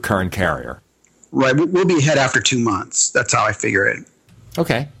of your current carrier. Right, we'll be ahead after 2 months. That's how I figure it.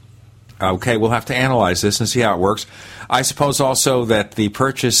 Okay, we'll have to analyze this and see how it works. I suppose also that the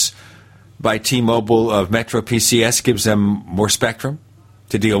purchase by T-Mobile of Metro PCS gives them more spectrum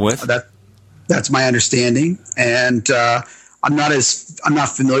to deal with. That's my understanding, and I'm not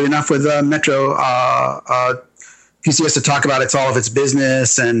familiar enough with Metro PCS to talk about all of its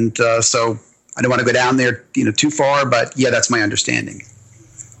business, and so I don't want to go down there too far. But yeah, that's my understanding.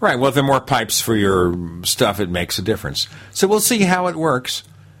 Right. Well, if there are more pipes for your stuff, it makes a difference. So we'll see how it works,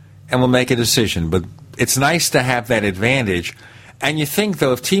 and we'll make a decision. But it's nice to have that advantage. And you think,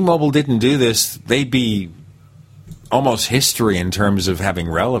 though, if T-Mobile didn't do this, they'd be almost history in terms of having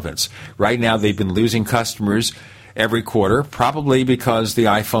relevance. Right now, they've been losing customers every quarter, probably because the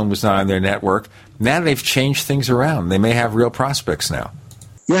iPhone was not on their network. Now they've changed things around. They may have real prospects now.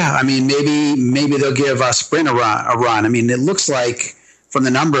 Yeah, I mean, maybe they'll give Sprint a run. I mean, it looks like from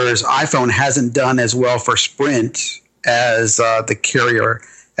the numbers, iPhone hasn't done as well for Sprint as the carrier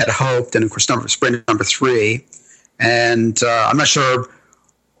had hoped, and of course, Sprint number 3. And I'm not sure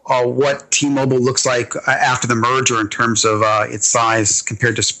what T-Mobile looks like after the merger in terms of its size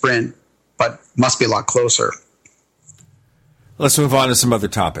compared to Sprint, but must be a lot closer. Let's move on to some other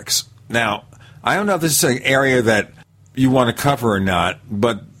topics. Now, I don't know if this is an area that you want to cover or not,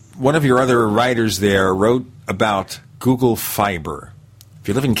 but one of your other writers there wrote about Google Fiber. If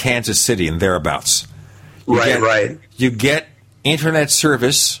you live in Kansas City and thereabouts, you get internet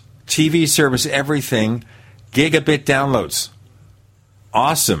service, TV service, everything, gigabit downloads.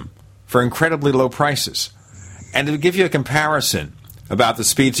 Awesome. For incredibly low prices. And to give you a comparison about the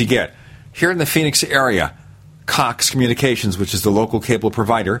speeds you get, here in the Phoenix area, Cox Communications, which is the local cable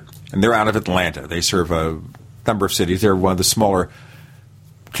provider, and they're out of Atlanta. They serve a number of cities. They're one of the smaller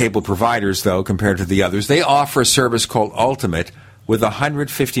cable providers, though, compared to the others. They offer a service called Ultimate with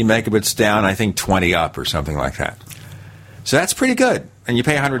 150 megabits down, I think 20 up or something like that. So that's pretty good, and you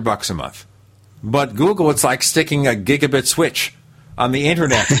pay $100 a month. But Google, it's like sticking a gigabit switch on the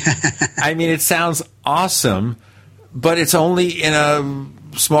internet. I mean, it sounds awesome, but it's only in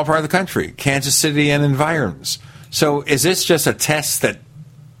a small part of the country, Kansas City and environs. So is this just a test that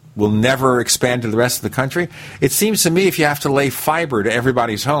will never expand to the rest of the country? It seems to me if you have to lay fiber to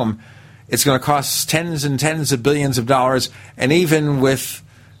everybody's home, it's going to cost tens and tens of billions of dollars, and even with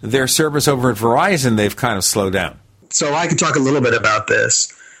their service over at Verizon, they've kind of slowed down. So I can talk a little bit about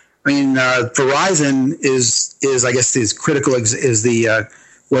this. I mean, Verizon is I guess his critical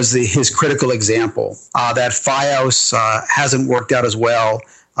his critical example. That FiOS hasn't worked out as well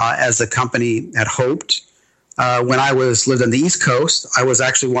as the company had hoped. When I lived on the East Coast, I was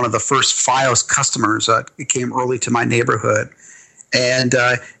actually one of the first FiOS customers. It came early to my neighborhood, and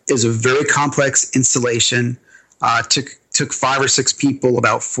it was a very complex installation. Took 5 or 6 people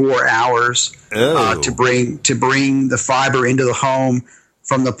about 4 hours to bring the fiber into the home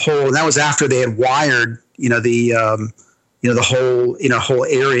from the pole. And that was after they had wired, the whole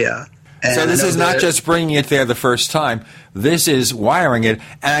area. And so this is not just bringing it there the first time. This is wiring it.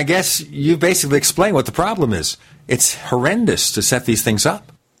 And I guess you basically explained what the problem is. It's horrendous to set these things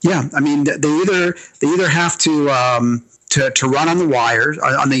up. Yeah, I mean, they either have to run on the wires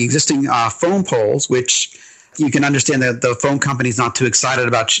on the existing phone poles, which you can understand that the phone company's not too excited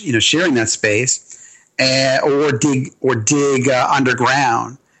about sharing that space, or dig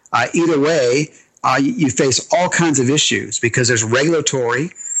underground. Either way, you face all kinds of issues because there's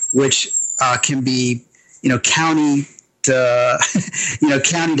regulatory, which can be county to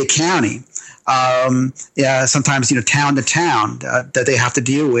county to county. Sometimes town to town that they have to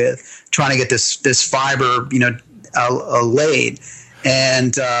deal with trying to get this fiber laid,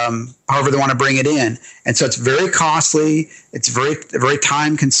 and however they want to bring it in. And so it's very costly. It's very, very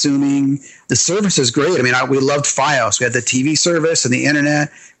time consuming. The service is great. I mean, we loved FiOS. We had the TV service, and the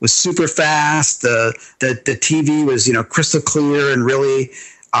internet was super fast. The TV was crystal clear and really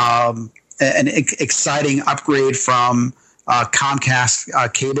an exciting upgrade from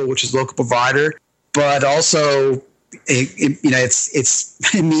Comcast cable, which is a local provider. But also, it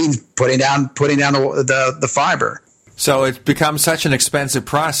means putting down the fiber. So it becomes such an expensive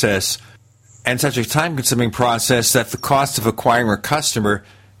process and such a time-consuming process that the cost of acquiring a customer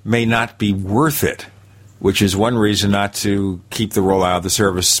may not be worth it, which is one reason not to keep the rollout of the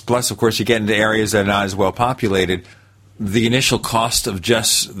service. Plus, of course, you get into areas that are not as well populated. The initial cost of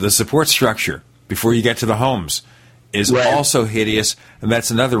just the support structure before you get to the homes is also hideous, and that's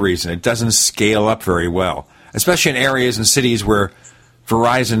another reason. It doesn't scale up very well, especially in areas and cities where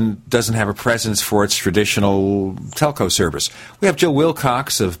Verizon doesn't have a presence for its traditional telco service. We have Joe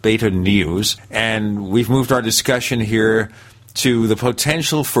Wilcox of Beta News, and we've moved our discussion here to the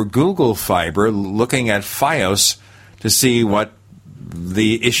potential for Google Fiber, looking at FiOS to see what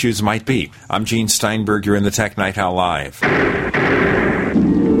the issues might be. I'm Gene Steinberg. You're in the Tech Night Owl Live.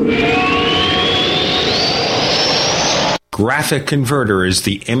 Graphic Converter is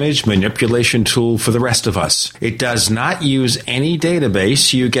the image manipulation tool for the rest of us. It does not use any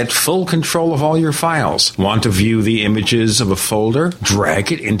database. You get full control of all your files. Want to view the images of a folder?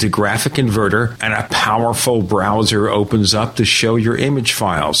 Drag it into Graphic Converter, and a powerful browser opens up to show your image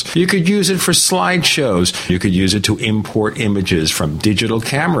files. You could use it for slideshows. You could use it to import images from digital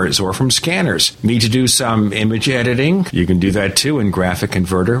cameras or from scanners. Need to do some image editing? You can do that too in Graphic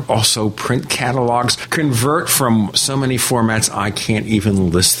Converter. Also print catalogs. Convert from so many formats I can't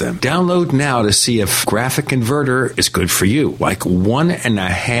even list them. Download now to see if Graphic Converter is good for you, like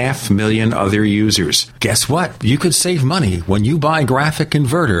 1.5 million other users. Guess what? You could save money when you buy Graphic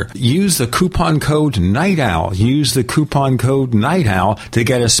Converter. Use the coupon code Night Owl. Use the coupon code Night Owl to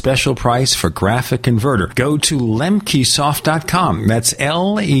get a special price for Graphic Converter. Go to lemkesoft.com. That's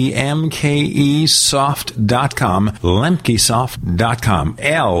LEMKE soft.com. lemkesoft.com.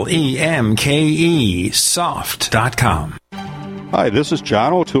 LEMKE soft.com. Hi, this is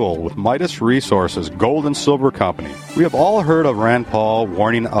John O'Toole with Midas Resources Gold and Silver Company. We have all heard of Rand Paul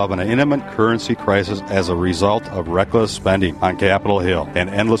warning of an imminent currency crisis as a result of reckless spending on Capitol Hill and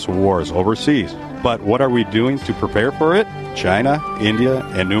endless wars overseas. But what are we doing to prepare for it? China, India,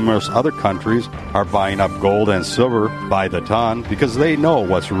 and numerous other countries are buying up gold and silver by the ton because they know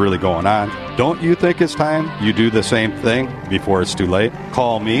what's really going on. Don't you think it's time you do the same thing before it's too late?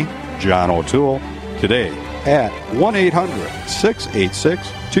 Call me, John O'Toole, today at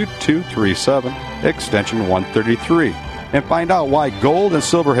 1-800-686-2237, extension 133. and find out why gold and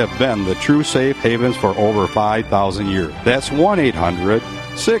silver have been the true safe havens for over 5,000 years. That's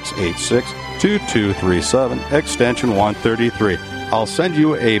 1-800-686-2237, extension 133. I'll send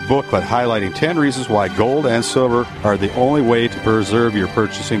you a booklet highlighting 10 reasons why gold and silver are the only way to preserve your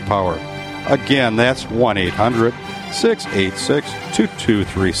purchasing power. Again, that's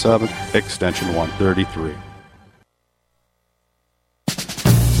 1-800-686-2237, extension 133.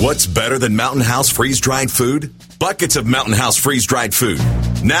 What's better than Mountain House freeze-dried food? Buckets of Mountain House freeze-dried food.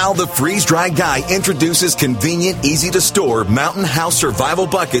 Now the freeze-dried guy introduces convenient, easy-to-store Mountain House survival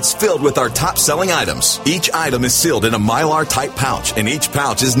buckets filled with our top-selling items. Each item is sealed in a Mylar-type pouch, and each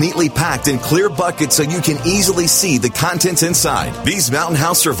pouch is neatly packed in clear buckets so you can easily see the contents inside. These Mountain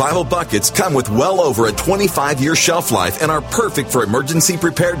House survival buckets come with well over a 25-year shelf life and are perfect for emergency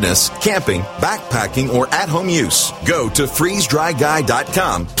preparedness, camping, backpacking, or at-home use. Go to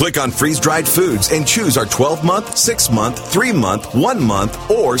freezedryguy.com, click on freeze-dried foods, and choose our 12-month, 6-month, 3-month,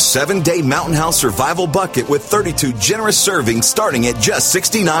 1-month, or 7-day Mountain House survival bucket with 32 generous servings starting at just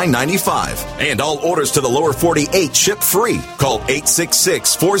 $69.95. And all orders to the lower 48 ship free. Call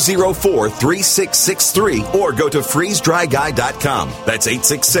 866-404-3663 or go to freezedryguy.com. That's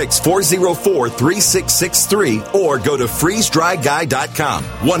 866-404-3663 or go to freezedryguy.com.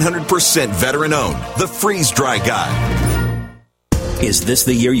 100% veteran owned. The Freeze Dry Guy. Is this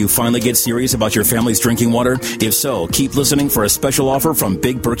the year you finally get serious about your family's drinking water? If so, keep listening for a special offer from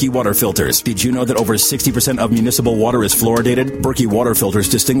Big Berkey Water Filters. Did you know that over 60% of municipal water is fluoridated? Berkey Water Filters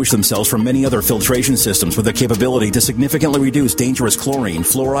distinguish themselves from many other filtration systems with the capability to significantly reduce dangerous chlorine,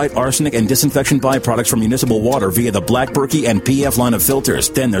 fluoride, arsenic, and disinfection byproducts from municipal water via the Black Berkey and PF line of filters.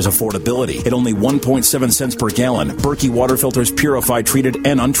 Then there's affordability. At only 1.7 cents per gallon, Berkey Water Filters purify treated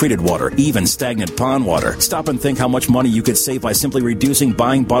and untreated water, even stagnant pond water. Stop and think how much money you could save by simply reducing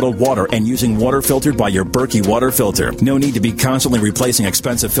buying bottled water and using water filtered by your Berkey water filter. No need to be constantly replacing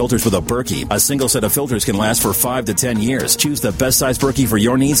expensive filters with a Berkey. A single set of filters can last for 5 to 10 years. Choose the best size Berkey for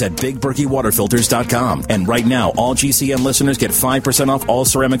your needs at BigBerkeyWaterFilters.com. And right now, all GCN listeners get 5% off all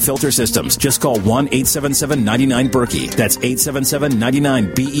ceramic filter systems. Just call 1-877-99-BERKEY. That's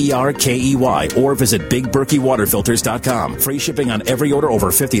 877-99-BERKEY or visit BigBerkeyWaterFilters.com. Free shipping on every order over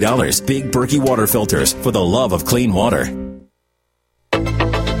 $50. Big Berkey Water Filters, for the love of clean water.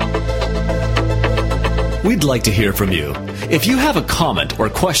 We'd like to hear from you. If you have a comment or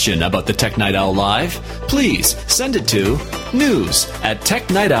question about the Tech Night Owl Live, please send it to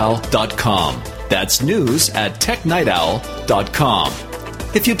news@technightowl.com. That's news@technightowl.com.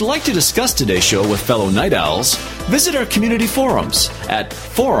 If you'd like to discuss today's show with fellow night owls, visit our community forums at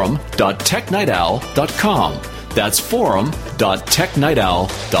forum.technightowl.com. That's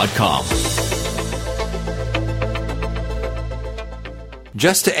forum.technightowl.com.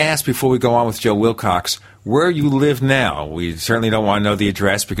 Just to ask before we go on with Joe Wilcox, where you live now. We certainly don't want to know the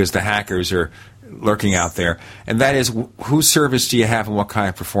address because the hackers are lurking out there. And that is, whose service do you have and what kind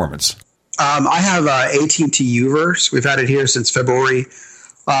of performance? I have AT&T U-verse. We've had it here since February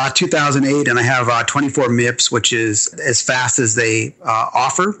 2008, and I have 24 MIPS, which is as fast as they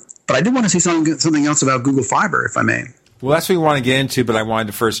offer. But I did want to say something else about Google Fiber, if I may. Well, that's what we want to get into, but I wanted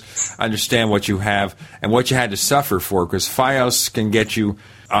to first understand what you have and what you had to suffer for, because Fios can get you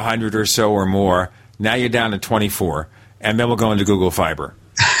 100 or so or more. Now you're down to 24, and then we'll go into Google Fiber.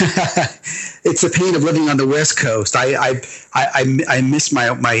 It's a pain of living on the West Coast. I miss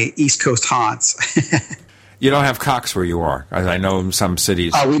my East Coast haunts. You don't have Cox where you are. I know in some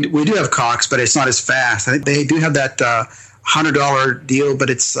cities. We do have Cox, but it's not as fast. I think they do have that $100 deal, but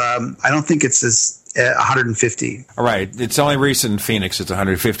it's I don't think it's as $150. All right. It's only recent in Phoenix. It's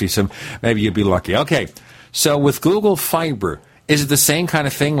 $150, so maybe you'd be lucky. Okay. So with Google Fiber, is it the same kind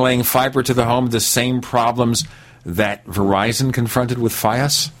of thing, laying fiber to the home, the same problems that Verizon confronted with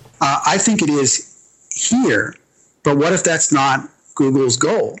Fios? I think it is here, but what if that's not Google's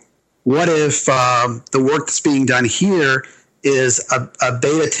goal? What if the work that's being done here is a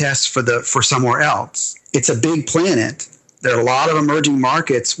beta test for somewhere else? It's a big planet. There are a lot of emerging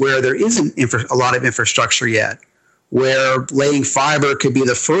markets where there isn't a lot of infrastructure yet, where laying fiber could be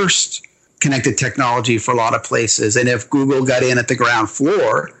the first connected technology for a lot of places. And if Google got in at the ground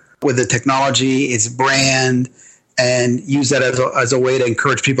floor with the technology, its brand, and use that as a way to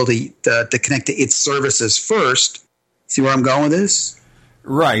encourage people to connect to its services first. See where I'm going with this?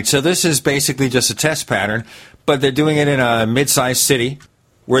 Right. So this is basically just a test pattern, but they're doing it in a mid-sized city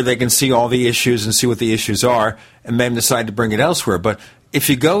where they can see all the issues and see what the issues are and then decide to bring it elsewhere. But if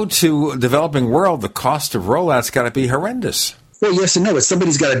you go to a developing world, the cost of rollout's got to be horrendous. Well, yes and no, but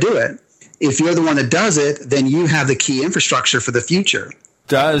somebody's got to do it. If you're the one that does it, then you have the key infrastructure for the future.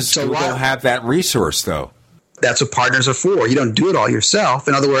 Does Google have that resource, though? That's what partners are for. You don't do it all yourself.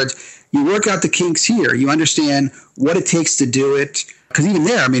 In other words, you work out the kinks here. You understand what it takes to do it. Because even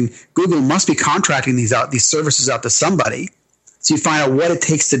there, I mean, Google must be contracting these services out to somebody. So you find out what it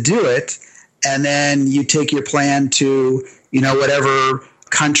takes to do it, and then you take your plan to, whatever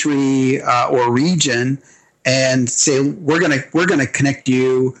country or region, and say, we're gonna connect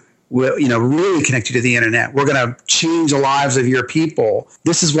you. Really connect you to the internet. We're going to change the lives of your people.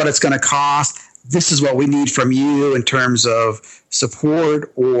 This is what it's going to cost. This is what we need from you in terms of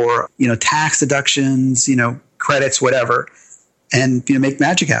support or, tax deductions, credits, whatever, and, make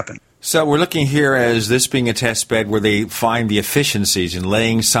magic happen. So we're looking here as this being a test bed where they find the efficiencies in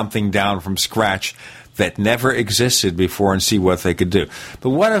laying something down from scratch that never existed before and see what they could do. But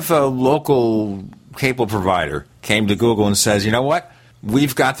what if a local cable provider came to Google and says, you know what?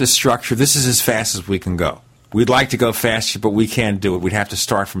 We've got this structure. This is as fast as we can go. We'd like to go faster, but we can't do it. We'd have to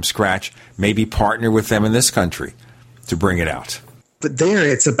start from scratch, maybe partner with them in this country to bring it out. But there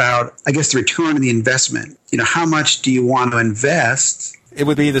it's about, I guess, the return on the investment. How much do you want to invest? It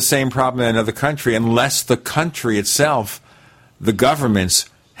would be the same problem in another country unless the country itself, the governments,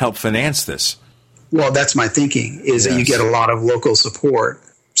 help finance this. Well, that's my thinking, is that you get a lot of local support.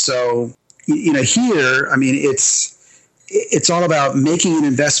 So, here, I mean, it's all about making an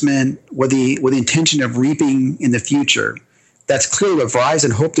investment with the intention of reaping in the future. That's clearly what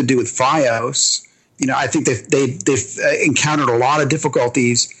Verizon hoped to do with Fios. I think they've encountered a lot of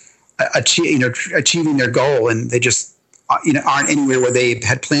difficulties achieving their goal, and they just aren't anywhere where they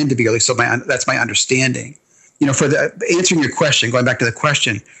had planned to be. At least that's my understanding. For answering your question, going back to the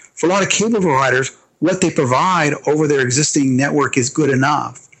question, for a lot of cable providers, what they provide over their existing network is good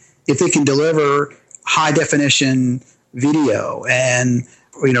enough. If they can deliver high definition video and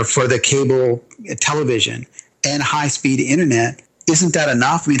for the cable television and high-speed internet, isn't that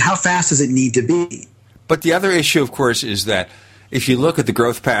enough? I mean, how fast does it need to be? But the other issue, of course, is that if you look at the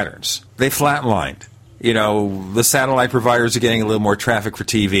growth patterns, they flatlined. The satellite providers are getting a little more traffic for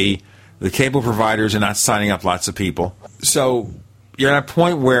TV. The cable providers are not signing up lots of people. So you're at a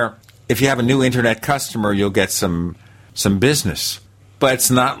point where if you have a new internet customer, you'll get some business. But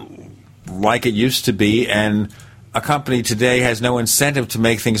it's not like it used to be, and a company today has no incentive to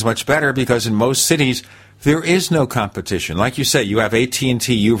make things much better because in most cities there is no competition. Like you said, you have AT&T,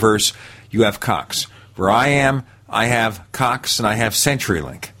 Uverse, you have Cox. Where I am, I have Cox and I have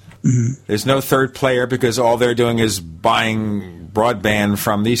CenturyLink. Mm-hmm. There's no third player because all they're doing is buying broadband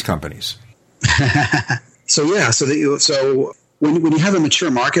from these companies. So when you have a mature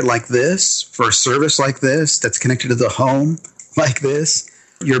market like this, for a service like this that's connected to the home like this,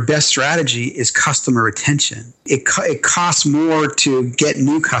 your best strategy is customer retention. It costs more to get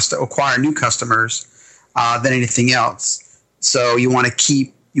acquire new customers than anything else. So you want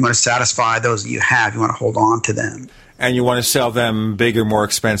to satisfy those that you have. You want to hold on to them. And you want to sell them bigger, more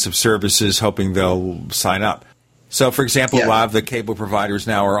expensive services, hoping they'll sign up. So, for example, a lot of the cable providers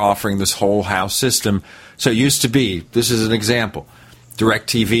now are offering this whole house system. So it used to be, this is an example,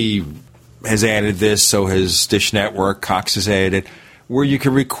 DirecTV has added this, so has Dish Network, Cox has added it, where you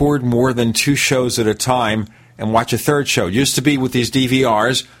can record more than 2 shows at a time and watch a third show. It used to be with these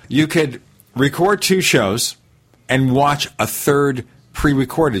DVRs, you could record 2 shows and watch a third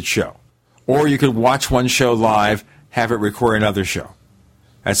pre-recorded show. Or you could watch one show live, have it record another show.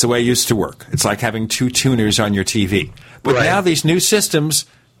 That's the way it used to work. It's like having 2 tuners on your TV. But now these new systems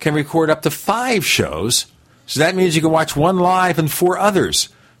can record up to 5 shows. So that means you can watch 1 live and 4 others.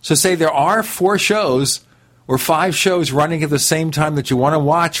 So say there are 4 shows or 5 shows running at the same time that you want to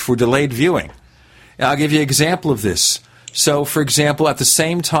watch for delayed viewing. And I'll give you an example of this. So, for example, at the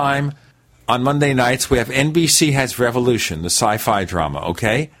same time on Monday nights, we have NBC has Revolution, the sci-fi drama,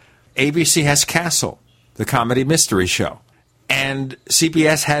 okay? ABC has Castle, the comedy mystery show. And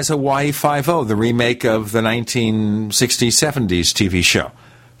CBS has Hawaii Five-0, the remake of the 1960s, 70s TV show.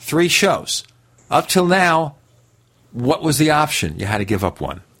 3 shows. Up till now, what was the option? You had to give up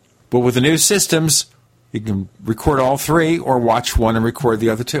one. But with the new systems, you can record all 3 or watch one and record the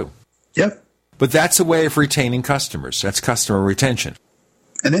other 2. Yep. But that's a way of retaining customers. That's customer retention.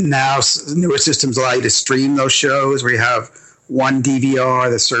 And then now newer systems allow you to stream those shows where you have one DVR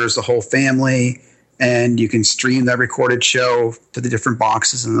that serves the whole family, and you can stream that recorded show to the different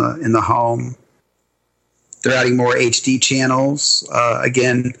boxes in the home. They're adding more HD channels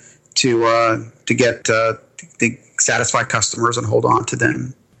again to satisfy customers and hold on to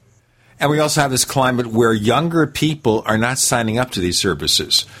them. And we also have this climate where younger people are not signing up to these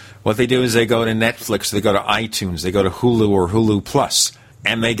services. What they do is they go to Netflix, they go to iTunes, they go to Hulu or Hulu Plus,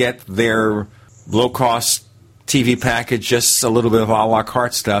 and they get their low-cost TV package, just a little bit of a la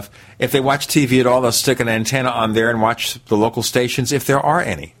carte stuff. If they watch TV at all, they'll stick an antenna on there and watch the local stations if there are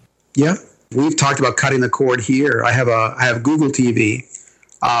any. Yeah. We've talked about cutting the cord here. I have Google TV,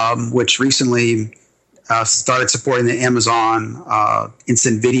 which recently started supporting the Amazon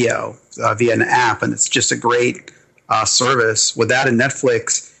Instant Video via an app, and it's just a great service. With that and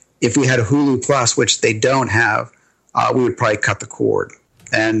Netflix, if we had a Hulu Plus, which they don't have, we would probably cut the cord.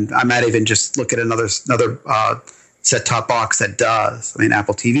 And I might even just look at another set-top box that does. I mean,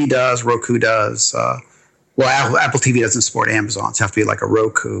 Apple TV does, Roku does. Apple TV doesn't support Amazon. It's have to be like a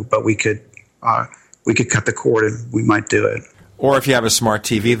Roku, but we could cut the cord and we might do it. Or if you have a smart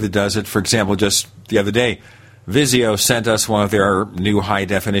TV that does it, for example, just the other day, Vizio sent us one of their new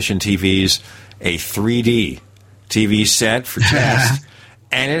high-definition TVs, a 3D TV set for test,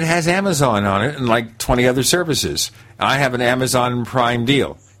 and it has Amazon on it and like 20 other services. I have an Amazon Prime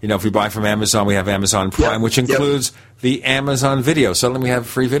deal. You know, if we buy from Amazon, we have Amazon Prime, which includes the Amazon Video. Suddenly we have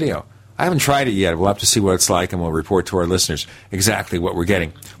free video. I haven't tried it yet. We'll have to see what it's like, and we'll report to our listeners exactly what we're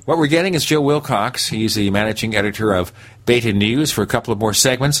getting. What we're getting is Joe Wilcox. He's the managing editor of Beta News for a couple of more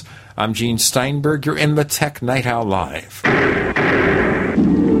segments. I'm Gene Steinberg. You're in the Tech Night Owl Live.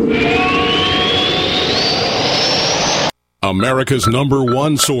 America's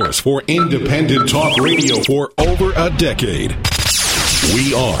 #1 source for independent talk radio for over a decade.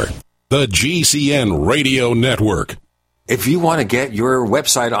 We are the GCN Radio Network. If you want to get your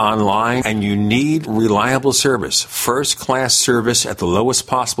website online and you need reliable service, first-class service at the lowest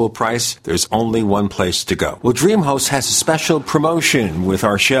possible price, there's only one place to go. Well, DreamHost has a special promotion with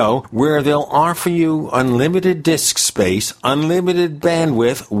our show where they'll offer you unlimited disk space, unlimited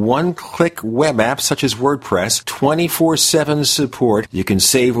bandwidth, one-click web apps such as WordPress, 24/7 support. You can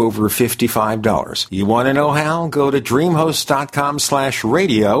save over $55. You want to know how? Go to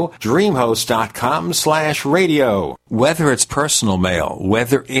dreamhost.com/radio, dreamhost.com/radio. Whether it's personal mail,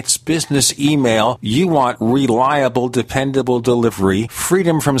 whether it's business email, you want reliable, dependable delivery,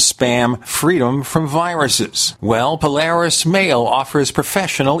 freedom from spam, freedom from viruses. Well, Polaris Mail offers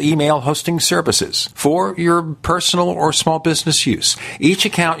professional email hosting services for your personal or small business use. Each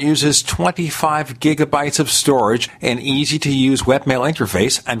account uses 25 gigabytes of storage, an easy-to-use webmail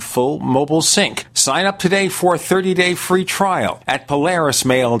interface, and full mobile sync. Sign up today for a 30-day free trial at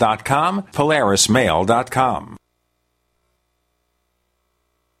polarismail.com, polarismail.com.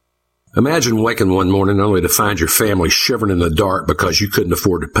 Imagine waking one morning only to find your family shivering in the dark because you couldn't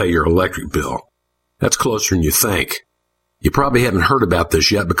afford to pay your electric bill. That's closer than you think. You probably haven't heard about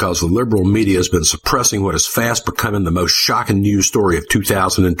this yet because the liberal media has been suppressing what is fast becoming the most shocking news story of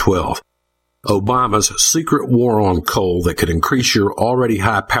 2012. Obama's secret war on coal that could increase your already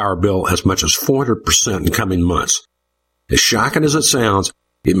high power bill as much as 400% in coming months. As shocking as it sounds,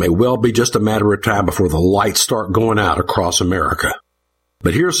 it may well be just a matter of time before the lights start going out across America.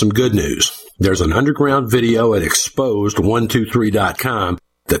 But here's some good news. There's an underground video at exposed123.com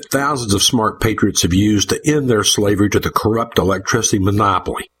that thousands of smart patriots have used to end their slavery to the corrupt electricity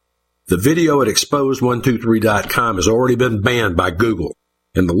monopoly. The video at exposed123.com has already been banned by Google,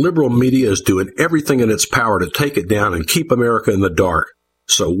 and the liberal media is doing everything in its power to take it down and keep America in the dark.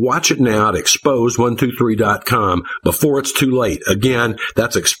 So watch it now at exposed123.com before it's too late. Again,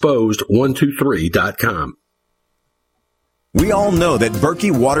 that's exposed123.com. We all know that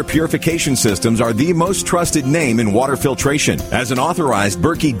Berkey Water Purification Systems are the most trusted name in water filtration. As an authorized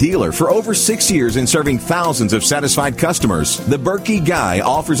Berkey dealer for over 6 years and serving thousands of satisfied customers, the Berkey Guy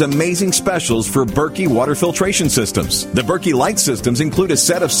offers amazing specials for Berkey Water Filtration Systems. The Berkey Light Systems include a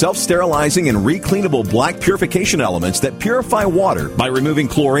set of self-sterilizing and recleanable black purification elements that purify water by removing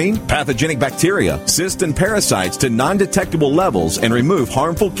chlorine, pathogenic bacteria, cysts, and parasites to non-detectable levels and remove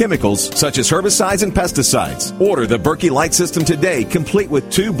harmful chemicals such as herbicides and pesticides. Order the Berkey Light System today, complete with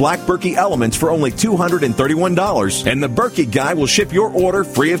 2 black Berkey elements for only $231, and the Berkey Guy will ship your order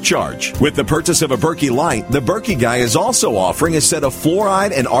free of charge. With the purchase of a Berkey Light, the Berkey Guy is also offering a set of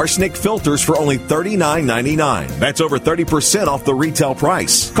fluoride and arsenic filters for only $39.99. That's over 30% off the retail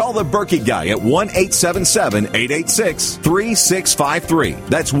price. Call the Berkey Guy at 1-877-886-3653.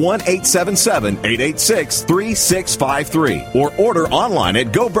 That's 1-877-886-3653. Or order online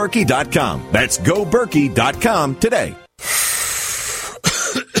at GoBerkey.com. That's GoBerkey.com today.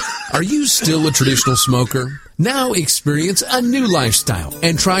 Are you still a traditional smoker? Now experience a new lifestyle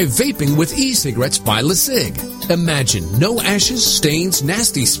and try vaping with e-cigarettes by LeSig. Imagine no ashes, stains,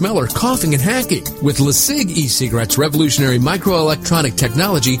 nasty smell, or coughing and hacking. With LeSig e-cigarettes' revolutionary microelectronic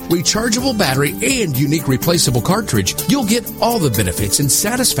technology, rechargeable battery, and unique replaceable cartridge, you'll get all the benefits and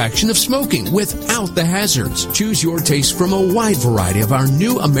satisfaction of smoking without the hazards. Choose your taste from a wide variety of our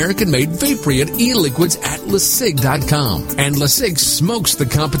new American-made Vaporeon e-liquids at LeSig.com. And LeSig smokes the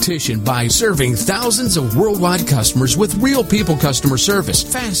competition by serving thousands of worldwide customers with real people customer service,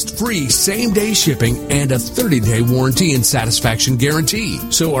 fast, free, same-day shipping, and a 30-day warranty and satisfaction guarantee.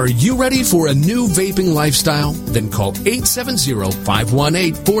 So are you ready for a new vaping lifestyle? Then call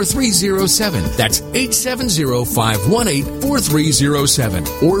 870-518-4307. That's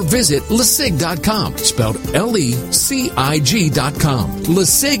 870-518-4307. Or visit LeSig.com, spelled LECIG.com.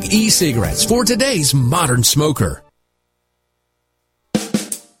 LeSig e-cigarettes for today's modern smoker.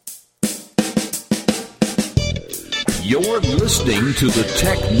 You're listening to the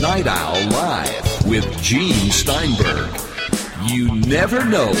Tech Night Owl Live with Gene Steinberg. You never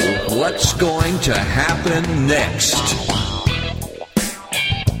know what's going to happen next.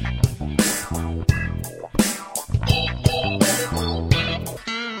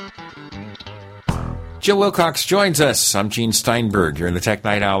 Jill Wilcox joins us. I'm Gene Steinberg. You're in the Tech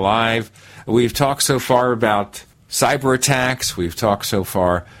Night Owl Live. We've talked so far about cyber attacks. We've talked so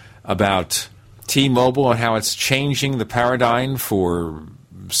far about T-Mobile and how it's changing the paradigm for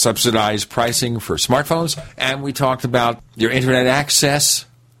subsidized pricing for smartphones. And we talked about your internet access.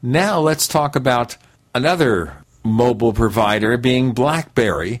 Now let's talk about another mobile provider being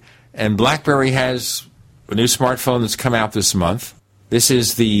BlackBerry. And BlackBerry has a new smartphone that's come out this month. This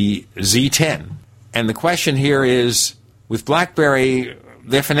is the Z10. And the question here is, with BlackBerry,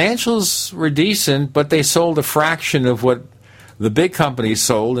 their financials were decent, but they sold a fraction of what the big companies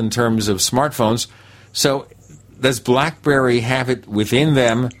sold in terms of smartphones. So does BlackBerry have it within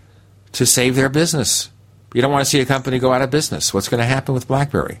them to save their business? You don't want to see a company go out of business. What's going to happen with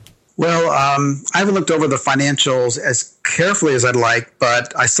BlackBerry? Well, I haven't looked over the financials as carefully as I'd like,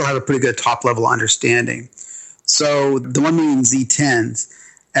 but I still have a pretty good top-level understanding. So the 1 million Z10s,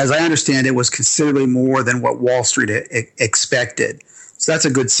 as I understand it, was considerably more than what Wall Street expected. So that's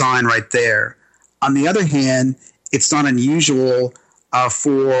a good sign right there. On the other hand, it's not unusual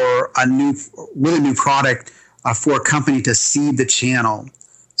for a new product for a company to seed the channel.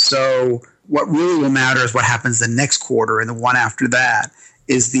 So what really will matter is what happens the next quarter and the one after that.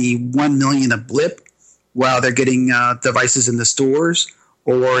 Is the 1 million a blip while they're getting devices in the stores,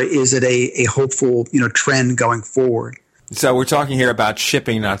 or is it a hopeful trend going forward? So we're talking here about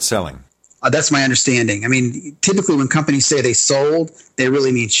shipping, not selling. That's my understanding. I mean, typically when companies say they sold, they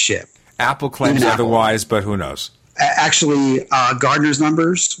really mean ship. Apple claims otherwise, but who knows? Actually, Gartner's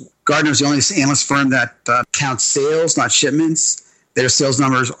numbers. Gartner's the only analyst firm that counts sales, not shipments. Their sales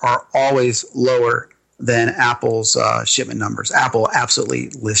numbers are always lower than Apple's shipment numbers. Apple absolutely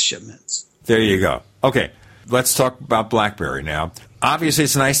lists shipments. There you go. Okay, let's talk about BlackBerry now. Obviously,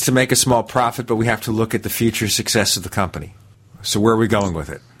 it's nice to make a small profit, but we have to look at the future success of the company. So where are we going with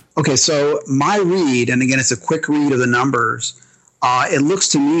it? Okay, so my read, and again, it's a quick read of the numbers, it looks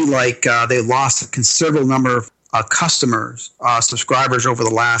to me like they lost a considerable number of customers, subscribers over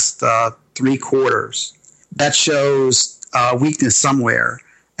the last 3 quarters. That shows weakness somewhere,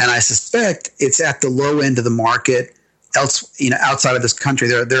 and I suspect it's at the low end of the market. Outside of this country,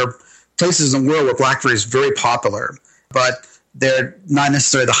 there are places in the world where BlackBerry is very popular, but they're not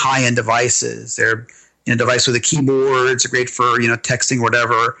necessarily the high-end devices. They're a device with a keyboard. It's great for texting or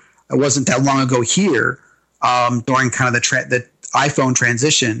whatever. It wasn't that long ago here during kind of the iPhone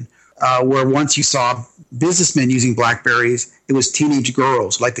transition where once you saw businessmen using BlackBerries, it was teenage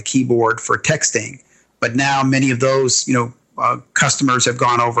girls who liked the keyboard for texting. But now many of those customers have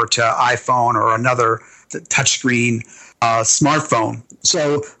gone over to iPhone or another touchscreen smartphone.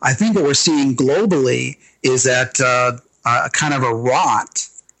 So I think what we're seeing globally is that kind of a rot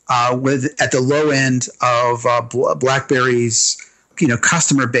at the low end of BlackBerry's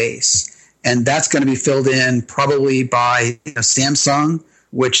customer base, and that's going to be filled in probably by Samsung,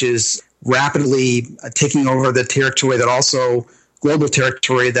 which is rapidly taking over the territory that also global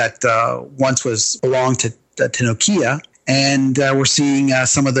territory that once belonged to Nokia. And we're seeing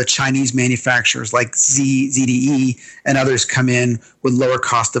some of the Chinese manufacturers like ZTE and others come in with lower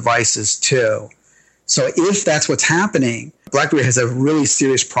cost devices too. So if that's what's happening, BlackBerry has a really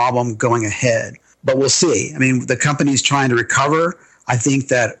serious problem going ahead. But we'll see. I mean, the company's trying to recover. I think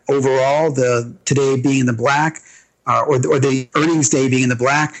that overall, today being in the black, or the earnings day being in the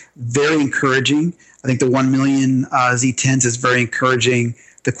black, very encouraging. I think the 1 million Z10s is very encouraging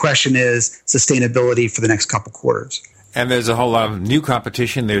The question is sustainability for the next couple quarters. And there's a whole lot of new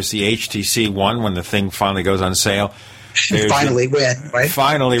competition. There's the HTC One when the thing finally goes on sale. Finally, right?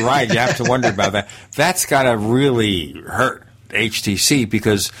 Finally, right. You have to wonder about that. That's got to really hurt HTC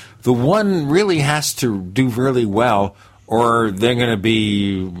because the One really has to do really well or they're going to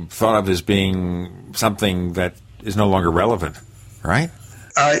be thought of as being something that is no longer relevant, right?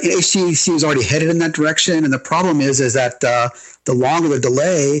 HTC is already headed in that direction, and the problem is that the longer the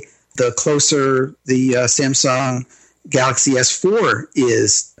delay, the closer the Samsung Galaxy S4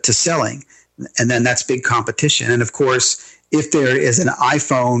 is to selling, and then that's big competition. And of course, if there is an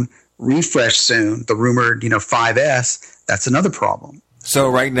iPhone refresh soon, the rumored 5S, that's another problem. So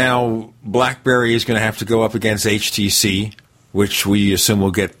right now, BlackBerry is going to have to go up against HTC, which we assume will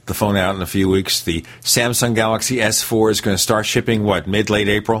get the phone out in a few weeks. The Samsung Galaxy S4 is going to start shipping, mid-late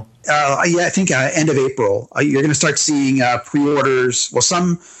April? Yeah, I think end of April. You're going to start seeing pre-orders. Well,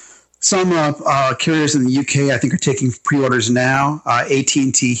 some carriers in the UK, I think, are taking pre-orders now.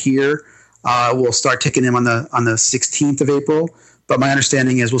 AT&T here will start taking them on the 16th of April. But my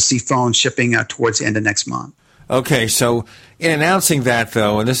understanding is we'll see phones shipping towards the end of next month. Okay, so in announcing that,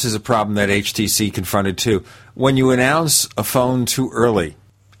 though, and this is a problem that HTC confronted too, when you announce a phone too early,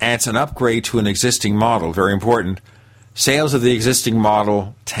 and it's an upgrade to an existing model, very important, sales of the existing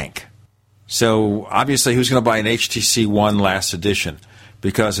model tank. So obviously, who's going to buy an HTC One last edition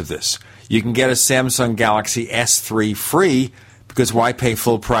because of this? You can get a Samsung Galaxy S3 free because why pay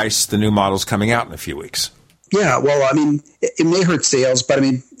full price? The new model's coming out in a few weeks. Yeah, well, I mean, it may hurt sales, but I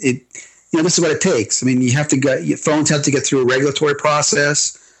mean, this is what it takes. I mean, phones have to get through a regulatory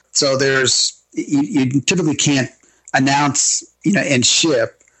process. So you typically can't announce, and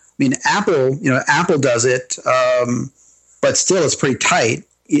ship. I mean, Apple does it, but still it's pretty tight.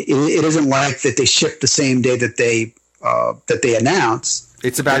 It isn't like that they ship the same day that they announce.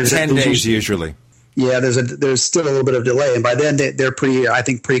 It's about 10 days usually. Yeah, there's still a little bit of delay, and by then they're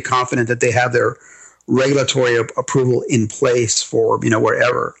pretty confident that they have their regulatory approval in place for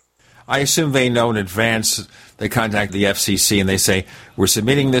wherever. I assume they know in advance. They contact the FCC and they say, we're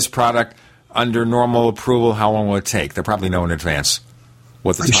submitting this product under normal approval. How long will it take? They probably know in advance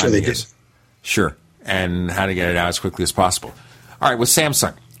what the timing is. Sure. And how to get it out as quickly as possible. All right, with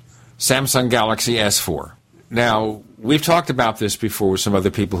Samsung Galaxy S4. Now, we've talked about this before with some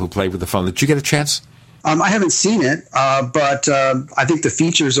other people who played with the phone. Did you get a chance? I haven't seen it, but I think the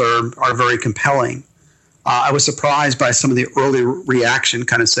features are very compelling. I was surprised by some of the early reaction,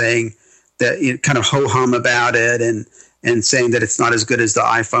 kind of saying that, kind of ho-hum about it and saying that it's not as good as the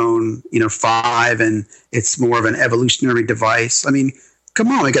iPhone, 5, and it's more of an evolutionary device. I mean, come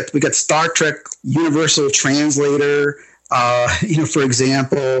on, we got Star Trek Universal Translator, for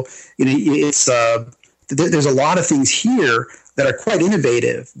example. It's there's a lot of things here that are quite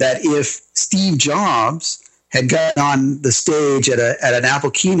innovative. That if Steve Jobs had gotten on the stage at an Apple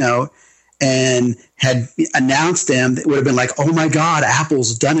keynote and had announced them, it would have been like, oh my God,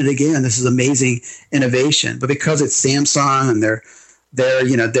 Apple's done it again. This is amazing innovation. But because it's Samsung and their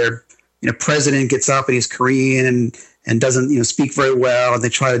president gets up and he's Korean and doesn't speak very well, and they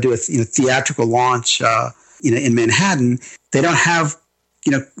try to do a theatrical launch in Manhattan, they don't have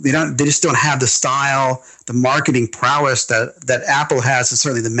they just don't have the style, the marketing prowess that Apple has, and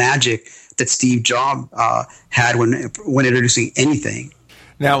certainly the magic that Steve Jobs had when introducing anything.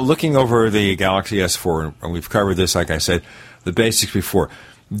 Now, looking over the Galaxy S4, and we've covered this, like I said, the basics before,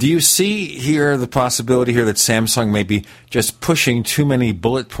 do you see here the possibility here that Samsung may be just pushing too many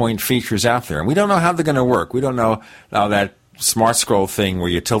bullet point features out there? And we don't know how they're going to work. We don't know how that smart scroll thing where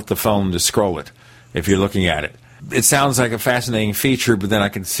you tilt the phone to scroll it if you're looking at it. It sounds like a fascinating feature, but then I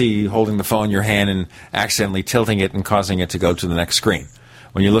can see holding the phone in your hand and accidentally tilting it and causing it to go to the next screen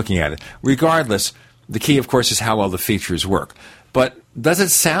when you're looking at it. Regardless, the key, of course, is how well the features work. But does it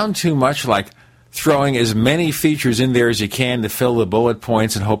sound too much like throwing as many features in there as you can to fill the bullet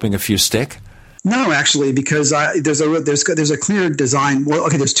points and hoping a few stick? No, actually, because there's a clear design. Well,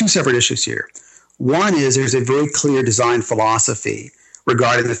 okay, there's two separate issues here. One is there's a very clear design philosophy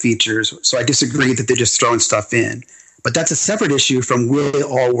regarding the features. So I disagree that they're just throwing stuff in. But that's a separate issue from will they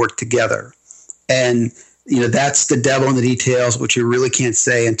all work together? And that's the devil in the details, which you really can't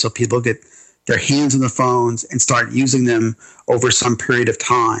say until people get their hands on the phones and start using them over some period of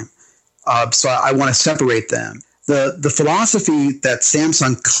time. So I want to separate them. The philosophy that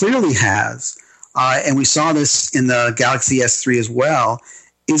Samsung clearly has, and we saw this in the Galaxy S3 as well,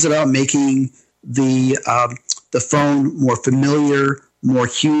 is about making the phone more familiar, more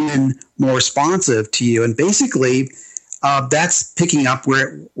human, more responsive to you. And basically, that's picking up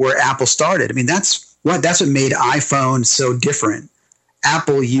where Apple started. I mean, that's what made iPhone so different.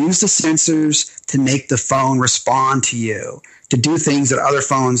 Apple used the sensors to make the phone respond to you, to do things that other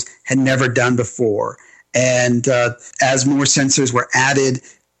phones had never done before. And as more sensors were added,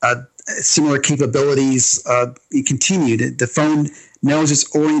 similar capabilities continued. The phone knows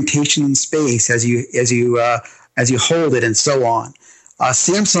its orientation in space as you hold it, and so on.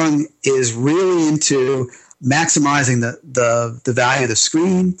 Samsung is really into maximizing the value of the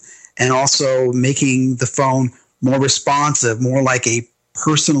screen and also making the phone more responsive, more like a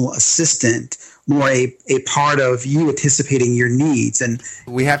personal assistant, more a part of you anticipating your needs. And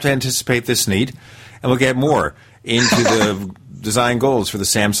we have to anticipate this need, and we'll get more into the design goals for the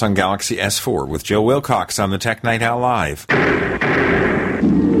Samsung Galaxy S4 with Joe Wilcox on the Tech Night Owl Live.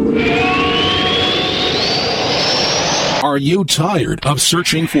 Are you tired of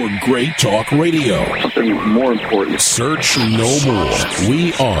searching for great talk radio? Something more important. Search no more.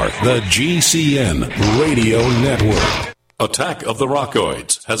 We are the GCN Radio Network. Attack of the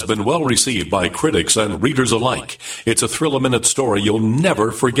Rockoids has been well received by critics and readers alike. It's a thrill-a-minute story you'll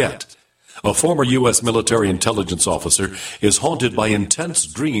never forget. A former U.S. military intelligence officer is haunted by intense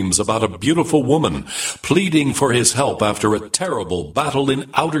dreams about a beautiful woman pleading for his help after a terrible battle in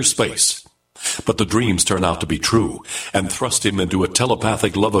outer space. But the dreams turn out to be true and thrust him into a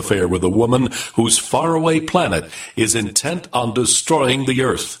telepathic love affair with a woman whose faraway planet is intent on destroying the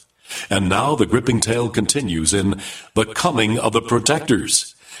Earth. And now the gripping tale continues in The Coming of the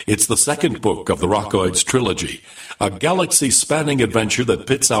Protectors. It's the second book of the Rockoids trilogy, a galaxy-spanning adventure that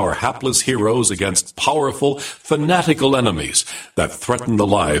pits our hapless heroes against powerful, fanatical enemies that threaten the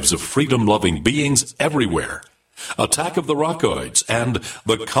lives of freedom-loving beings everywhere. Attack of the Rockoids and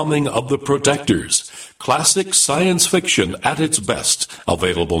The Coming of the Protectors. Classic science fiction at its best.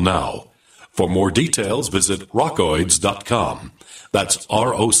 Available now. For more details, visit rockoids.com. That's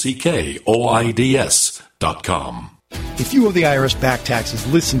ROCKOIDS.com. If you owe the IRS back taxes,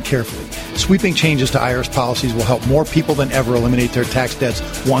 listen carefully. Sweeping changes to IRS policies will help more people than ever eliminate their tax debts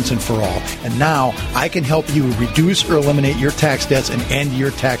once and for all. And now I can help you reduce or eliminate your tax debts and end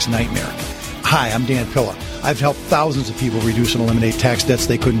your tax nightmare. Hi, I'm Dan Pilla. I've helped thousands of people reduce and eliminate tax debts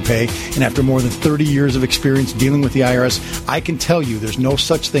they couldn't pay, and after more than 30 years of experience dealing with the IRS, I can tell you there's no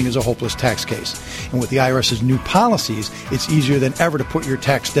such thing as a hopeless tax case. And with the IRS's new policies, it's easier than ever to put your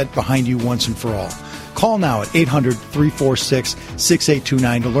tax debt behind you once and for all. Call now at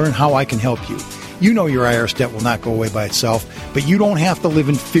 800-346-6829 to learn how I can help you. You know your IRS debt will not go away by itself, but you don't have to live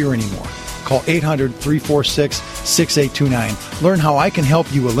in fear anymore. Call 800-346-6829. Learn how I can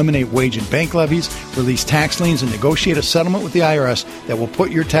help you eliminate wage and bank levies, release tax liens, and negotiate a settlement with the IRS that will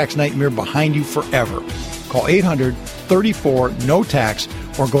put your tax nightmare behind you forever. Call 800-34-NO-TAX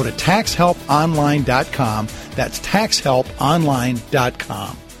or go to taxhelponline.com. That's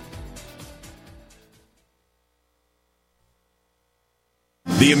taxhelponline.com.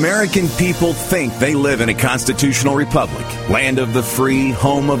 The American people think they live in a constitutional republic, land of the free,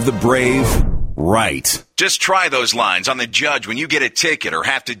 home of the brave. Right. Just try those lines on the judge when you get a ticket or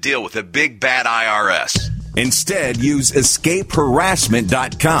have to deal with a big bad IRS. Instead, use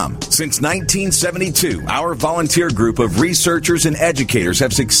escapeharassment.com. Since 1972, our volunteer group of researchers and educators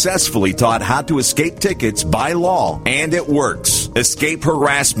have successfully taught how to escape tickets by law, and it works. Escape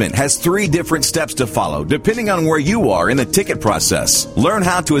Harassment has 3 different steps to follow, depending on where you are in the ticket process. Learn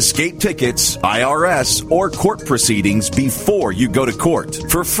how to escape tickets, IRS, or court proceedings before you go to court.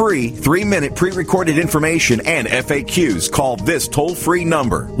 For free, 3-minute pre-recorded information and FAQs, call this toll-free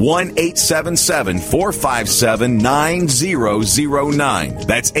number, 1-877-457-9009.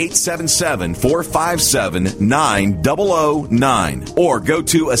 That's 877-457-9009. Or go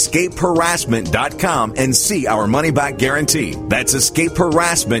to escapeharassment.com and see our money-back guarantee. That's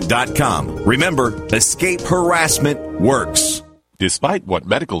escapeharassment.com. Remember, escape harassment works. Despite what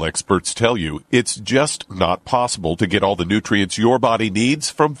medical experts tell you, it's just not possible to get all the nutrients your body needs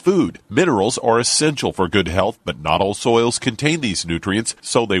from food. Minerals are essential for good health, but not all soils contain these nutrients,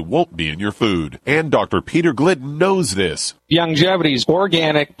 so they won't be in your food. And Dr. Peter Glidden knows this. Youngevity's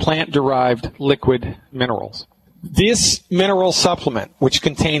organic plant-derived liquid minerals. This mineral supplement, which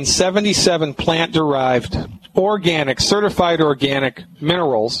contains 77 plant-derived organic, certified organic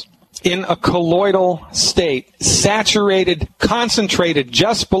minerals, in a colloidal state, saturated, concentrated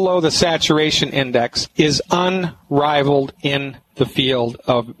just below the saturation index, is unrivaled in the field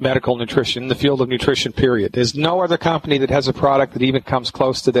of medical nutrition, the field of nutrition, period. There's no other company that has a product that even comes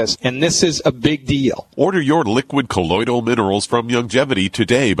close to this, and this is a big deal. Order your liquid colloidal minerals from Youngevity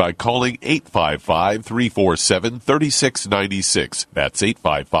today by calling 855-347-3696. That's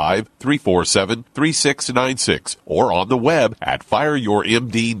 855-347-3696. Or on the web at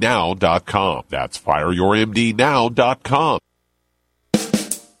fireyourmdnow.com. That's fireyourmdnow.com.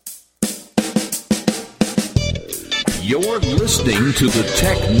 You're listening to the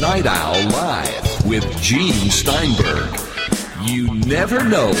Tech Night Owl Live with Gene Steinberg. You never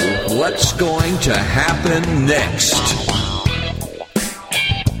know what's going to happen next.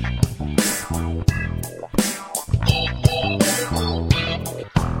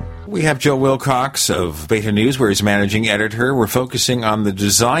 We have Joe Wilcox of Beta News, where he's managing editor. We're focusing on the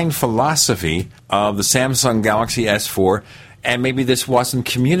design philosophy of the Samsung Galaxy S4, and maybe this wasn't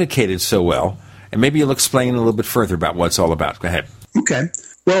communicated so well. And maybe you'll explain a little bit further about what it's all about. Go ahead. Okay.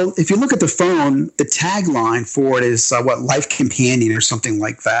 Well, if you look at the phone, the tagline for it is Life Companion or something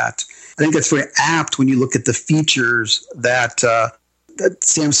like that. I think that's very apt when you look at the features that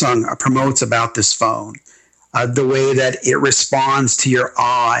Samsung promotes about this phone. The way that it responds to your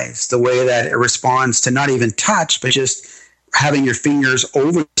eyes, the way that it responds to not even touch, but just having your fingers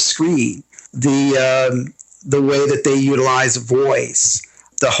over the screen, the way that they utilize voice,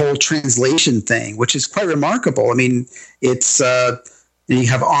 the whole translation thing, which is quite remarkable. I mean, it's you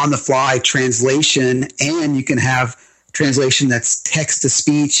have on-the-fly translation, and you can have translation that's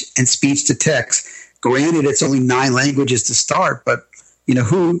text-to-speech and speech-to-text. Granted, it's only 9 languages to start, but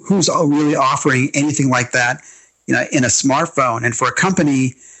who's really offering anything like that, in a smartphone? And for a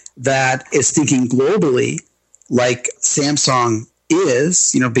company that is thinking globally, like Samsung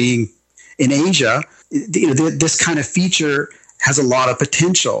is, being in Asia, this kind of feature has a lot of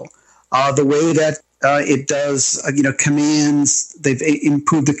potential. The way that it does, commands, they've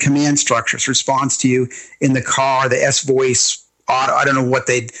improved the command structures, response to you in the car, the S-Voice auto. I don't know what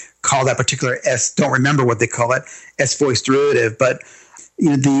they'd call that particular don't remember what they call that S-Voice derivative, but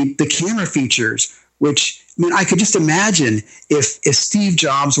the camera features, which, I could just imagine if Steve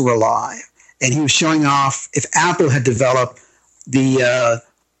Jobs were alive and he was showing off, if Apple had developed the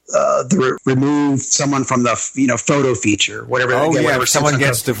remove someone from the photo feature, whatever. Oh yeah, if someone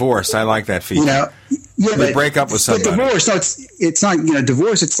gets divorced, I like that feature. They break up with somebody. Divorce, no, it's not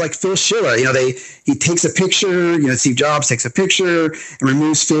divorce. It's like Phil Schiller. He takes a picture. Steve Jobs takes a picture and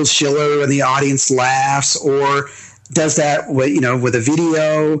removes Phil Schiller, and the audience laughs, or does that with a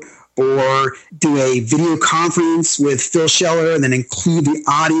video, or do a video conference with Phil Schiller and then include the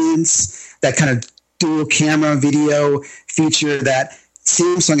audience. That kind of dual camera video feature that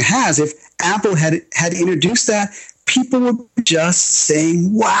Samsung has. If Apple had introduced that, people would be just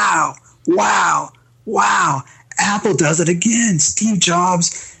saying, wow, Apple does it again. Steve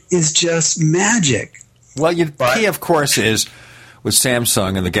Jobs is just magic. Well, the key, of course, is with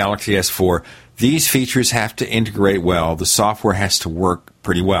Samsung and the Galaxy S4, these features have to integrate well. The software has to work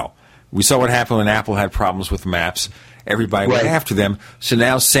pretty well. We saw what happened when Apple had problems with Maps. Everybody went after them. So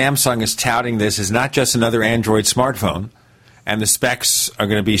now Samsung is touting this as not just another Android smartphone, and the specs are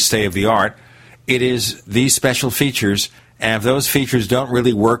going to be state-of-the-art. It is these special features, and if those features don't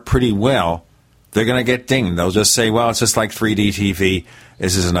really work pretty well, they're going to get dinged. They'll just say, well, it's just like 3D TV.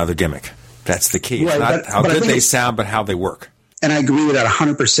 This is another gimmick. That's the key. It's not how good they sound, but how they work. And I agree with that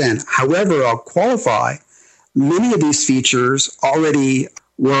 100%. However, I'll qualify, many of these features already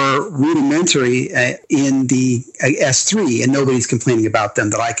were rudimentary in the S3, and nobody's complaining about them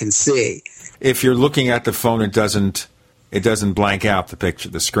that I can see. If you're looking at the phone, it doesn't blank out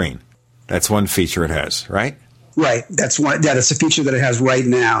the screen. That's one feature it has, right? Right. That's a feature that it has right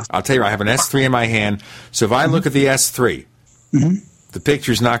now. I'll tell you, I have an S3 in my hand, so if I look at the S3, the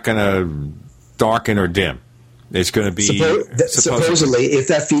picture's not going to darken or dim. It's going to be supposedly, if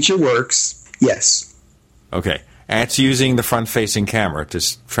that feature works, yes. Okay. And it's using the front-facing camera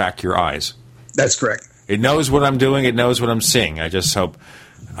to track your eyes. That's correct. It knows what I'm doing. It knows what I'm seeing. I just hope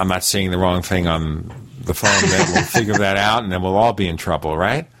I'm not seeing the wrong thing on the phone. Then we'll figure that out, and then we'll all be in trouble,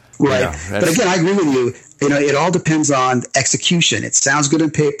 right? Right. But again, I agree with you. It all depends on execution. It sounds good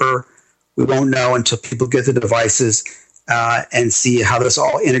on paper. We won't know until people get the devices and see how this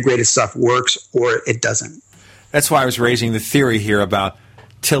all integrated stuff works, or it doesn't. That's why I was raising the theory here about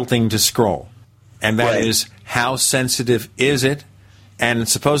tilting to scroll. And that is, how sensitive is it? And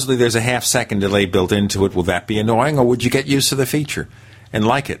supposedly there's a half-second delay built into it. Will that be annoying, or would you get used to the feature and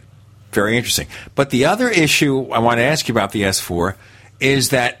like it? Very interesting. But the other issue I want to ask you about the S4 is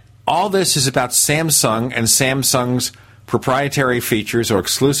that all this is about Samsung and Samsung's proprietary features or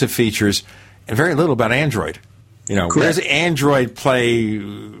exclusive features, and very little about Android. Where's Android play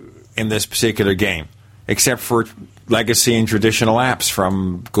in this particular game, except for legacy and traditional apps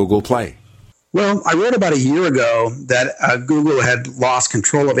from Google Play? Well, I read about a year ago that Google had lost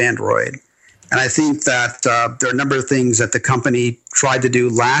control of Android. And I think that there are a number of things that the company tried to do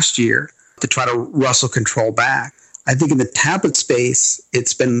last year to try to wrestle control back. I think in the tablet space,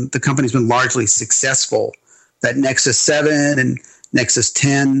 the company's been largely successful. That Nexus 7 and Nexus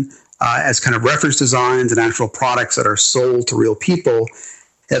 10 as kind of reference designs and actual products that are sold to real people,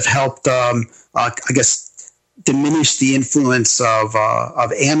 have helped, diminish the influence of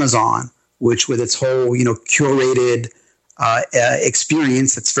Amazon, which with its whole, curated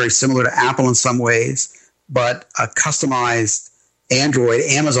experience that's very similar to Apple in some ways, but a customized Android,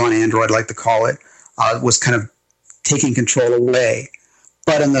 Amazon Android, I like to call it, was kind of taking control away.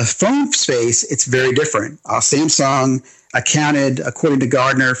 But in the phone space, it's very different. Samsung accounted, according to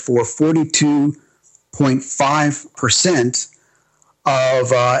Gartner, for 42.5%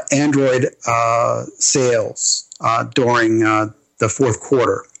 of Android sales during the fourth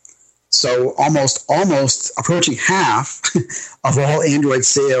quarter. So almost approaching half of all Android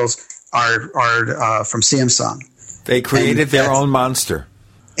sales are from Samsung. They created their own monster.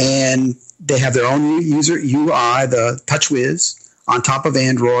 And they have their own user UI, the TouchWiz, on top of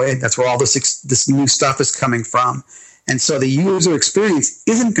Android. That's where all this new stuff is coming from. And so the user experience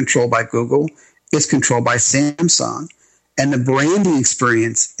isn't controlled by Google. It's controlled by Samsung. And the branding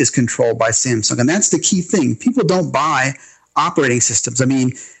experience is controlled by Samsung. And that's the key thing. People don't buy operating systems. I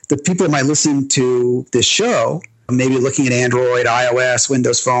mean, the people that might listen to this show, maybe looking at Android, iOS,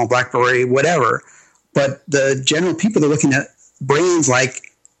 Windows Phone, BlackBerry, whatever. But the general people, they're looking at brands like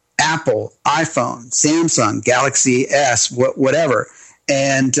Apple, iPhone, Samsung, Galaxy S, whatever.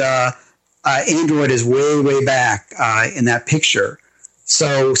 And Android is way, way back in that picture.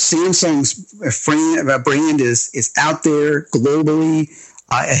 So Samsung's brand is out there globally,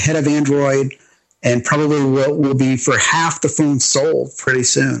 ahead of Android, and probably will be for half the phones sold pretty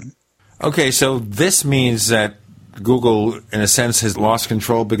soon. Okay, so this means that Google, in a sense, has lost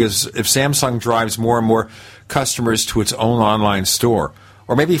control, because if Samsung drives more and more customers to its own online store,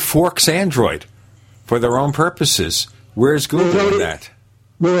 or maybe forks Android for their own purposes, where's Google in that?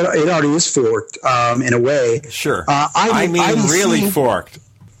 Well, it already is forked in a way. Sure. IDC, really forked.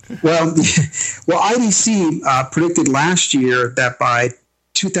 Well, IDC predicted last year that by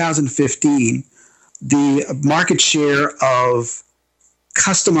 2015, the market share of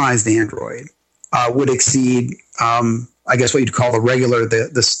customized Android would exceed, I guess, what you'd call the regular,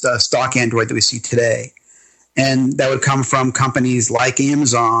 the stock Android that we see today. And that would come from companies like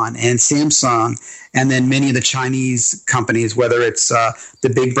Amazon and Samsung, and then many of the Chinese companies, whether it's the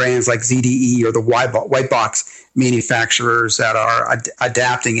big brands like ZTE or the white box manufacturers that are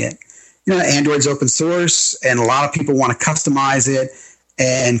adapting it. Android's open source, and a lot of people want to customize it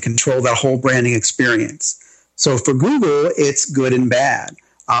and control that whole branding experience. So for Google, it's good and bad.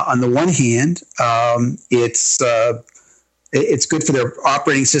 On the one hand, it's good for their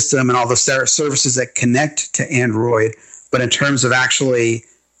operating system and all the services that connect to Android. But in terms of actually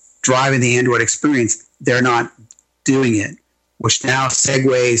driving the Android experience, they're not doing it, which now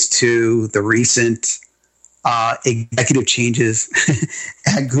segues to the recent executive changes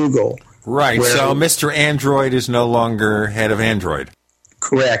at Google. Right. So Mr. Android is no longer head of Android.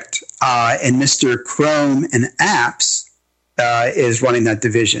 Correct. And Mr. Chrome and Apps is running that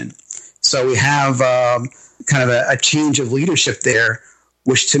division. So we have kind of a change of leadership there,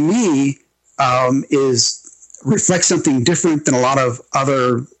 which to me reflects something different than a lot of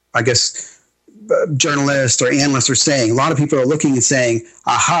other, I guess, journalists or analysts are saying. A lot of people are looking and saying,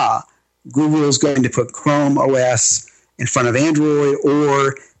 aha, Google is going to put Chrome OS in front of Android,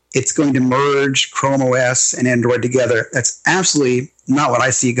 or it's going to merge Chrome OS and Android together. That's absolutely not what I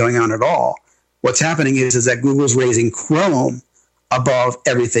see going on at all. What's happening is that Google's raising Chrome above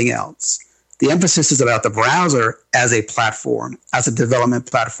everything else. The emphasis is about the browser as a platform, as a development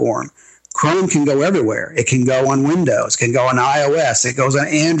platform. Chrome can go everywhere. It can go on Windows, it can go on iOS, it goes on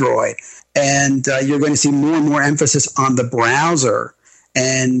Android. And you're going to see more and more emphasis on the browser.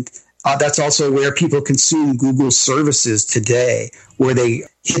 And that's also where people consume Google services today, where they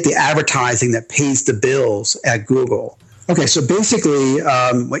hit the advertising that pays the bills at Google. Okay, so basically,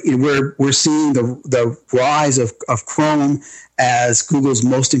 we're seeing the rise of Chrome as Google's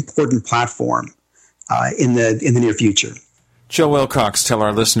most important platform in the near future. Joe Wilcox, tell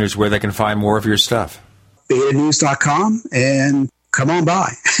our listeners where they can find more of your stuff. betanews.com, and come on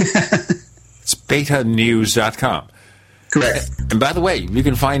by. It's betanews.com. Correct. And by the way, you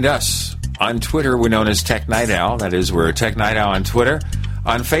can find us on Twitter. We're known as Tech Night Owl. That is, we're Tech Night Owl on Twitter.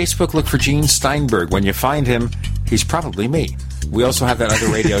 On Facebook, look for Gene Steinberg. When you find him, he's probably me. We also have that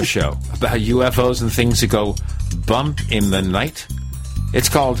other radio show about UFOs and things that go bump in the night. It's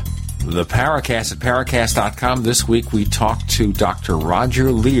called The Paracast at Paracast.com. This week we talked to Dr.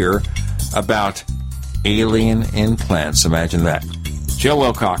 Roger Leir about alien implants. Imagine that. Joe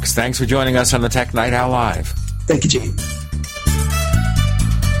Wilcox, thanks for joining us on the Tech Night Owl Live. Thank you, Gene.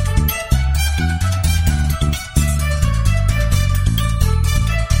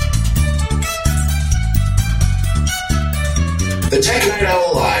 The Tech Night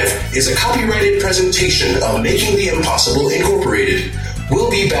Owl Live is a copyrighted presentation of Making the Impossible Incorporated. We'll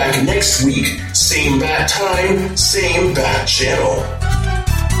be back next week. Same bat time, same bat channel.